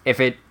 or if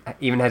it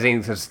even has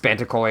any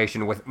substantive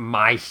correlation with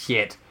my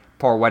shit,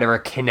 or whatever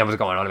Kingdom was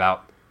going on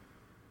about.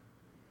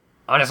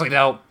 Honestly,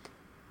 though,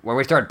 when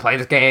we started playing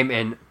this game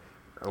and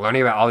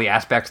learning about all the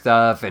aspect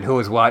stuff and who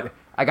is what,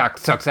 I got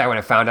so excited when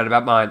I found out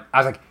about mine. I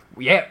was like,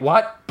 yeah,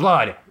 what?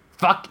 Blood.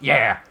 Fuck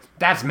yeah.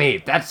 That's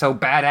me. That's so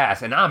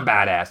badass, and I'm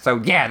badass.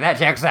 So yeah, that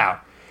checks out.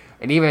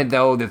 And even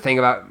though the thing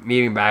about me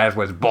being badass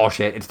was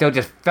bullshit, it still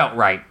just felt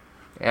right.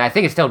 And I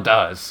think it still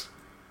does.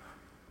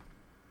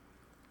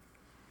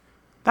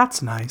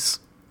 That's nice.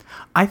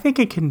 I think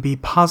it can be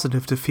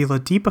positive to feel a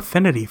deep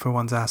affinity for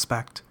one's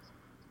aspect.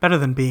 Better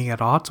than being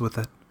at odds with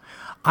it.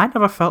 I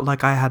never felt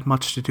like I had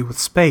much to do with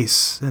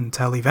space,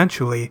 until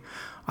eventually,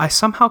 I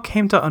somehow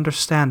came to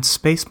understand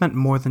space meant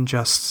more than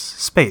just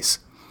space.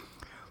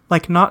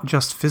 Like not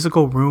just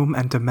physical room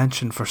and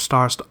dimension for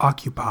stars to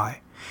occupy.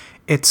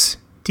 It's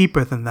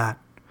deeper than that.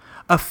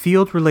 A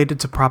field related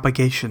to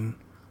propagation.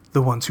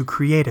 The ones who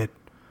create it.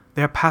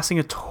 They are passing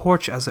a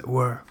torch, as it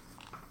were.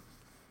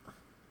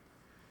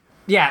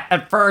 Yeah,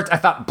 at first I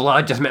thought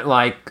blood just meant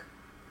like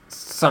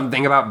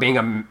something about being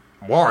a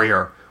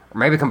warrior, or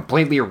maybe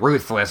completely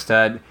ruthless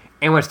to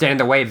anyone standing in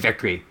the way of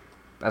victory.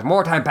 As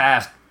more time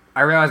passed,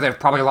 I realized there's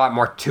probably a lot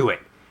more to it,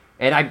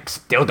 and I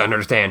still don't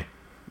understand.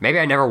 Maybe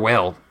I never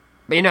will.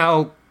 But you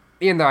know,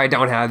 even though I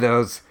don't have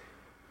those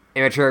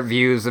immature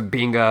views of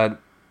being a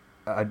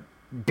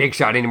big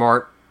shot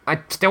anymore,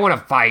 I still want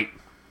to fight.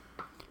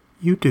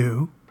 You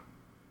do?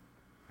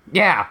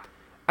 Yeah.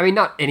 I mean,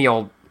 not any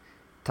old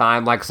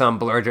time like some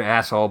belligerent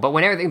asshole, but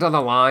when everything's on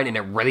the line and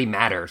it really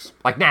matters.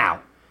 Like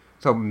now.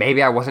 So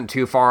maybe I wasn't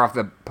too far off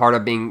the part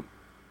of being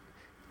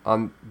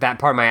on that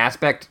part of my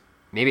aspect.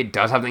 Maybe it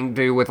does have something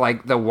to do with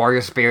like the warrior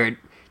spirit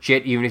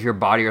shit, even if your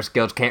body or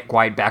skills can't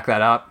quite back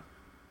that up.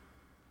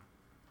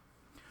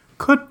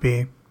 Could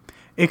be.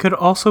 It could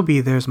also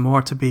be there's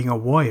more to being a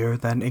warrior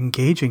than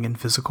engaging in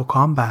physical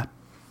combat.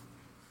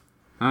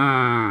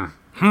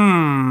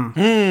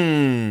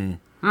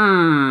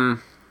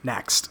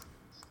 Next.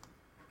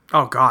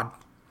 Oh, God.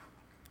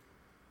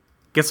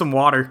 Get some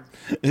water.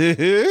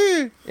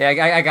 Yeah,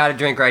 I got a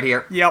drink right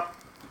here. Yep.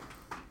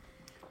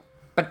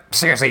 But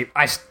seriously,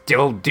 I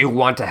still do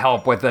want to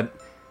help with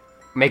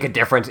make a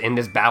difference in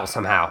this battle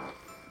somehow.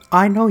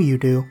 I know you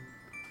do.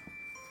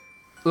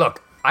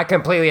 Look, I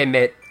completely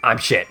admit I'm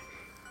shit.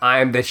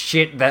 I'm the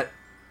shit that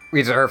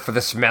reserved for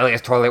the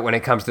smelliest toilet when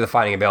it comes to the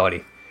fighting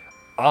ability.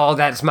 All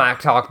that smack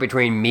talk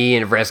between me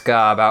and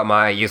Vriska about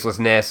my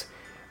uselessness,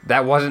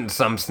 that wasn't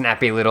some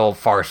snappy little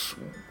farce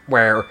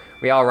where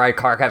we all ride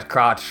Karkat's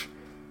crotch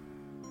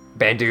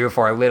Bandu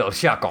for a little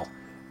chuckle.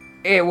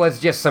 It was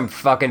just some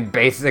fucking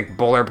basic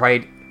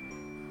boilerplate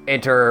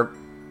enter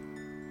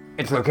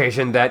its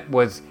location that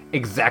was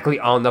exactly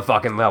on the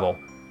fucking level.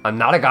 I'm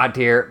not a god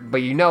tier,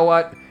 but you know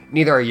what?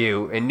 Neither are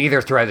you, and neither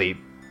is Terezi.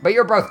 But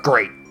you're both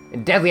great,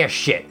 and deadly as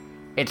shit.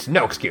 It's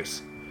no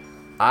excuse.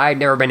 I've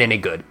never been any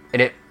good,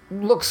 and it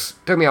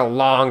took me a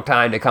long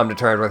time to come to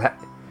terms with how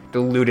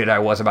deluded I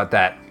was about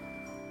that.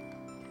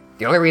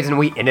 The only reason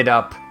we ended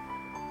up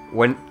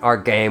when our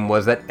game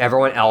was that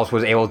everyone else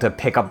was able to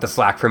pick up the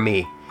slack from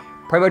me.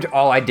 Pretty much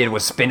all I did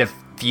was spend a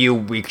few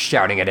weeks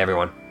shouting at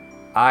everyone.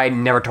 I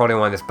never told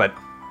anyone this, but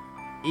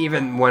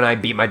even when I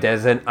beat my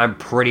denizen, I'm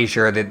pretty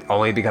sure that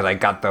only because I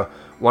got the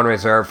one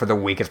reserved for the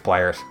weakest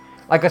players.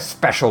 Like a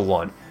special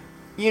one.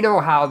 You know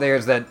how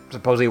there's that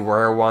supposedly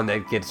rare one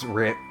that gets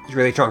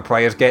really strong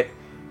players get?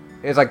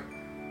 It's like,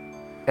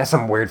 that's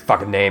some weird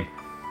fucking name.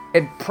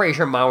 I'm pretty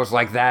sure mine was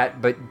like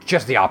that, but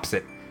just the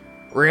opposite.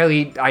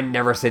 Really, I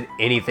never said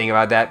anything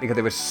about that because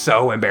it was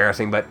so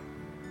embarrassing, but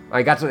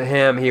I got to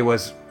him, he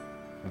was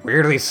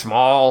weirdly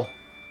small.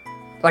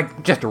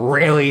 Like, just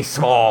really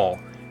small.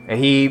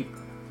 And he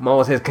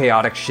mumbles his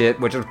chaotic shit,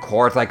 which of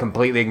course I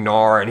completely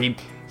ignore, and he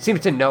seems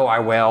to know I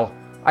will.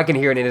 I can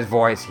hear it in his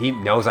voice. He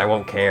knows I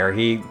won't care.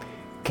 He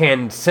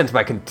can sense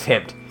my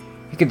contempt.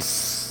 He can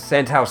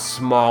sense how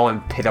small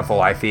and pitiful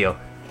I feel.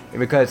 And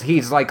because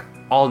he's like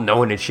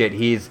all-knowing and shit,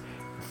 he's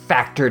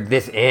factored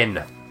this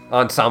in.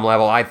 On some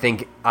level, I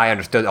think I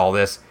understood all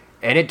this,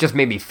 and it just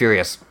made me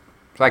furious.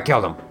 So I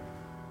killed him.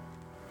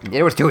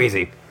 It was too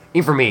easy.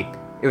 Even for me,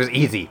 it was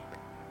easy.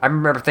 I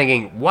remember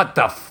thinking, what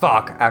the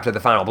fuck, after the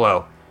final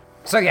blow.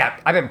 So yeah,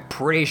 I've been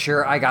pretty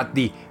sure I got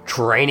the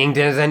training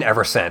denizen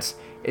ever since.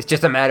 It's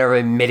just a matter of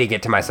admitting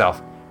it to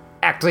myself.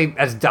 Actually,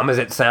 as dumb as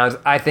it sounds,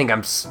 I think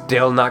I'm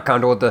still not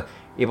comfortable with the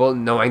people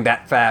knowing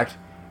that fact.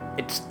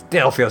 It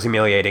still feels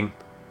humiliating.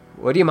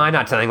 Would you mind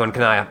not telling anyone,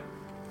 Kanaya?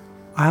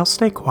 I'll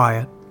stay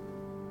quiet.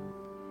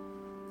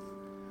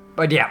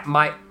 But yeah,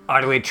 my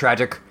utterly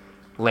tragic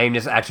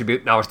lameness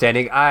attribute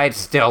notwithstanding, I'd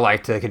still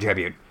like to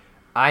contribute.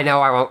 I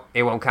know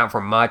it won't count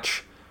for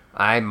much.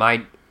 I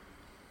might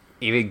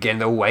even get in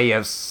the way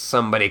of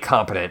somebody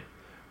competent.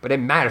 But it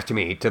matters to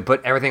me to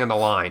put everything on the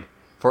line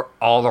for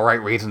all the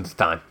right reasons this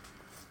time.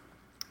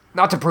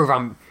 Not to prove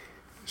I'm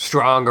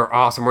strong or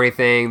awesome or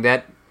anything,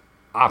 that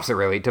opposite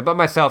really. To put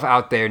myself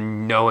out there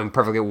knowing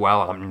perfectly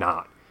well I'm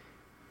not.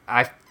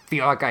 I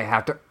feel like I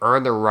have to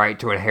earn the right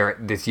to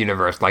inherit this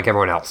universe like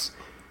everyone else.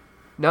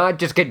 Not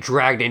just get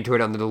dragged into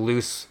it under the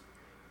loose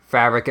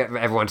fabric of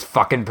everyone's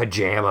fucking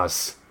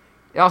pajamas.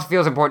 It also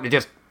feels important to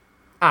just,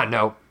 I don't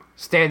know,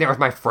 stand there with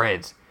my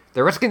friends.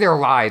 They're risking their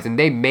lives and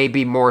they may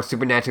be more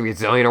supernaturally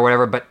resilient or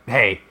whatever, but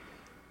hey,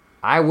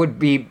 I should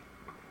be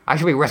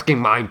risking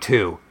mine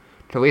too.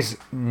 To at least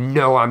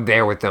know I'm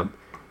there with them.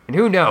 And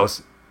who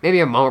knows, maybe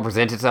a moment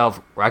presents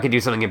itself where I can do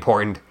something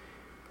important.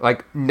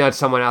 Like nudge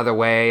someone out of the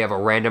way of a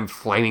random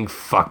flaming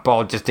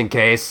fuckball just in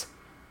case.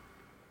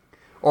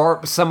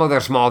 Or some other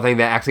small thing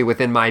that actually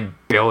within my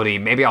ability.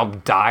 Maybe I'll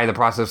die in the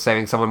process of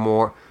saving someone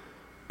more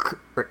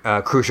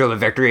crucial to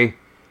victory.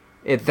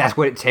 If that's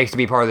what it takes to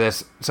be part of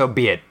this, so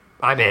be it.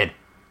 I'm in.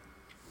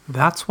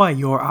 That's why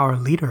you're our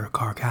leader,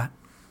 Karkat.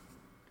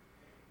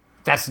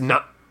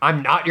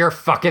 I'm not your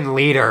fucking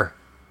leader.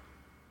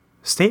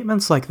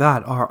 Statements like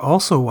that are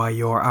also why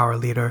you're our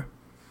leader.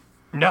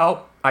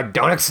 No, I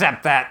don't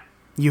accept that.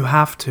 You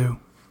have to.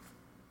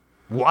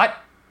 What?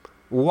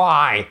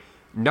 Why?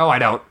 No, I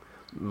don't.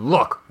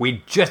 Look,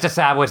 we just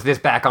established this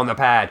back on the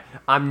pad.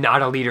 I'm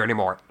not a leader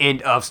anymore.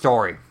 End of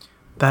story.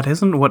 That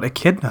isn't what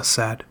Echidna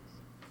said.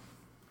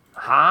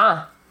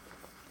 Huh?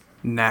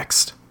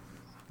 Next.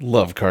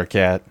 Love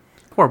Karkat.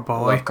 Poor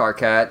boy. Love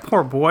Karkat.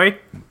 Poor boy.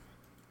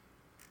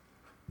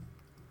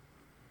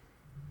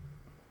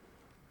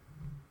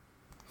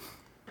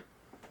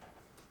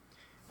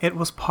 It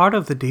was part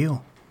of the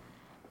deal.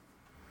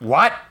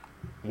 What?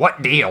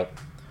 What deal?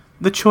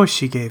 The choice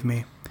she gave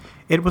me.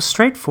 It was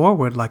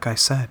straightforward, like I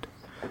said.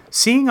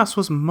 Seeing us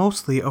was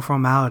mostly a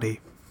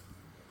formality.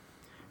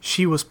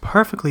 She was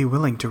perfectly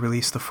willing to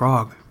release the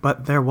frog,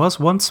 but there was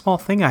one small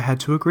thing I had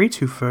to agree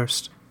to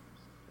first.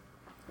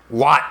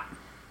 What?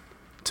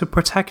 To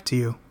protect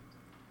you.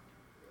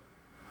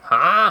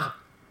 Huh?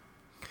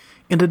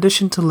 In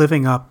addition to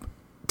living up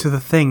to the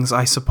things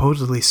I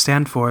supposedly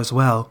stand for as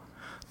well,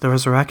 the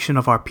resurrection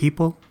of our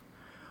people.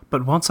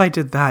 But once I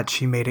did that,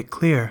 she made it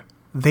clear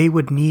they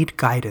would need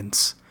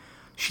guidance.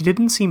 She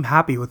didn't seem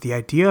happy with the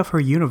idea of her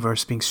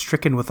universe being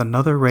stricken with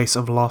another race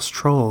of lost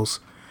trolls.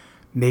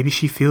 Maybe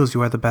she feels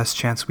you are the best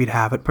chance we'd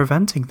have at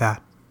preventing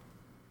that.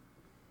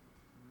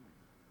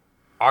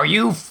 Are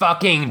you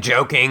fucking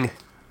joking?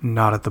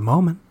 Not at the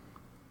moment.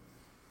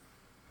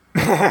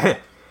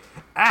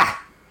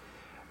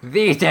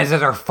 These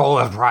deserts are full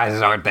of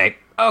prizes, aren't they?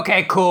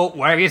 Okay, cool.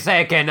 Whatever you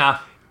say,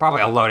 Kenna.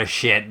 Probably a load of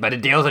shit, but a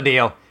deal's a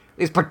deal. At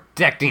least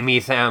protecting me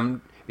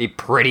sound be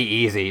pretty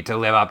easy to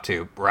live up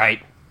to,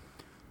 right?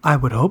 I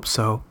would hope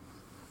so.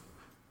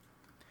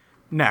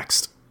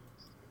 Next.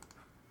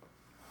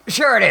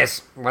 Sure it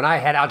is. When I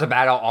head out to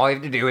battle, all you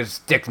have to do is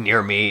stick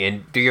near me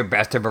and do your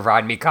best to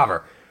provide me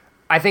cover.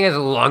 I think as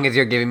long as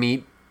you're giving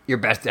me your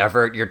best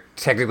effort, you're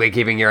technically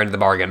keeping your end of the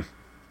bargain.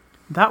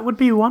 That would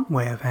be one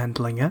way of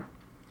handling it.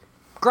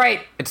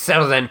 Great, it's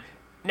settled then.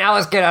 Now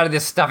let's get out of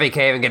this stuffy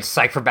cave and get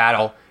psyched for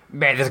battle.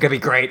 Man, this is gonna be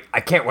great. I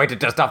can't wait to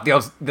dust off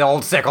the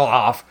old sickle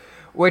off.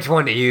 Which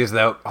one to use,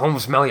 though? Home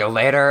smell you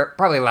later?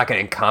 Probably lacking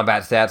in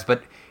combat stats,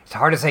 but it's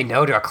hard to say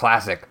no to a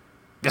classic.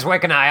 This way,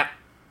 Kanaya.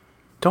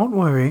 Don't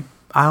worry,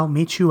 I'll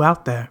meet you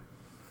out there.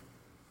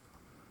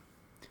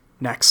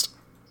 Next.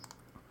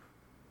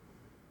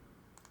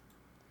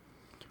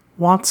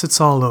 Once it's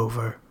all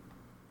over.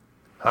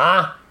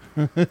 Huh?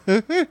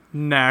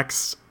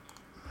 Next.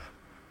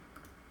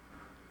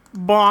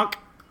 Bonk.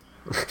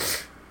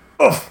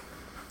 Oof.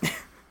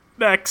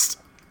 Next.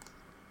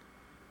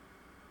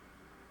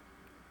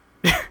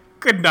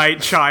 Good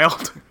night,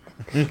 child.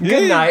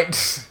 Good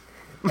night,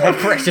 my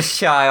precious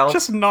child.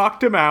 Just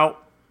knocked him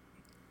out.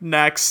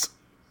 Next.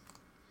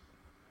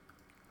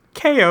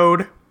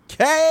 KO'd.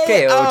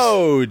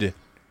 KO'd.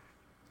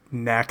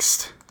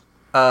 Next.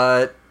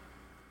 I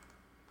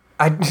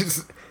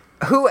just.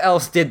 Who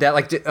else did that?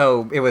 Like, it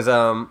was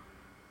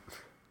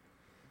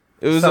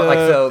It was So, like,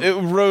 so- it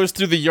rose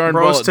through the yarn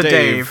Rose ball to at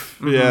Dave.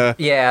 Dave. Yeah.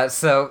 Yeah,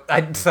 so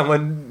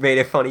someone made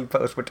a funny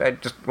post, which I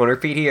just want to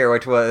repeat here,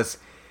 which was,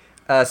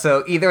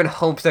 so either in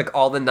Homesick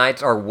all the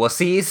knights are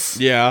wussies,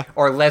 Yeah.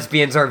 or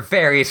lesbians are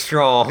very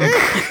strong.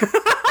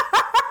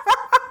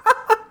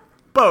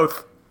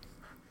 Both.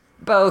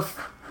 Both.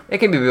 It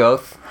can be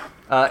both.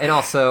 And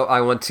also,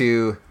 I want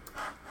to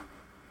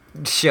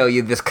show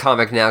you this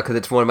comic now because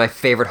it's one of my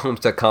favorite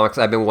Homestuck comics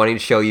I've been wanting to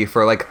show you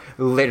for, like,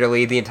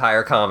 literally the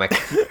entire comic.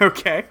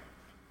 Okay.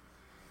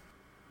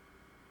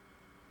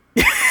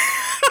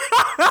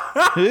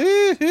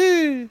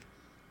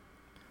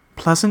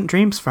 Pleasant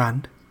dreams,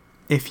 friend.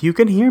 If you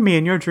can hear me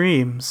in your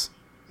dreams.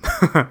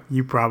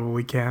 You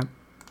probably can't.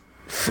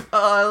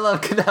 Oh, I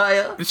love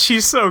Kanaya.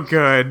 She's so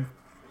good.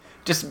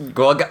 Just,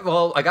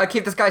 well, I gotta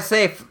keep this guy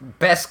safe.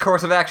 Best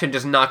course of action,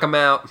 just knock him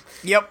out.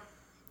 Yep.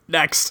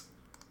 Next.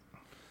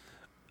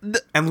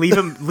 And leave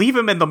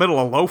him in the middle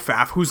of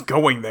Lofaf, who's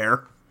going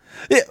there.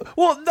 Yeah,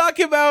 well, knock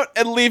him out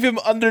and leave him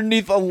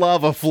underneath a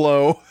lava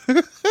flow.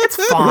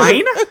 It's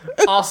fine.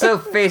 Also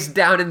face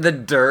down in the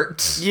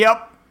dirt.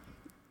 Yep.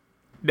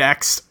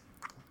 Next.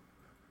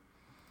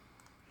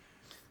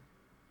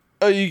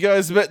 Oh, you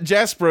guys met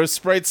Jaspro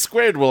Sprite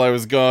Squared while I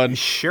was gone.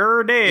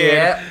 Sure did.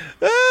 Yeah.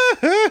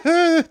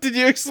 Did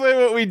you explain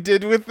what we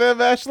did with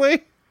them,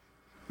 Ashley?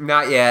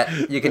 Not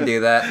yet. You can do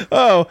that.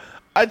 Oh,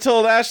 I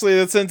told Ashley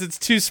that since it's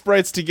two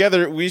sprites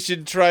together, we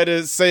should try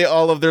to say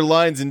all of their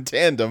lines in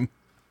tandem.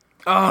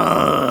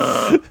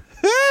 No,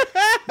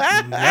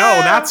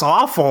 that's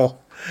awful.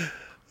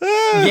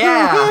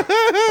 Yeah.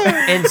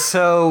 And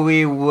so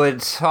we would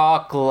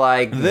talk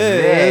like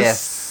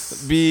this.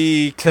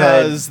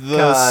 Because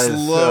the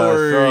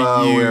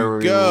slower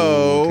you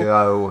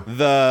go,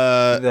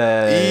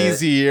 the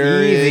easier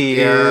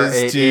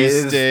it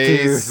is to stay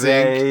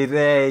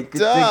synced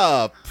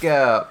up.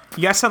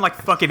 You guys sound like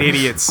fucking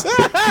idiots.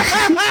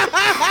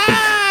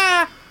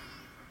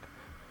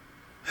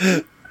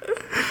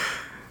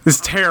 This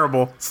is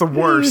terrible. It's the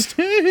worst.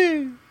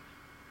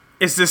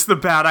 Is this the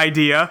bad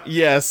idea?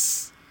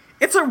 Yes.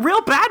 It's a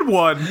real bad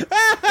one.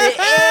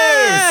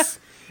 It is.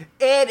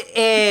 It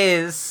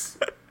is.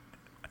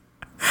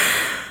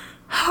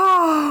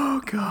 Oh,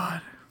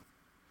 God.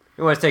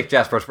 You want to take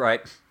Jasper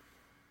Sprite?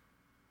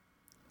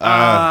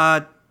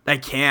 I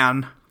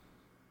can.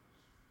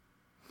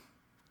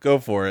 Go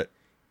for it.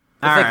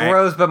 It's All like right.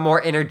 Rose, but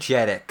more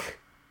energetic.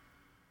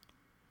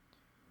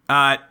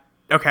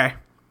 Okay.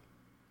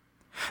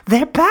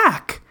 They're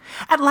back!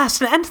 At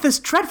last, an end to this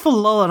dreadful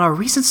lull in our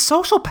recent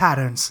social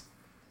patterns.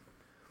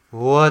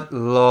 What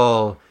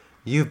lull?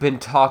 You've been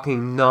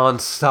talking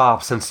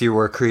non-stop since you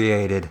were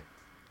created.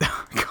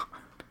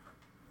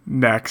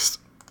 Next.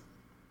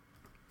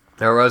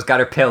 Now Rose got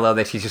her pillow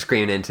that she's just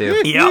screaming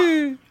into.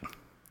 Yep.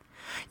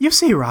 You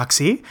see,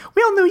 Roxy,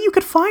 we all knew you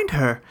could find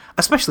her,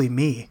 especially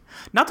me.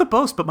 Not to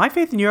boast, but my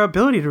faith in your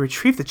ability to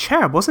retrieve the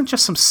cherub wasn't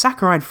just some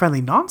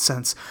saccharine-friendly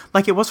nonsense,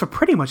 like it was for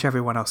pretty much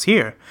everyone else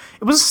here.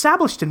 It was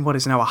established in what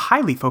is now a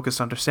highly focused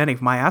understanding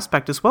of my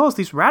aspect as well as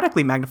these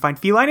radically magnified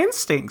feline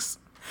instincts.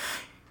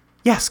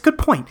 Yes, good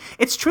point.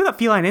 It's true that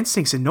feline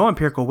instincts in no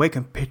empirical way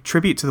can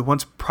contribute to the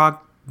one's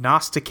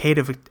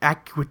prognosticative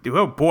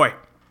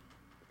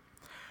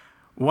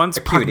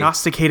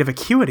prognosticative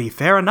acuity,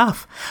 fair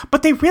enough.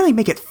 But they really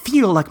make it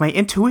feel like my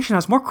intuition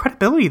has more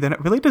credibility than it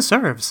really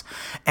deserves.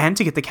 And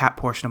to get the cat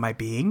portion of my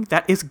being,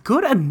 that is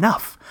good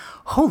enough.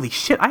 Holy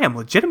shit, I am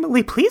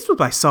legitimately pleased with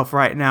myself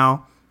right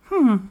now.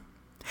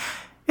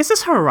 Is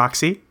this her,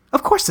 Roxy?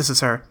 Of course this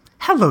is her.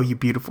 Hello, you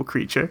beautiful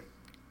creature.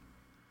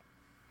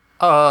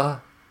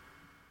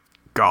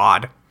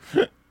 God.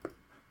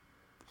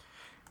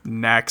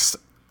 Next.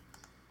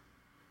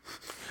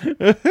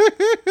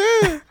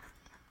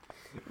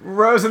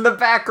 Rose in the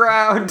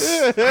background.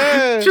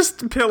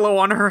 Just pillow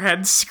on her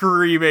head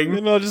screaming.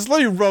 You know, just let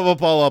me rub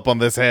up all up on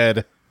this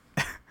head.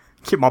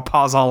 Get my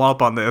paws all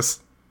up on this.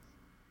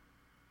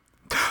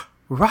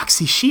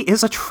 Roxy, she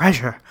is a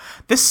treasure.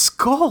 This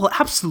skull,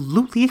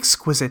 absolutely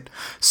exquisite.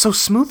 So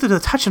smooth to the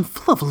touch and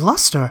full of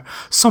luster.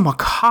 So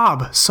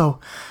macabre, so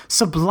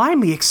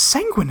sublimely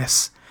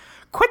exsanguinous.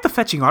 Quite the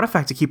fetching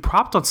artifact to keep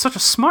propped on such a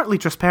smartly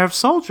dressed pair of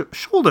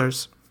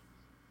shoulders.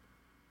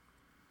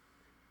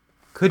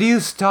 Could you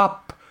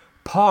stop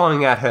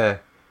pawing at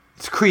her?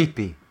 It's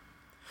creepy.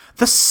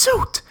 The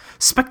suit!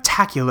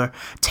 Spectacular.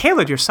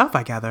 Tailored yourself,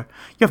 I gather.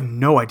 You have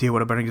no idea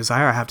what a burning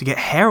desire I have to get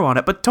hair on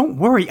it, but don't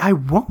worry, I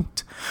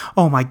won't.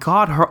 Oh my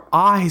god, her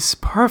eyes,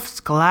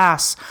 perfect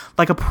glass,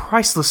 like a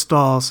priceless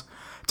doll's.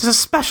 'Tis a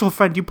special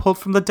friend you pulled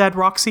from the dead,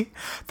 Roxy.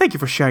 Thank you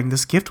for sharing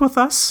this gift with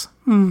us.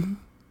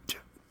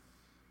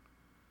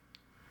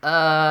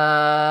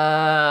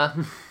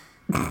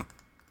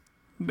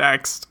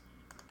 Next.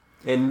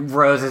 And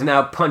Rose is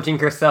now punching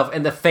herself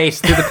in the face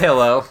through the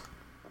pillow.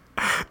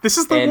 This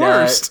is the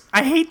worst.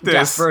 I hate this.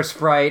 Jasper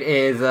Sprite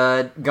is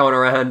going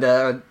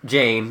around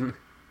Jane.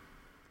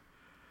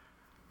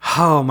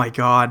 Oh my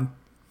god.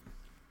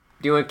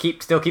 Do you want to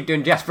still keep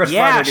doing Jasper Sprite?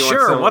 Yeah, or do you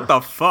sure. Want what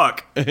the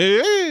fuck?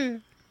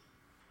 You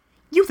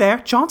there,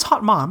 John's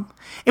hot mom.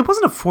 It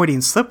wasn't a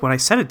Freudian slip when I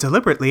said it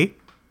deliberately.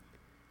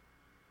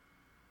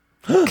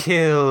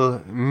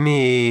 Kill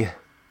me.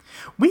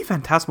 We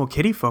phantasmal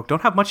kitty folk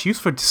don't have much use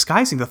for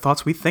disguising the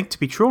thoughts we think to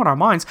be true in our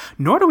minds,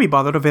 nor do we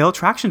bother to veil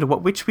attraction to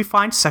what which we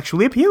find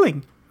sexually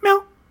appealing.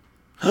 Meow.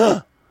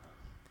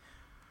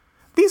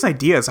 These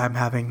ideas I'm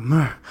having,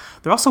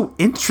 they're all so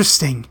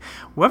interesting.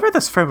 Whoever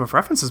this frame of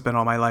reference has been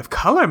all my life,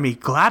 color me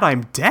glad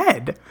I'm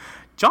dead.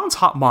 John's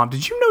hot mom,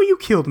 did you know you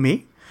killed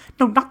me?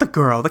 No, not the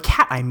girl, the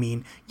cat, I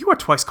mean. You are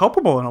twice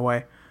culpable in a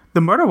way.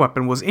 The murder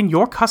weapon was in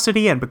your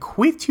custody and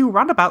bequeathed to you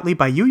roundaboutly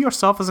by you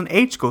yourself as an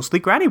aged ghostly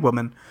granny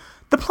woman.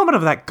 The plummet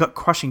of that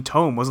gut-crushing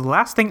tome was the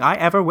last thing I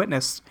ever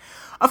witnessed.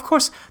 Of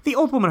course, the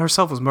old woman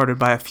herself was murdered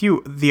by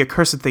the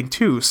accursed thing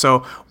too, so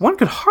one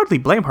could hardly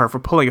blame her for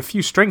pulling a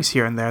few strings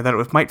here and there that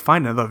it might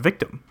find another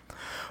victim.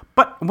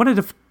 But when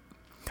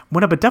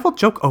a bedeviled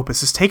joke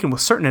opus is taken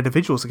with certain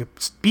individuals, it can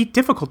be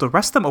difficult to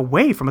wrest them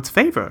away from its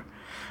favor.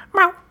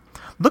 Meow.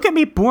 Look at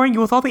me boring you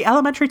with all the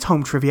elementary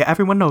tome trivia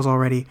everyone knows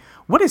already.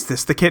 What is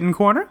this, the kitten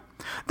corner?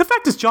 The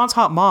fact is, John's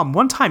hot mom,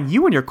 one time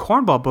you and your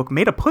cornball book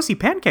made a pussy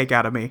pancake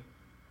out of me.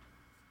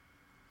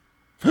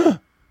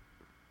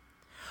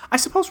 I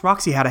suppose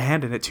Roxy had a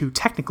hand in it too,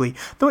 technically,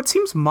 though it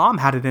seems Mom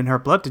had it in her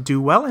blood to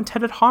do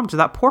well-intended harm to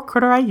that poor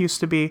critter I used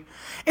to be.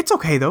 It's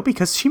okay, though,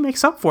 because she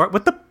makes up for it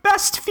with the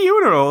best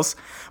funerals.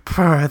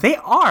 Brr, they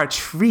are a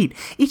treat.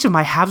 Each of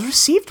my halves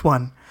received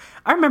one.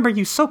 I remember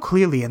you so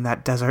clearly in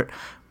that desert,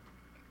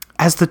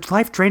 as the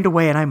life drained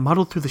away and I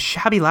muddled through the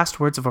shabby last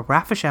words of a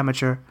raffish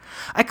amateur.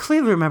 I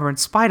clearly remember, in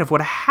spite of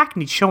what a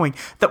hackneyed showing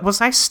that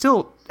was, I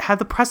still had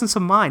the presence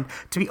of mind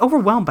to be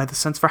overwhelmed by the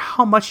sense for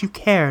how much you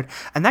cared,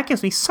 and that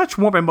gives me such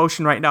warm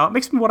emotion right now, it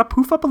makes me want to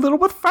poof up a little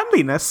with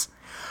friendliness.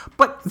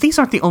 But these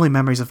aren't the only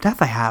memories of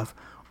death I have,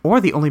 or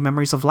the only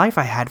memories of life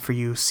I had for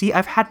you. See,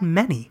 I've had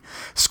many.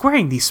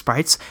 Squaring these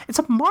sprites, it's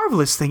a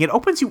marvelous thing. It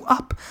opens you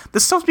up.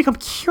 The stones become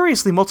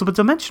curiously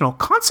multiple-dimensional,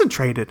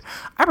 concentrated.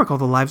 I recall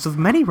the lives of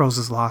many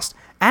roses lost,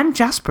 and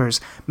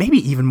Jaspers, maybe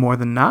even more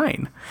than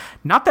 9.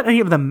 Not that any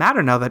of them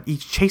matter now that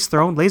each chase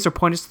their own laser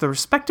pointers to their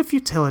respective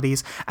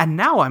futilities, and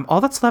now I'm all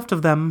that's left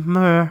of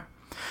them.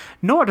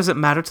 Nor does it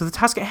matter to the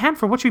task at hand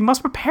for which we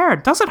must prepare,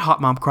 does it,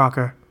 Hot Mom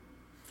Crocker?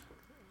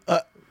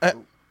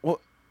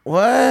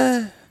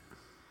 What?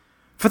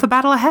 For the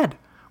battle ahead.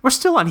 We're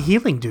still on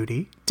healing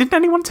duty. Didn't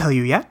anyone tell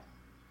you yet?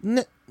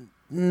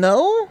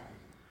 No?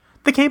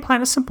 The game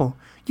plan is simple.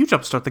 You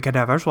jumpstart the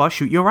cadavers while I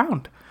shoot you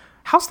around.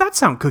 How's that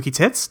sound, Cookie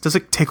Tits? Does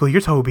it tickle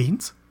your toe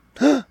beans?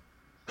 Ah.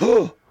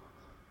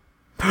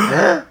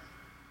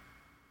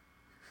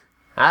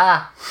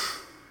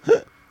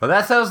 Well,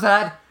 that settles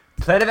that.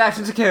 Plan of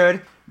action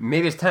secured.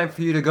 Maybe it's time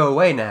for you to go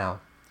away now.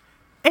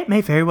 It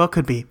may very well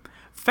could be.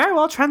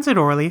 Farewell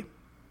transitorily.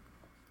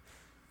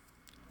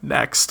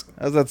 Next.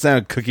 How's that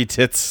sound, Cookie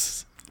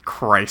Tits?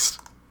 Christ.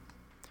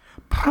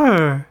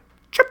 Purr.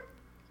 Chip.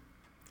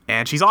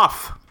 And she's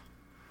off.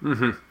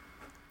 Mm-hmm.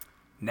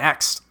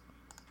 Next.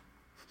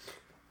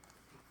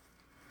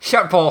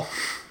 Shutpole.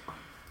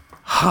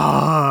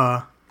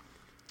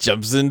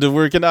 Jumps into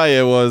where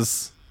Kanaya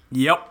was.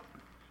 Yep.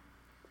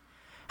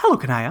 Hello,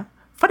 Kanaya.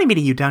 Funny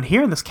meeting you down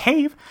here in this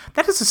cave.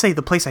 That is to say,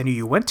 the place I knew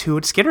you went to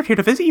and skittered here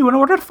to visit you in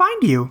order to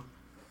find you.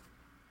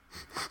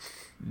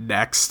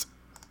 Next.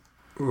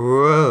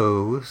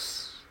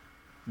 Rose.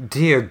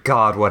 Dear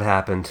God, what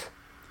happened?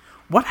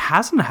 What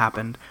hasn't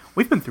happened?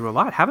 We've been through a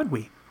lot, haven't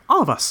we?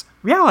 All of us.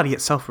 Reality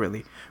itself,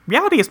 really.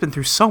 Reality has been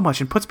through so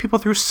much and puts people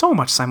through so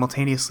much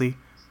simultaneously.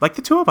 Like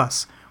the two of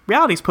us.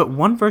 Reality's put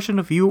one version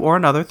of you or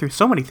another through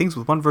so many things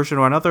with one version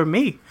or another of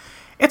me.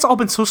 It's all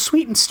been so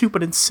sweet and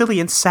stupid and silly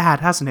and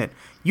sad, hasn't it?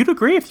 You'd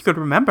agree if you could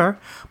remember.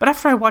 But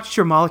after I watched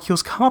your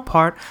molecules come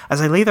apart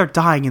as I lay there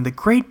dying in the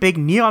great big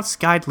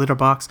neon-skied litter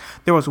box,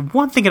 there was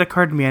one thing that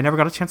occurred to me I never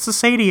got a chance to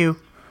say to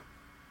you.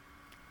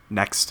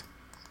 Next.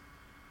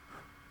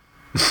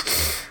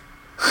 Oh,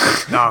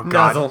 God.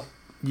 Nuzzle.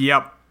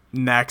 Yep.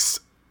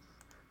 Next.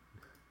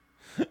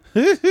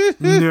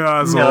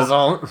 Nuzzle.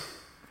 Nuzzle.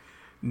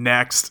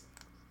 Next.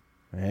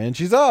 And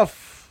she's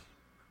off.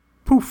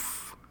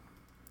 Poof.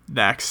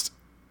 Next.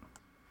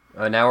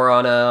 Now we're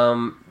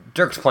on,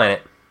 Dirk's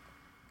planet.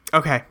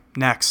 Okay,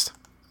 next.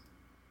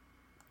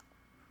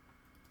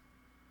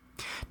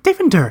 Dave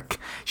and Dirk.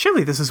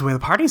 Surely this is where the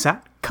party's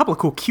at. Couple of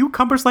cool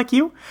cucumbers like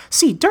you.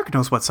 See, Dirk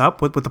knows what's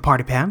up with the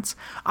party pants.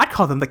 I'd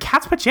call them the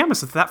cat's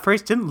pajamas if that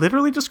phrase didn't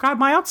literally describe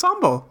my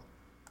ensemble.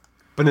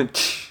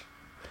 Ba-dum-tsh.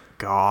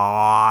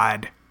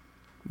 God.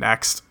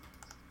 Next.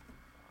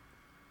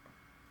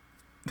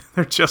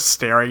 They're just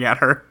staring at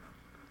her.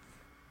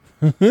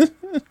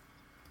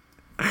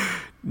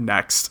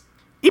 Next.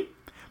 Eep.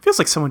 Feels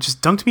like someone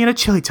just dunked me in a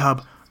chili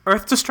tub.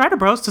 Earth to Strider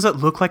Bros, does it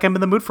look like I'm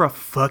in the mood for a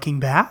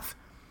fucking bath?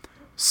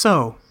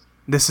 So,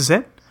 this is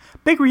it?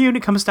 Big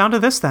reunion comes down to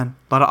this then.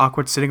 A lot of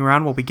awkward sitting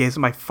around while we gaze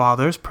at my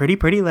father's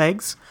pretty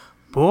legs.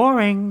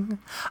 Boring.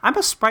 I'm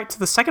a sprite to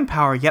the second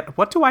power, yet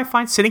what do I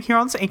find sitting here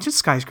on this ancient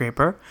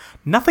skyscraper?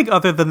 Nothing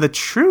other than the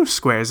true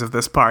squares of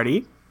this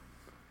party.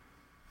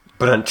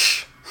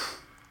 Ba-dum-tsh.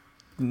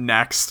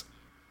 Next.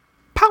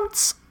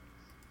 Pounce.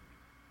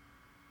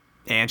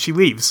 And she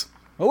leaves.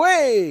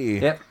 Away!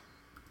 Yep.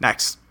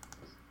 Next.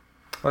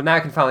 Well, now I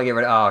can finally get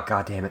rid of... Oh,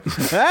 God damn it.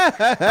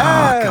 Oh,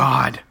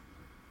 God.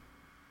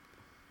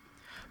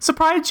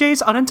 Surprise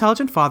Jay's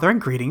unintelligent father and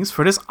greetings,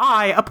 for it is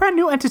I, a brand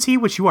new entity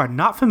which you are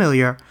not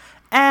familiar,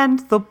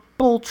 and the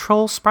simple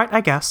troll sprite,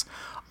 I guess.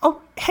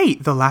 Oh, hey,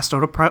 the last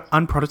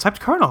unprototyped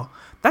kernel.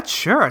 That's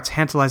sure a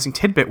tantalizing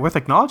tidbit worth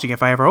acknowledging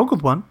if I ever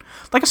ogled one.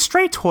 Like a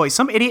stray toy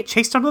some idiot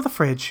chased under the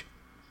fridge.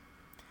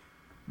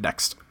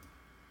 Next.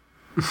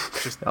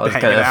 Just That was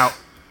hang kind it of- out.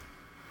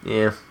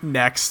 Yeah.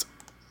 Next.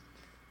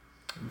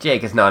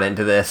 Jake is not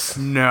into this.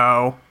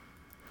 No.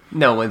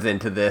 No one's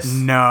into this.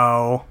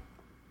 No.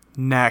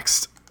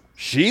 Next.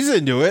 She's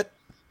into it.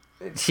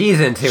 She's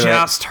into it.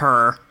 Just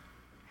her.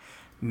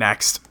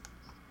 Next.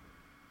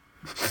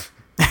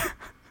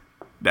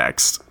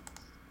 Next.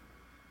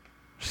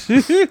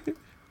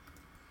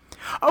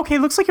 Okay,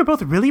 looks like you're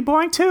both really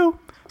boring too.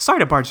 Sorry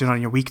to barge in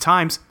on your weak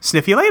times.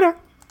 Sniff you later.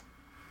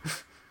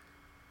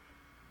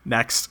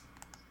 Next.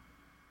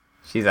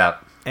 She's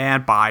out.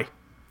 And bye.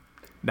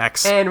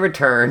 Next. And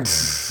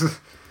returns.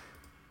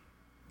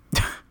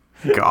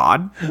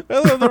 God. I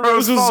love the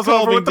rose was falls over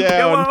calming with the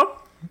down. pillow.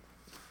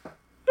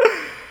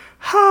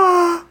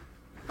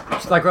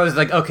 She's like, Rose is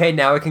like, okay,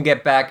 now we can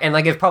get back. And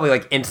like, it's probably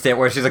like instant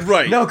where she's like,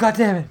 Right. no,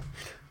 goddammit.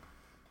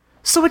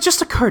 So it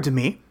just occurred to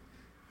me.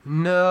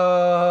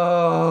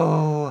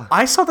 No.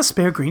 I saw the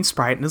spare green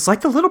sprite, and it's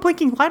like the little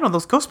blinking light on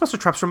those Ghostbuster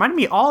traps reminded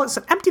me all it's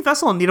an empty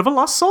vessel in need of a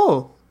lost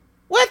soul.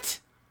 What?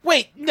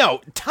 Wait,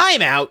 no,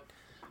 time out.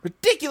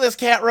 Ridiculous,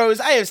 Cat Rose.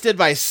 I have stood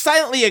by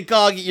silently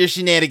agog at your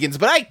shenanigans,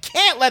 but I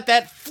can't let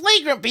that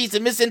flagrant piece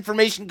of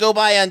misinformation go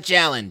by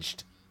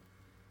unchallenged.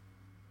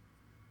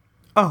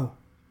 Oh,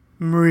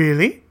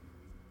 really?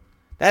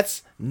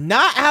 That's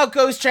not how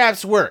ghost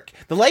traps work.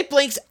 The light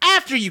blinks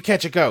after you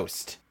catch a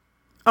ghost.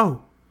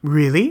 Oh,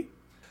 really?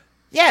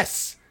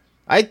 Yes.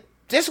 I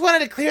just wanted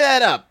to clear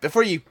that up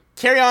before you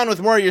carry on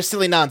with more of your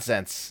silly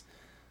nonsense.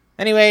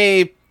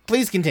 Anyway,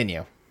 please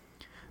continue.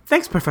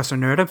 Thanks, Professor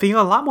Nerd. I'm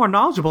feeling a lot more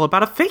knowledgeable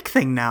about a fake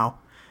thing now.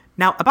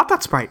 Now, about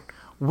that sprite,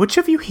 which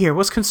of you here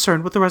was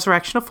concerned with the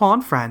resurrection of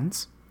fallen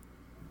friends?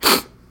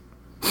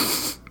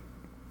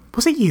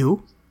 Was it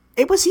you?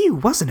 It was you,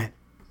 wasn't it?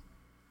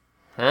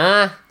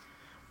 Huh?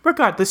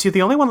 Regardless, you're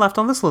the only one left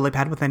on this lily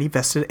pad with any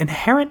vested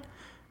interest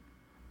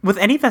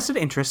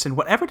in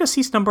whatever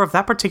deceased number of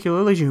that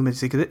particular legume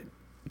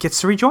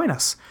gets to rejoin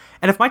us.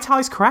 And if my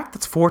tally's correct,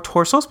 that's 4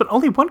 torsos, but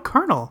only 1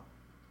 kernel.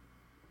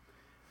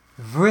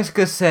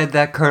 Vriska said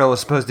that kernel was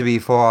supposed to be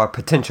for our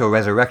potential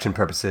resurrection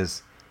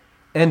purposes.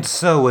 And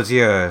so was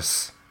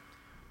yours.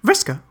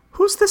 Vriska,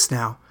 who's this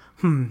now?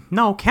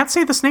 No, can't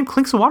say this name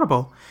clinks a water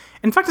bowl.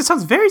 In fact, it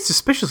sounds very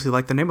suspiciously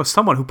like the name of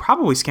someone who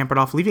probably scampered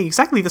off, leaving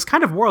exactly this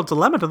kind of moral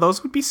dilemma to those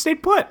who'd be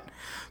stayed put.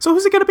 So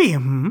who's it gonna be,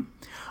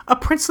 A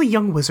princely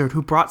young wizard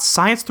who brought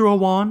science through a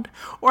wand?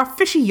 Or a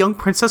fishy young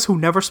princess who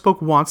never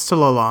spoke once to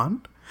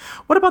Lalande?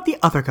 What about the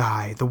other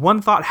guy, the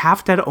one thought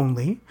half dead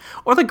only?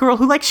 Or the girl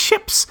who likes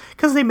ships,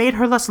 because they made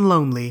her less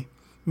lonely?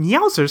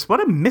 Yowzers, what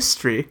a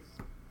mystery.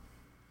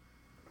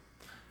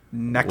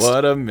 Next.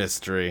 What a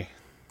mystery.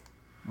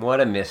 What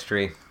a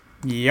mystery.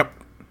 Yep.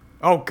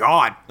 Oh,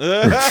 God.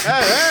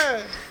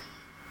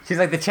 She's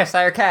like the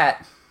Cheshire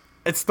Cat.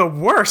 It's the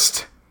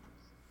worst.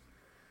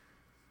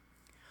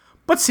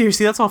 But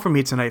seriously, that's all from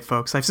me tonight,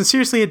 folks. I've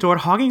sincerely adored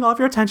hogging all of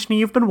your attention, and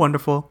you've been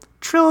wonderful.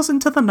 Trills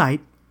into the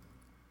night.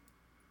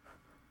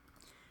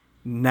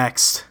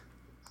 Next.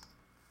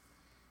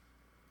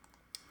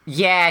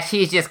 Yeah,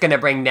 she's just gonna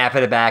bring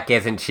Nappa back,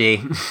 isn't she?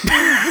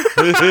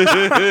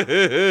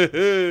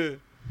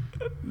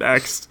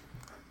 Next.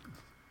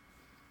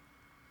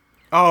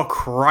 Oh,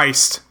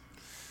 Christ.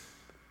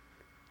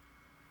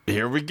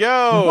 Here we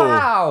go.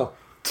 Wow!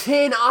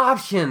 10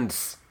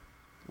 options!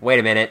 Wait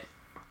a minute.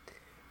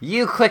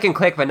 You click and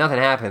click, but nothing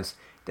happens.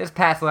 This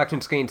path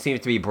selection screen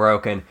seems to be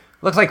broken.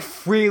 Looks like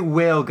free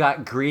will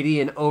got greedy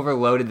and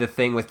overloaded the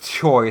thing with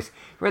choice.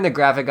 Ran the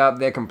graphic up,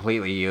 they're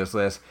completely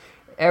useless.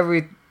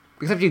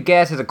 Except you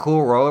guess is a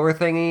cool rollover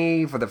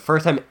thingy for the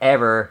first time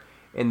ever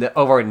in the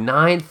over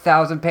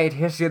 9,000 page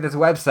history of this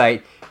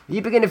website.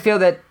 You begin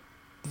to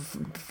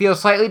feel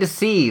slightly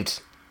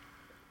deceived.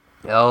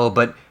 Oh,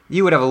 but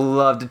you would have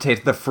loved to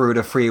taste the fruit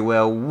of free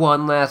will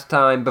one last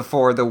time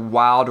before the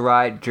wild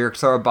ride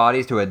jerks our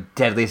bodies to a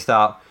deadly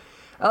stop.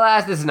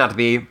 Alas, this is not to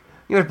be.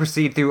 You must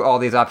proceed through all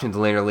these options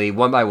linearly,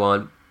 one by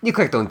one. You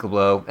click the link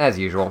below, as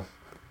usual.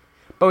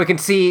 But we can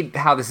see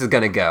how this is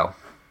gonna go.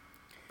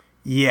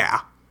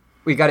 Yeah.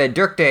 We got a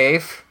Dirk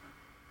Dave,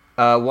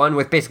 one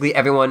with basically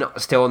everyone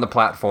still on the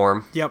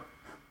platform. Yep.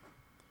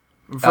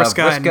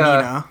 Vriska and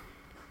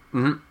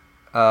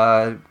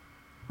Nina.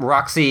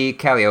 Roxy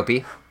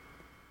Calliope,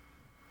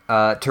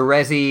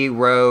 Terezi,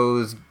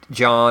 Rose,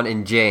 John,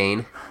 and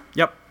Jane.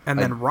 Yep. And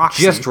then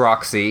Roxy. Just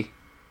Roxy.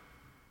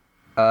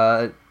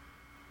 That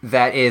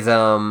is,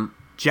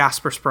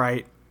 Jasper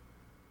Sprite.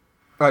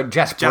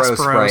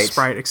 Jaspero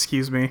Sprite,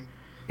 excuse me.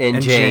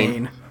 And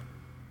Jane.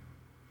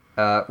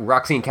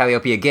 Roxy and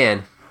Calliope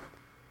again.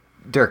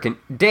 Dirk and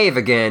Dave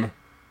again.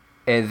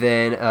 And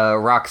then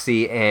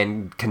Roxy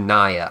and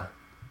Kanaya.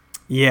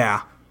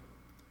 Yeah.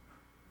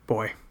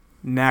 Boy.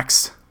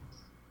 Next.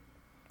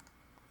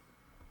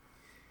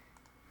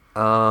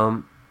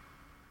 Who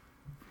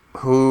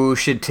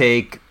should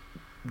take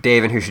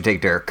Dave and who should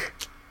take Dirk?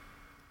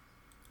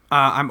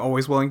 I'm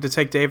always willing to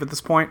take Dave at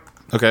this point.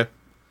 Okay.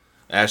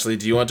 Ashley,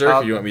 do you want Dirk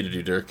or do you want me to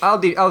do Dirk? I'll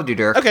do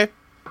Dirk. Okay.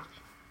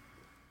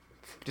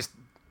 Just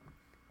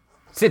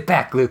sit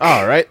back, Luke.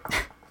 All right.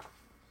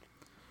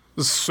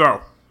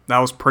 So, that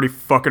was pretty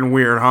fucking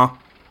weird, huh?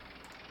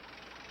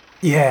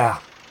 Yeah,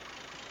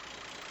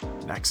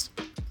 Next.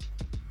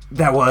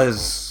 that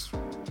was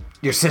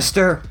your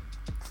sister?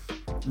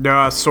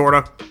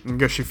 Sorta. I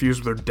guess she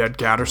fused with her dead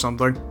cat or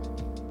something.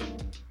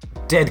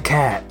 Dead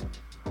cat.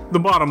 The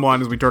bottom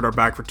line is we turned our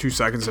back for 2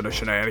 seconds and a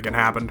shenanigan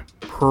happened.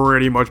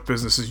 Pretty much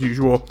business as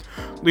usual.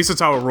 At least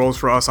that's how it rolls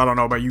for us. I don't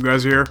know about you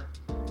guys here.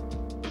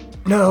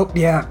 No,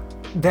 yeah,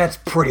 that's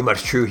pretty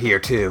much true here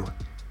too.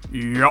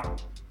 Yup.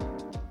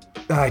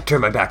 I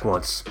turned my back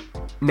once.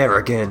 Never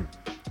again.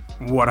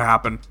 What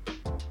happened?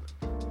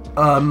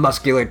 A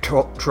muscular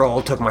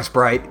troll took my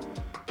sprite.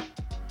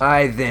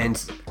 I then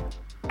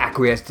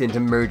acquiesced into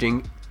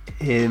merging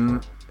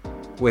him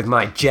with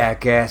my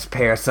jackass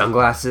pair of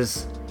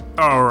sunglasses.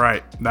 Oh,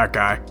 right. That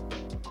guy.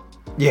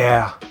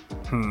 Yeah.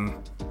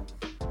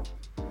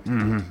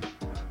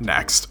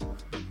 Next.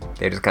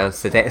 They're just kind of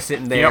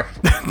sitting there.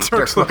 Yep.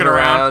 Dirk's looking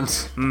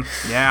around.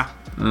 Yeah.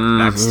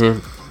 Next.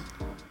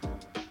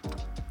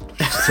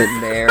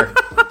 Sitting there.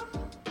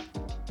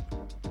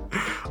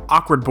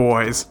 Awkward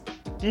boys.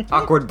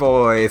 Awkward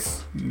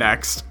boys.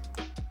 Next.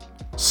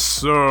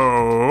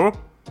 So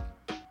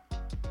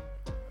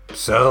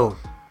So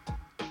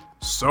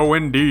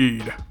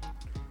indeed.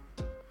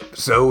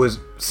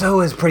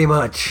 is pretty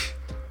much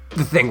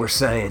the thing we're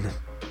saying.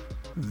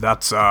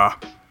 That's, our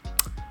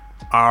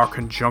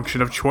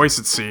conjunction of choice,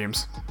 it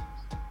seems.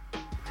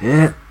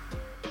 Yeah.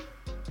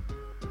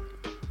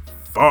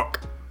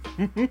 Fuck.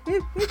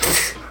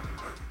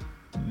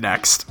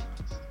 Next.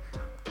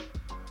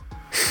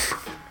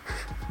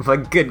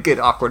 Like good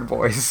awkward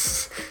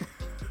boys.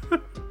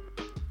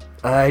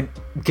 I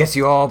guess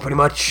you all pretty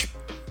much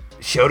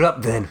showed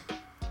up then.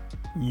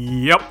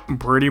 Yep,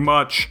 pretty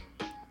much.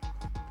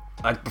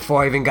 Like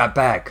before I even got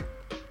back.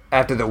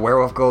 After the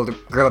werewolf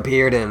girl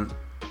appeared and...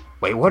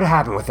 Wait, what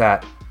happened with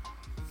that?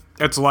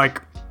 It's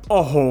like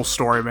a whole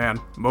story, man.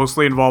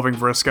 Mostly involving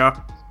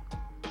Vriska.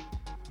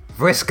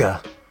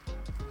 Vriska.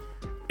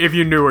 If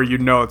you knew her,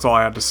 you'd know that's all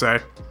I had to say.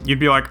 You'd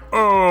be like,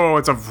 oh,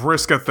 it's a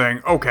Vriska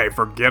thing. Okay,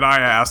 forget I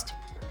asked.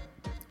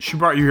 She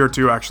brought you here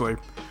too, actually.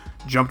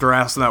 Jumped her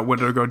ass in that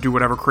window to go do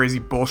whatever crazy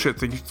bullshit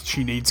thing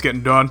she needs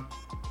getting done.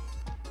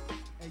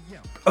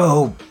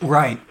 Oh,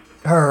 right.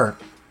 Her.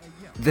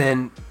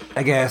 Then,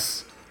 I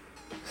guess...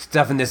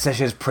 Stuff in this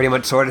session is pretty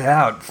much sorted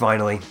out,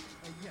 finally.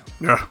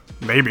 Yeah,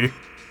 maybe.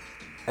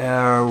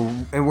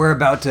 And we're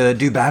about to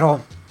do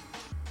battle?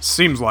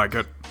 Seems like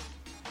it.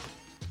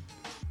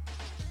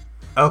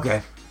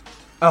 Okay.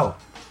 Oh.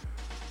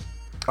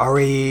 Are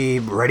we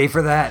ready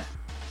for that?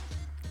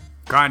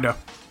 Kinda.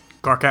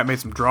 Carcat made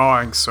some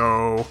drawings,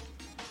 so...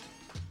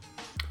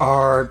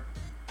 Are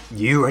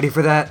you ready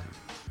for that?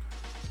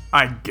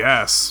 I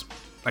guess.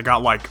 I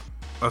got, like,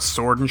 a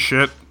sword and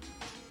shit.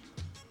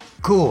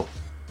 Cool.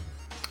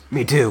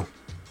 Me too.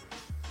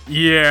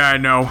 Yeah, I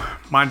know.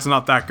 Mine's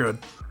not that good.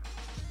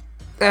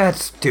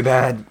 That's too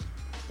bad.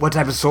 What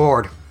type of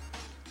sword?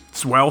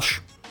 It's Welsh.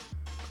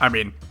 I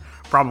mean,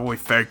 probably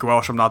fake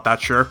Welsh, I'm not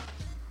that sure.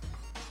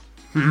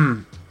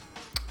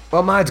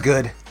 Well, mine's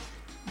good.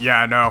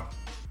 Yeah, I know.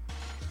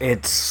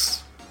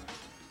 It's...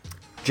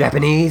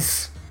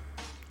 Japanese?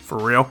 For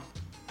real?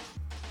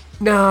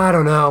 No, I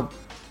don't know.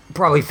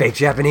 Probably fake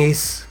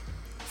Japanese.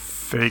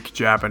 Fake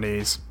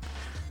Japanese.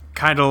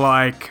 Kinda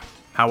like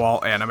how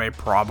all anime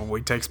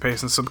probably takes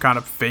place in some kind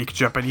of fake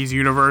Japanese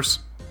universe.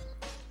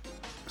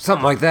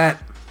 Something like that.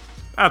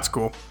 That's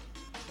cool.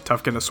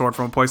 Tough getting a sword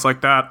from a place like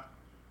that.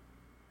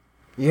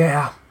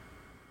 Yeah.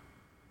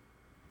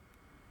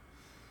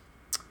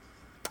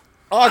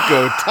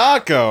 Akko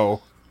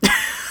Taco.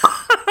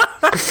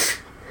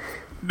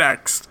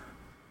 Next.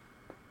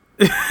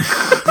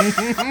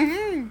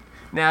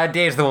 Now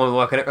Dave's the one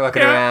looking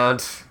Yeah.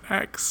 around.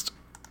 Next.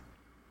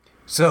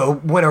 So,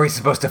 when are we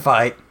supposed to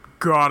fight?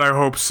 God, I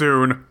hope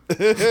soon.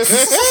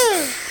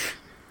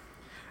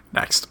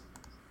 Next.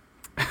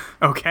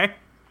 Okay.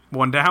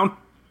 One down.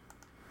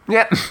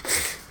 Yep.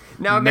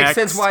 Now it makes Next.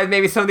 sense why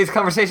maybe some of these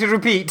conversations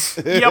repeat.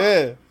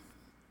 Yep.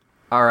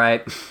 All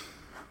right.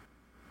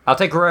 I'll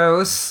take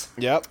Rose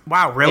Yep.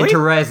 Wow, really? and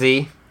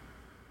Terezi.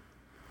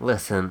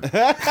 Listen. Wait,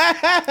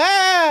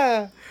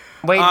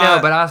 no,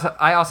 but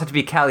I also have to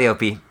be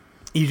Calliope.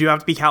 You do have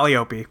to be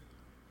Calliope.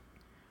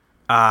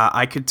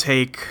 I could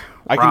take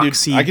I can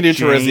Roxy, do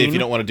Terezi if Jane. you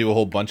don't want to do a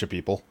whole bunch of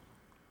people.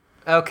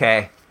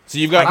 Okay. So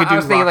you've got I could I do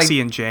was thinking, Roxy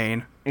like- and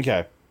Jane.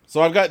 okay.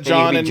 So I've got Then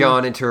John you and be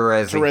John and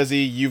Terezi.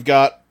 Terezi. You've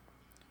got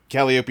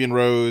Calliope and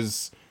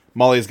Rose.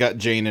 Molly's got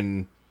Jane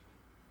and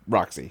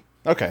Roxy.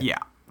 Okay. Yeah.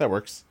 That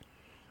works.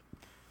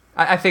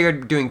 I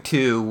figured doing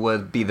two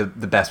would be the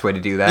best way to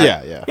do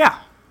that. Yeah. Yeah,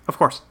 of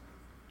course.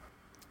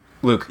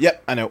 Luke.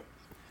 Yep, I know.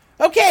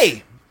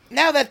 Okay,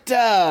 now that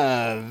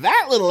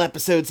that little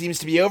episode seems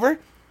to be over,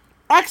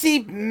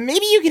 Roxy,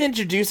 maybe you can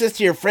introduce us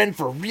to your friend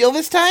for real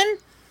this time?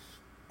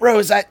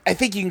 Rose, I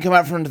think you can come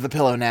out from under the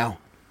pillow now.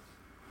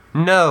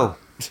 No.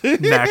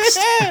 Next.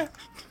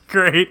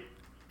 Great.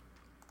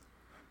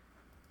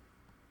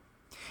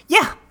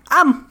 Yeah,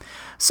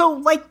 so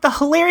like the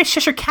hilarious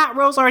Shisher Cat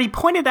Rose already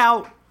pointed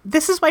out,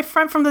 this is my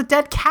friend from the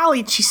dead Callie,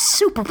 and she's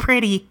super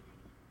pretty.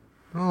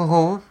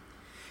 Oh.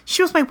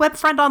 She was my web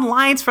friend on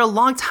Lines for a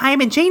long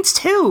time, and Jane's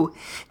too.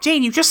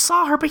 Jane, you just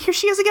saw her, but here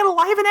she is again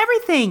alive and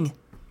everything.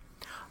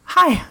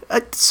 Hi,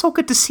 so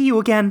good to see you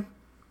again.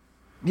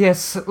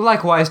 Yes,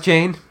 likewise,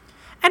 Jane.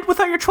 And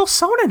without your troll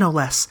Sona, no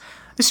less.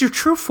 This is your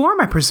true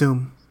form, I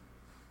presume.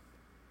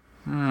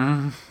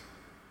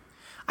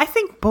 I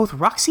think both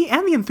Roxy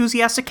and the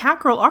enthusiastic cat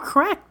girl are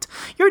correct.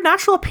 Your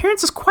natural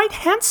appearance is quite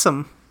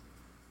handsome.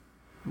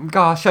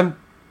 Gosh, I'm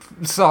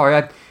sorry.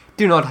 I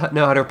do not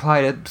know how to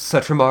reply to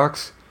such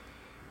remarks.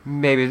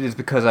 Maybe it is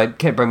because I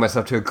can't bring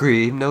myself to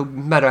agree, no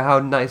matter how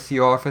nice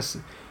you are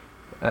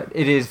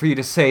it is for you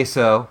to say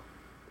so.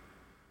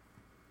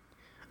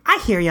 I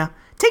hear ya.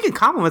 Taking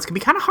compliments can be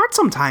kind of hard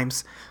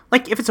sometimes.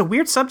 Like, if it's a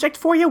weird subject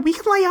for you, we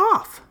can lay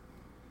off.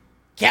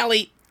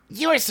 Callie,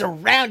 you are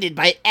surrounded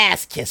by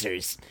ass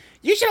kissers.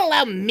 You should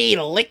allow me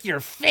to lick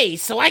your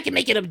face so I can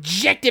make an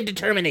objective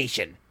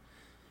determination.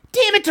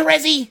 Damn it,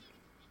 Terezi!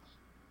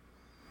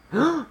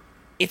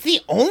 It's the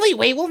only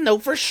way we'll know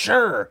for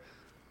sure.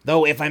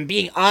 Though, if I'm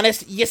being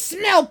honest, you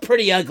smell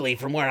pretty ugly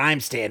from where I'm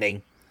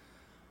standing.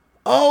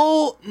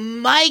 Oh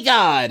my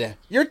god,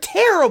 you're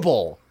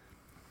terrible!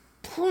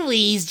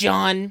 Please,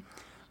 John.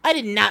 I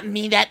did not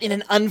mean that in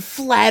an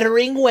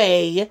unflattering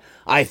way.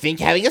 I think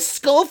having a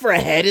skull for a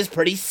head is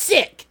pretty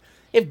sick.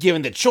 If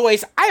given the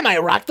choice, I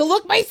might rock the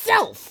look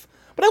myself.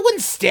 But I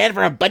wouldn't stand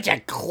for a bunch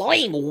of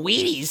cloying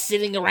weedies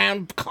sitting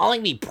around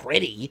calling me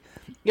pretty.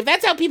 If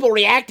that's how people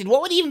reacted,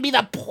 what would even be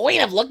the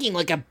point of looking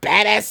like a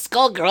badass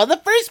skull girl in the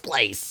first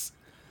place?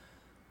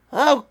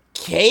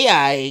 Okay,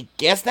 I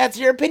guess that's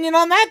your opinion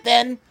on that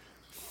then.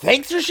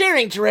 Thanks for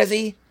sharing,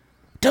 Terezi.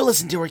 Don't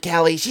listen to her,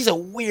 Callie. She's a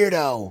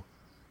weirdo.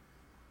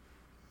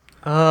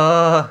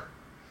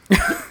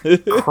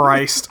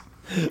 Christ.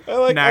 I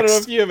don't know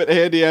Next. if you have it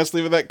handy,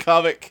 Ashley, with that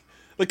comic,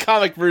 the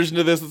comic version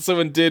of this that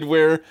someone did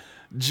where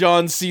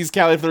John sees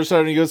Callie for the first time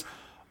and he goes,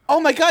 "Oh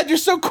my god, you're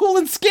so cool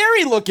and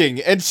scary looking!"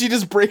 And she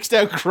just breaks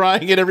down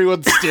crying and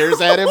everyone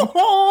stares at him.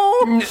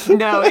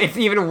 No, it's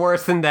even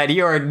worse than that.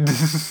 You're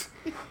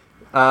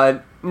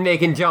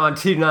making John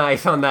too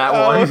nice on that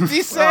one. What'd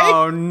he say?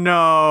 Oh,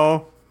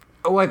 no.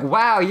 Like,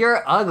 wow,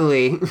 you're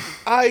ugly.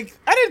 I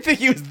didn't think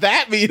he was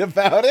that mean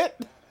about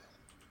it.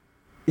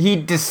 He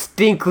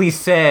distinctly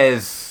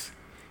says,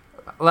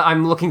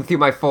 I'm looking through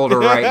my folder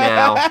right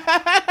now.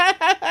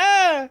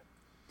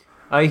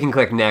 You can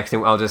click next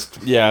and I'll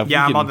just... Yeah,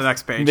 Yeah, I'm on the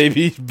next page.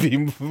 Maybe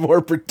be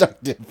more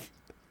productive.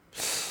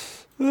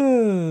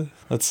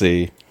 Let's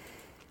see.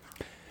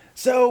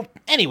 So,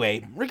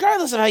 anyway,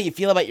 regardless of how you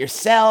feel about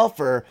yourself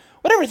or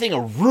whatever thing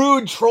a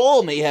rude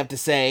troll may have to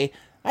say,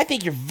 I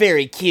think you're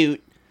very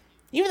cute.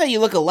 Even though you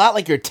look a lot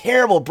like your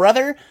terrible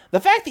brother, the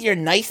fact that you're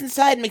nice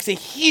inside makes a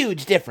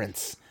huge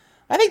difference.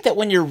 I think that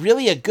when you're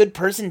really a good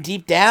person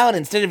deep down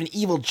instead of an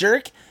evil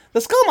jerk,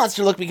 the Skull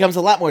Monster look becomes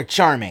a lot more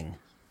charming.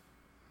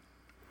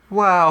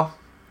 Wow,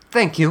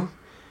 thank you.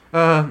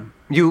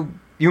 You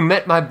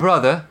met my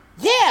brother?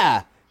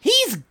 Yeah,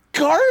 he's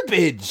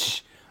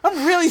garbage.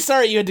 I'm really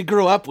sorry you had to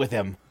grow up with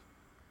him.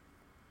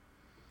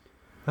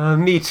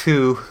 Me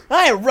too.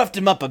 I roughed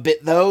him up a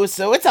bit though,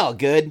 so it's all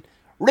good.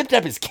 Ripped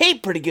up his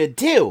cape pretty good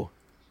too.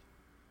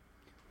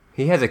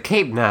 He has a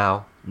cape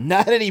now.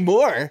 Not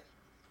anymore.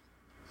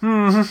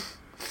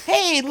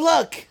 Hey,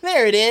 look,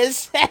 there it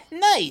is.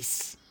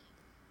 Nice.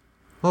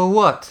 Well,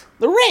 what?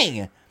 The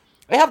ring.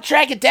 I helped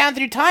track it down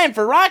through time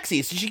for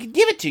Roxy so she could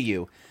give it to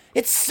you.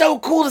 It's so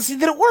cool to see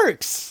that it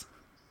works.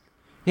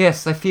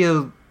 Yes, I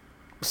feel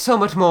so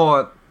much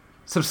more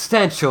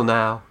substantial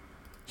now.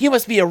 You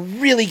must be a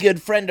really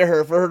good friend to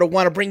her for her to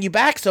want to bring you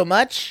back so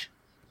much.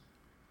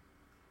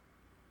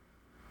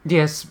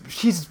 Yes,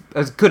 she's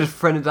as good a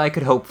friend as I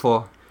could hope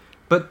for.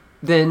 But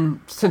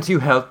then, since you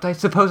helped, I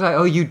suppose I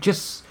owe you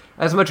just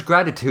as much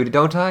gratitude,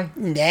 don't I?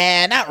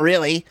 Nah, not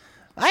really.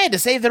 I had to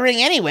save the ring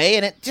anyway,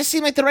 and it just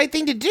seemed like the right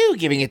thing to do,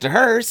 giving it to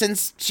her,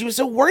 since she was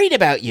so worried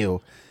about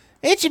you.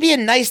 It should be a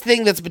nice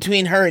thing that's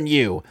between her and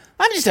you.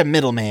 I'm just a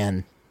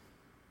middleman.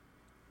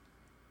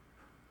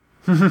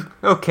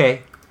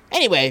 Okay.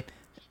 Anyway.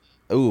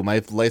 Ooh,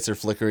 my lights are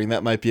flickering.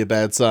 That might be a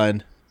bad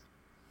sign.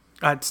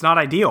 It's not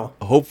ideal.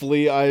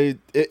 Hopefully,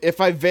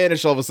 if I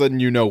vanish all of a sudden,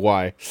 you know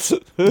why.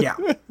 Yeah.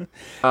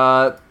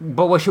 But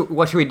what should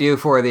we do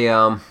for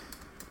the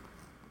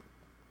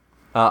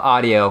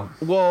audio?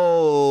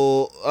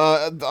 Well,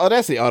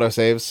 Audacity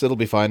autosaves. It'll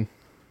be fine.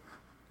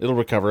 It'll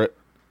recover it.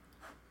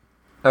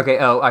 Okay,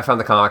 I found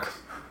the comic.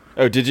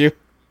 Oh, did you?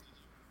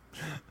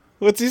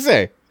 What's he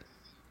say?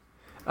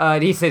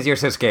 He says you're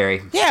so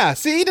scary. Yeah,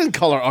 see, he didn't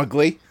call her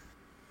ugly.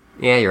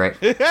 Yeah, you're right.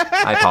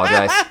 I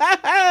apologize.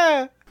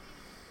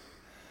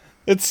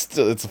 It's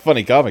a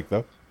funny comic,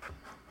 though.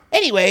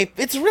 Anyway,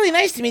 it's really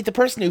nice to meet the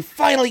person who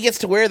finally gets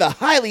to wear the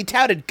highly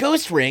touted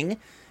ghost ring.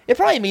 It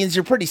probably means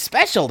you're pretty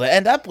special to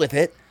end up with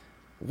it.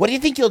 What do you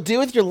think you'll do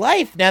with your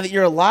life now that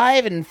you're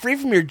alive and free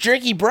from your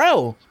jerky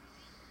bro?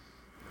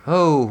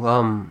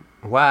 Oh,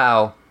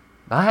 wow.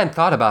 I hadn't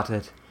thought about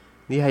it.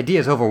 The idea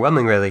is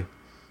overwhelming, really.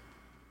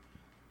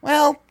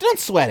 Well, don't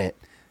sweat it.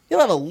 You'll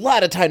have a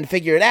lot of time to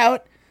figure it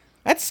out.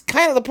 That's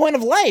kind of the point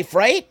of life,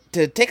 right?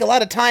 To take a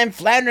lot of time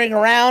floundering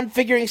around,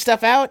 figuring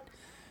stuff out.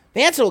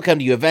 The answer will come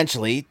to you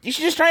eventually. You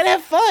should just try to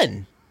have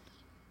fun.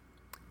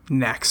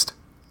 Next.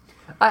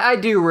 I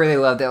do really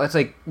love that. It's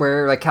like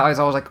where like Callie's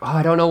always like, oh,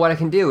 I don't know what I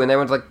can do, and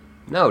everyone's like,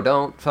 no,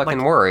 don't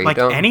fucking worry. Like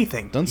don't.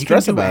 anything. Don't You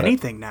stress can do about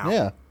anything it. now.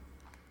 Yeah.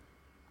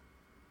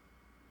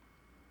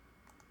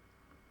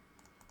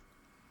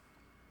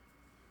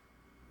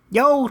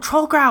 Yo,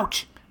 Troll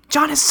Grouch.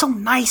 John is so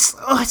nice.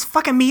 Ugh, it's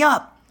fucking me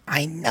up.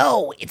 I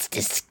know, it's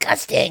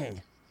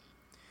disgusting.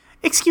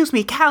 Excuse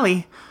me,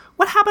 Callie.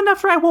 What happened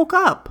after I woke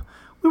up?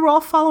 We were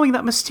all following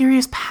that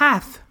mysterious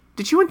path.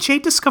 Did you and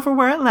Jade discover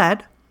where it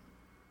led?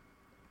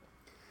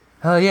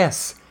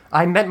 Yes.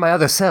 I met my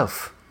other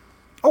self.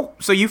 Oh,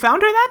 so you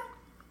found her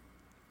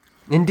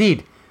then?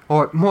 Indeed.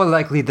 Or more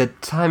likely, the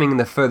timing in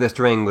the furthest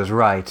ring was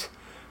right.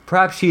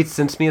 Perhaps she had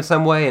sensed me in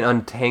some way and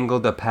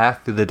untangled the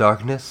path through the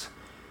darkness.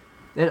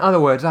 In other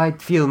words, I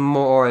feel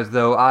more as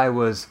though I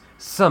was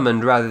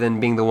summoned rather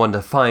than being the one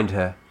to find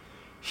her.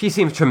 She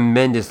seems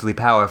tremendously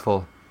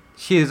powerful.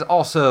 She is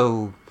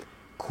also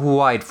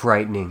quite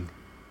frightening.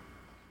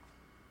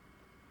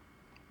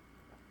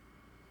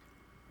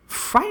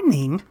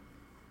 Frightening?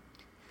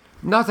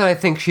 Not that I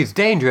think she's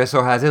dangerous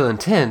or has ill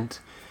intent.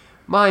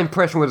 My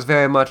impression was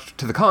very much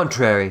to the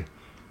contrary.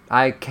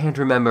 I can't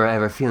remember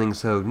ever feeling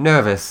so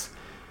nervous.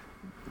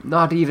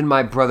 Not even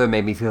my brother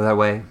made me feel that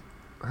way.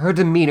 Her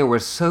demeanor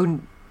was so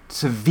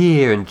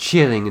severe and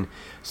chilling, and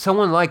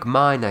someone like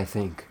mine, I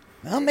think.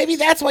 Well, maybe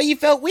that's why you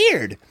felt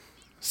weird.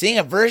 Seeing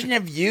a version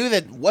of you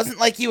that wasn't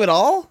like you at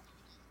all?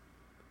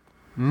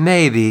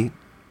 Maybe.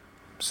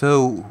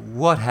 So,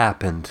 what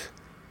happened?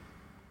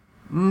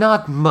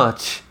 Not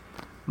much.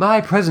 My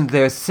presence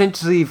there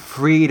essentially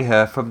freed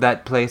her from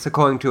that place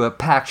according to a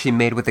pact she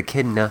made with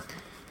Echidna.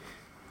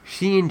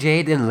 She and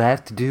Jade then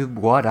left to do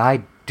what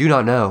I do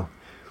not know.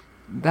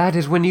 That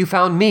is when you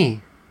found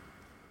me.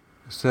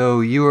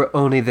 So you were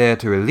only there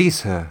to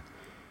release her.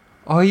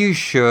 Are you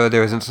sure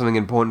there isn't something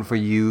important for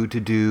you to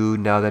do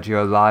now that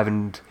you're alive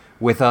and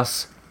with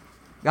us?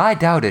 I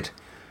doubt it.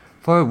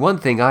 For one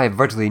thing, I have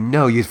virtually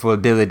no useful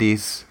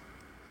abilities.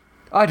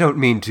 I don't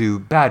mean to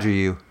badger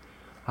you.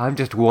 I'm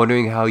just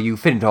wondering how you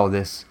fit into all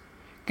this.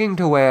 Getting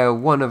to wear a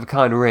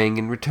one-of-a-kind ring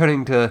and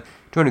returning to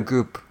join a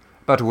group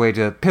about to wage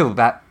a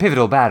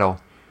pivotal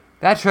battle.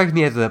 That strikes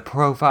me as the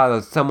profile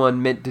of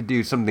someone meant to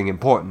do something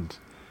important.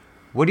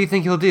 What do you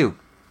think you'll do?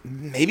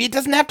 Maybe it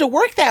doesn't have to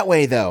work that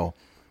way, though.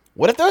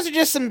 What if those are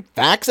just some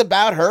facts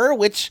about her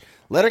which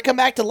let her come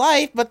back to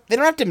life, but they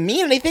don't have to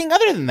mean anything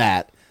other than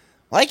that?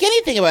 Like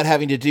anything about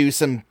having to do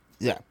some...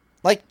 Yeah.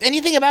 Like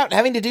anything about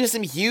having to do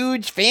some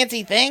huge,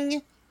 fancy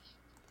thing?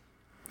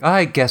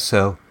 I guess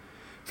so.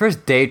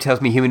 First Dave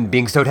tells me human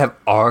beings don't have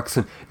arcs,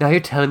 and now you're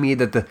telling me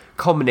that the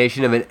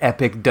culmination of an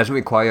epic doesn't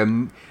require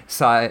a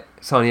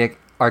Sonic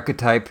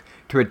archetype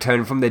to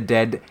return from the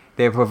dead,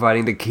 they're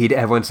providing the key to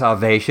everyone's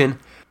salvation.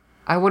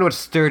 I wonder what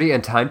sturdy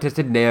and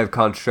time-tested narrative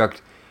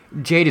construct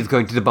Jade is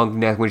going to debunk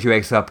next when she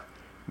wakes up.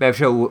 Maybe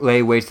she'll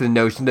lay waste to the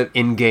notion of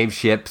in-game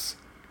ships.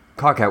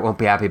 Carcat won't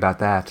be happy about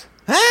that.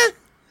 Huh?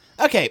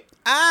 Okay,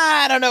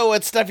 I don't know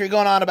what stuff you're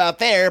going on about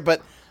there,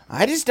 but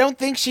I just don't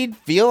think she'd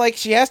feel like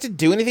she has to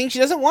do anything she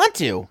doesn't want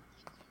to.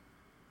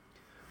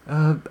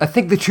 I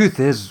think the truth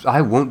is,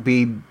 I won't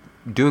be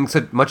doing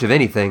so much of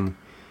anything.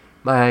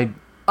 My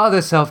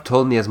other self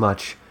told me as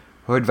much.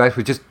 Her advice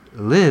was just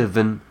live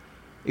and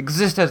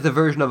exist as the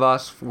version of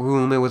us for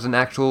whom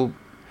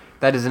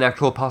that is an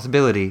actual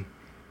possibility.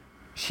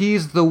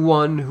 She's the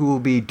one who will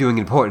be doing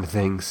important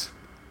things.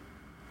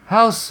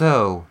 How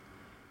so?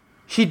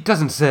 She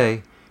doesn't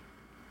say.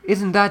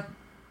 Isn't that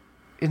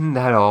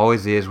how it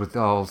always is with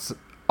all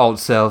alt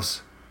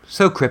selves?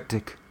 So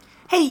cryptic.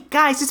 Hey,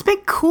 guys, it's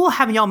been cool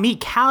having y'all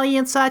meet Callie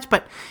and such,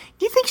 but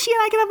do you think she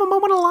and I can have a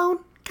moment alone?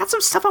 Got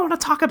some stuff I want to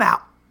talk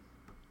about.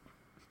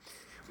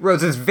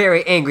 Rose is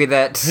very angry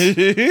that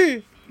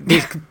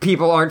these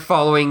people aren't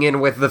following in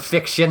with the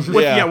fiction.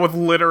 With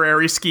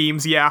literary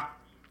schemes, yeah.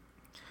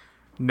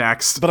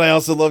 Next. But I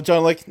also love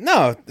John, like,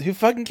 no, who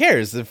fucking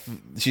cares if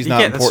she's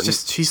not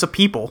important? She's a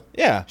people.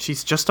 Yeah.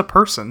 She's just a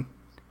person.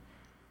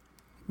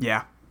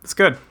 Yeah, it's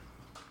good.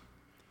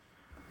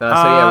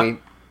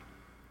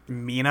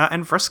 Mina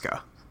and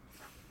Vriska.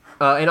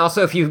 And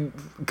also, if you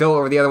go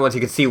over the other ones,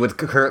 you can see what's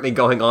currently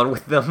going on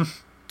with them.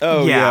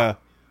 Oh, yeah.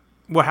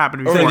 What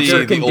happened Or before?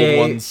 Dirk the and old Dave.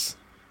 ones.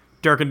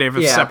 Dirk and Dave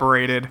have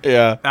separated.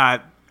 Yeah.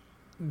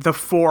 The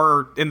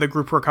four in the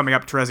group who are coming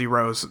up, Trezzy,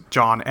 Rose,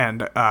 John,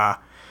 and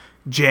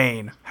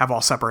Jane, have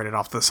all separated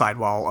off to the side,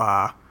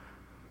 while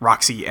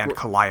Roxy and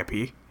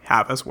Calliope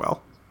have as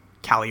well.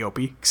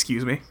 Calliope,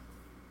 excuse me.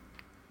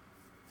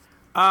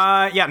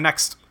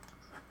 Next.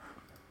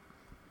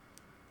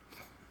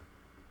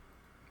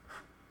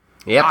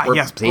 Yep.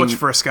 Yes, Butch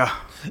Vriska.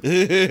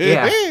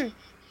 Yeah.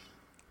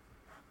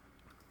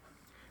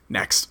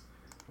 Next.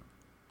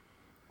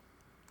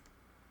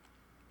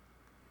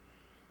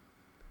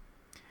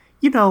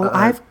 You know,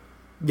 I've...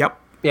 Yep.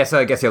 Yeah, so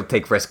I guess he'll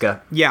take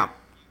Vriska. Yeah.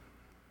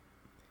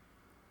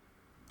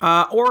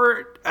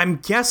 Or I'm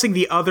guessing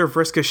the other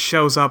Vriska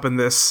shows up in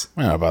this,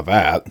 How about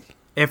that?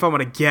 if I'm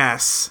gonna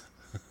guess.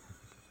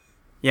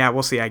 Yeah,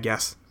 we'll see, I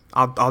guess.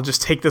 I'll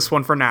just take this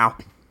one for now.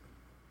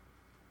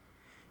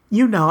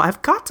 You know,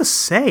 I've got to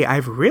say,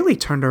 I've really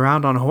turned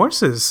around on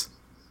horses.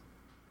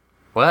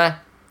 What?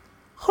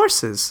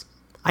 Horses.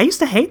 I used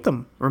to hate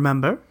them,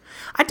 remember?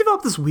 I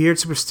developed this weird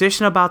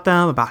superstition about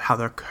them, about how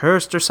they're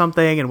cursed or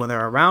something, and when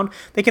they're around,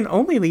 they can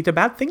only lead to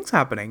bad things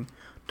happening.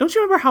 Don't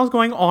you remember how I was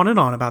going on and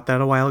on about that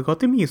a while ago at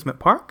the amusement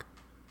park?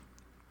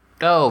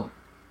 Oh,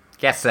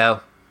 guess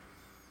so.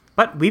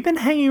 But we've been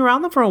hanging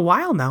around them for a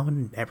while now,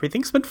 and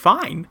everything's been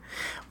fine.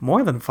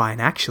 More than fine,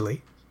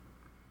 actually.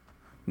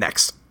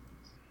 Next.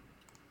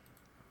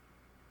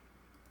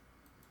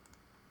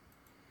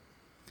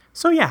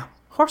 So yeah,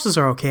 horses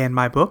are okay in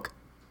my book.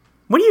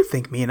 What do you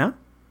think, Mina?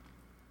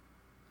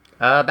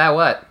 About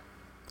what?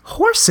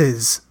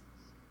 Horses!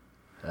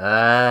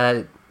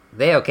 They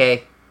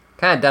okay.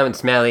 Kinda dumb and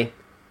smelly.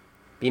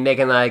 Be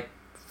making, like,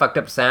 fucked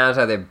up sounds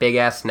out of their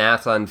big-ass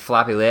snouts on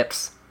floppy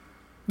lips.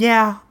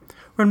 Yeah,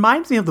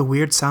 reminds me of the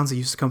weird sounds that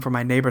used to come from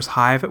my neighbor's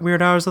hive at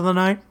weird hours of the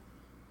night.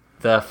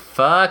 The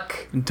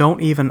fuck?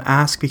 Don't even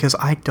ask because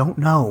I don't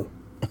know.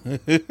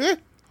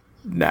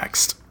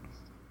 Next.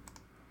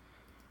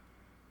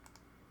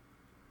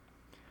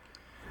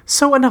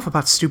 So enough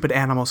about stupid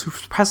animals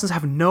whose presence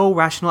have no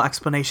rational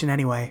explanation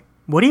anyway.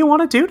 What do you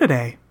want to do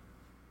today?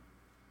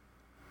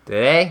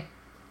 Today?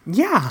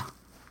 Yeah,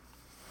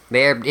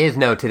 There is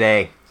no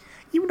today.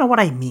 you know what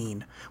I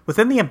mean.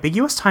 Within the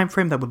ambiguous time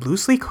frame that would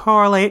loosely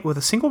correlate with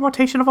a single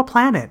rotation of a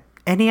planet.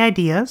 Any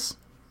ideas?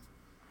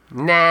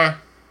 Nah.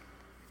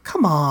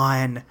 Come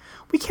on.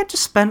 We can't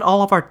just spend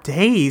all of our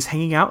days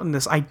hanging out in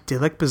this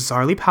idyllic,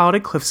 bizarrely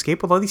piloted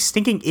cliffscape with all these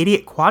stinking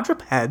idiot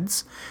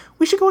quadrupeds.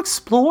 We should go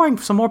exploring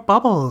for some more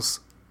bubbles.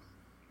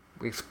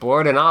 We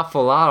explored an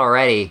awful lot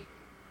already.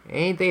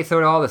 Ain't they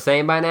sort of all the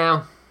same by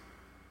now?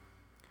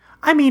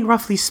 I mean,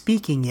 roughly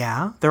speaking,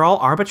 yeah. They're all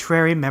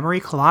arbitrary memory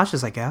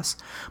collages, I guess.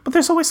 But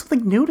there's always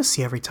something new to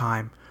see every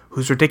time.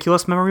 Whose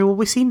ridiculous memory will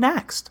we see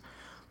next?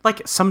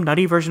 Like some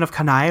nutty version of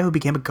Kanaya who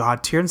became a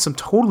god tier and some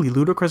totally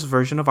ludicrous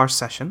version of our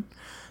session.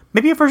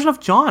 Maybe a version of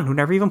John who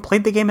never even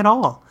played the game at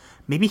all.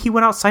 Maybe he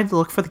went outside to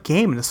look for the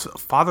game and his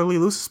fatherly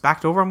Lucis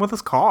backed over him with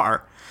his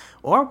car.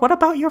 Or what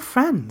about your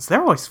friends?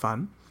 They're always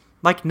fun.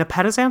 Like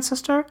Nepeta's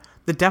ancestor,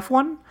 the deaf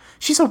one?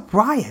 She's a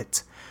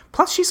riot.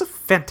 Plus, she's a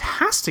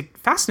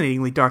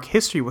fascinatingly dark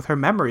history with her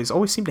memories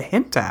always seem to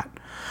hint at.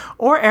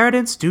 Or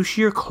Eridan's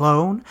douchier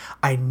clone.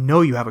 I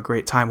know you have a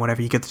great time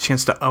whenever you get the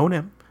chance to own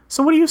him.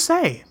 So what do you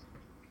say?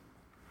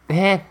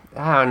 I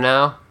don't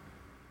know.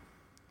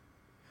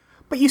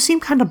 But you seem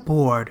kind of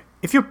bored.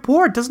 If you're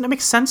bored, doesn't it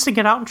make sense to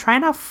get out and try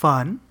and have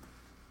fun?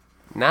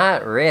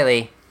 Not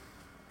really.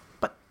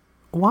 But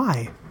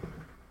why?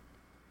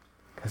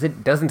 Because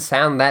it doesn't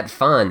sound that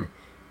fun.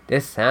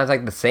 This sounds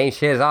like the same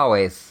shit as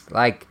always.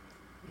 Like,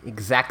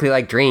 exactly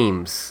like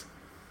dreams.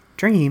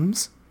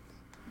 Dreams?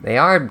 They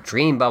are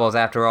dream bubbles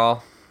after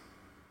all.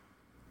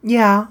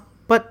 Yeah,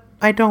 but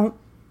I don't...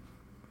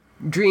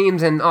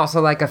 Dreams and also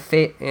like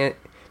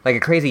like a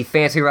crazy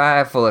fancy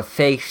ride full of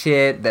fake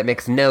shit that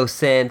makes no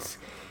sense.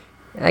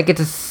 Like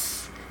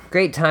it's a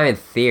great time in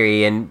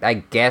theory, and I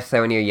guess that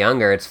when you're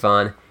younger it's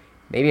fun.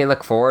 Maybe I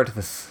look forward to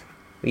the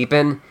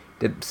sleeping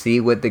to see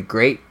what the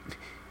great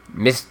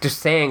Mr.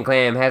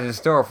 Sandclam has in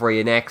store for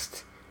you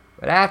next.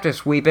 But after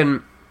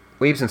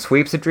weeps and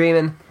sweeps of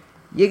dreaming,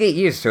 you get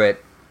used to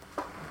it.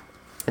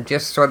 It's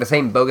just sort of the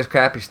same bogus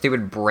crap your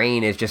stupid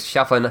brain is just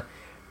shuffling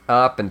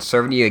up and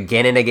serving you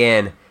again and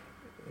again.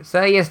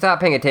 So you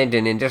stop paying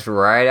attention and just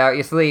ride out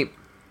your sleep.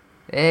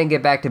 And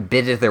get back to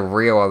business the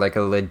real like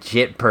a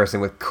legit person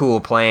with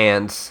cool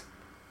plans.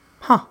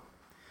 Huh.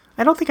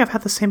 I don't think I've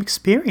had the same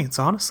experience,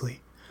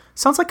 honestly.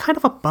 Sounds like kind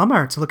of a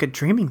bummer to look at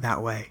dreaming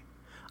that way.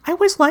 I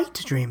always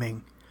liked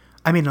dreaming.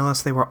 I mean,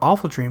 unless they were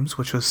awful dreams,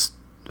 which was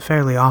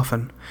fairly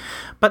often.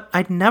 But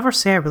I'd never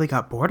say I really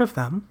got bored of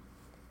them.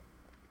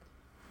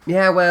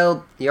 Yeah,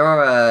 well,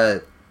 you're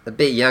a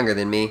bit younger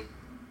than me.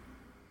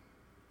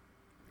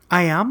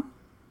 I am?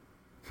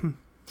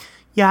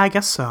 Yeah, I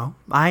guess so.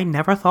 I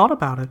never thought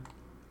about it.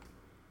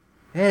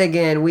 And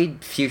again, we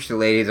future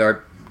ladies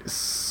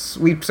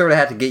we sort of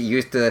have to get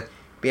used to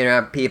being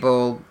around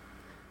people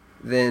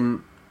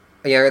younger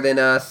than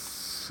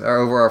us, or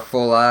over our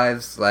full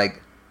lives,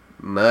 like,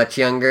 much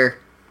younger.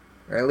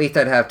 Or at least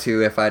I'd have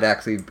to if I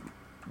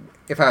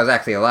was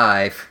actually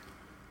alive.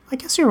 I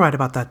guess you're right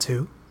about that,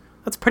 too.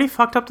 That's pretty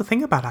fucked up to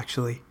think about,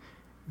 actually.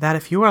 That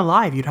if you were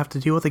alive, you'd have to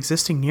deal with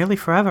existing nearly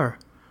forever.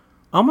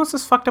 Almost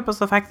as fucked up as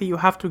the fact that you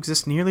have to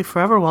exist nearly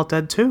forever while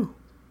dead, too.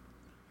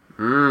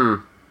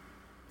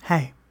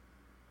 Hey.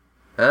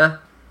 Huh?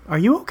 Are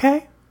you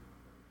okay?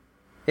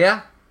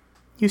 Yeah?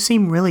 You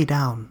seem really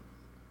down.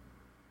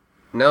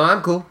 No,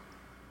 I'm cool.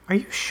 Are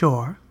you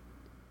sure?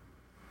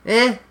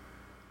 Maybe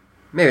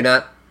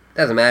not.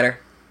 Doesn't matter.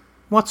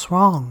 What's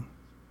wrong?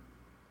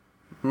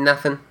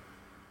 Nothing.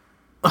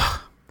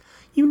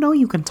 You know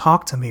you can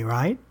talk to me,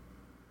 right?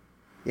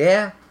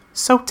 Yeah?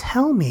 So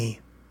tell me.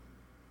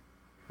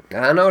 I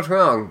don't know what's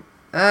wrong.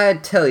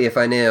 I'd tell you if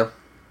I knew.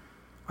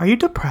 Are you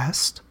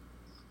depressed?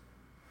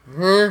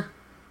 Huh?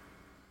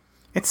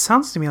 It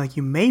sounds to me like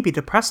you may be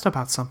depressed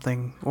about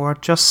something, or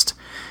just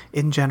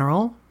in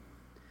general.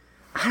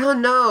 I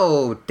don't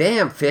know.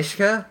 Damn,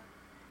 Fishka.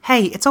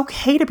 Hey, it's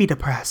okay to be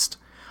depressed.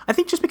 I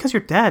think just because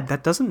you're dead,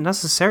 that doesn't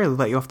necessarily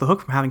let you off the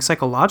hook from having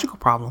psychological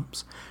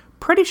problems.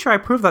 Pretty sure I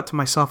proved that to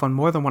myself on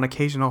more than one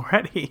occasion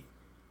already.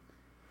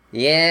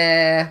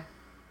 Yeah.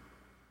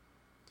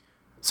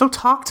 So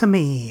talk to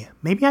me.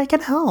 Maybe I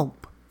can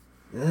help.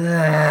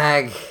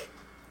 Ugh.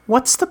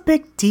 What's the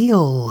big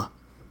deal?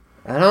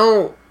 I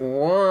don't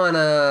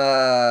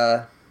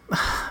wanna...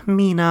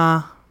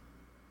 Mina.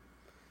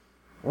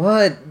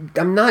 What?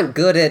 I'm not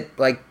good at,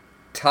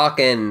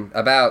 talking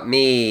about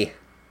me.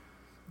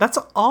 That's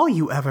all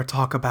you ever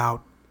talk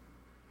about.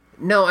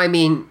 No, I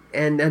mean,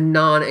 in a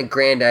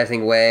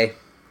non-aggrandizing way.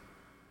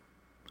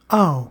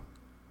 Oh.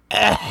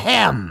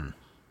 Ahem.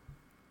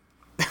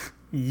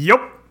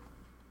 Yup.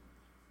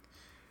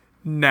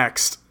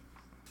 Next.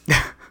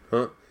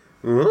 Huh?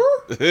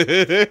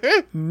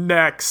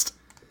 Next.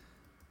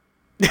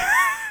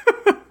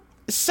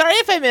 Sorry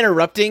if I'm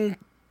interrupting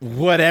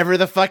whatever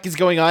the fuck is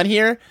going on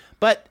here,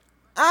 but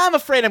I'm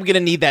afraid I'm gonna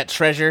need that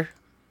treasure.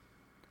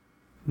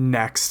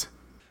 Next.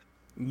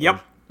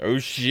 Yep. Oh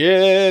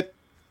shit!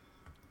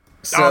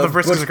 The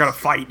Vriskers are gonna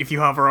fight if you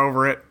hover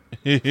over it.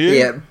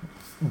 Yeah,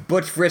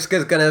 Butch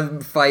Vriska's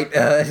gonna fight,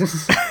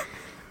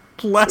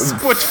 Less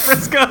Butch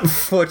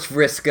Vriska. Butch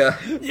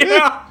Vriska.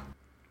 Yeah.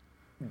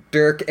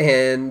 Dirk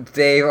and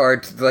Dave are,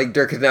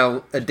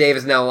 Dave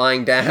is now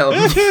lying down.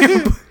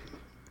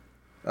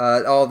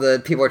 All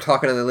the people are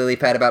talking on the lily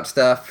pad about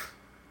stuff.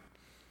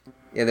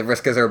 Yeah, the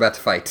Vriskas are about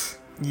to fight.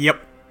 Yep.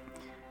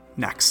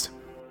 Next.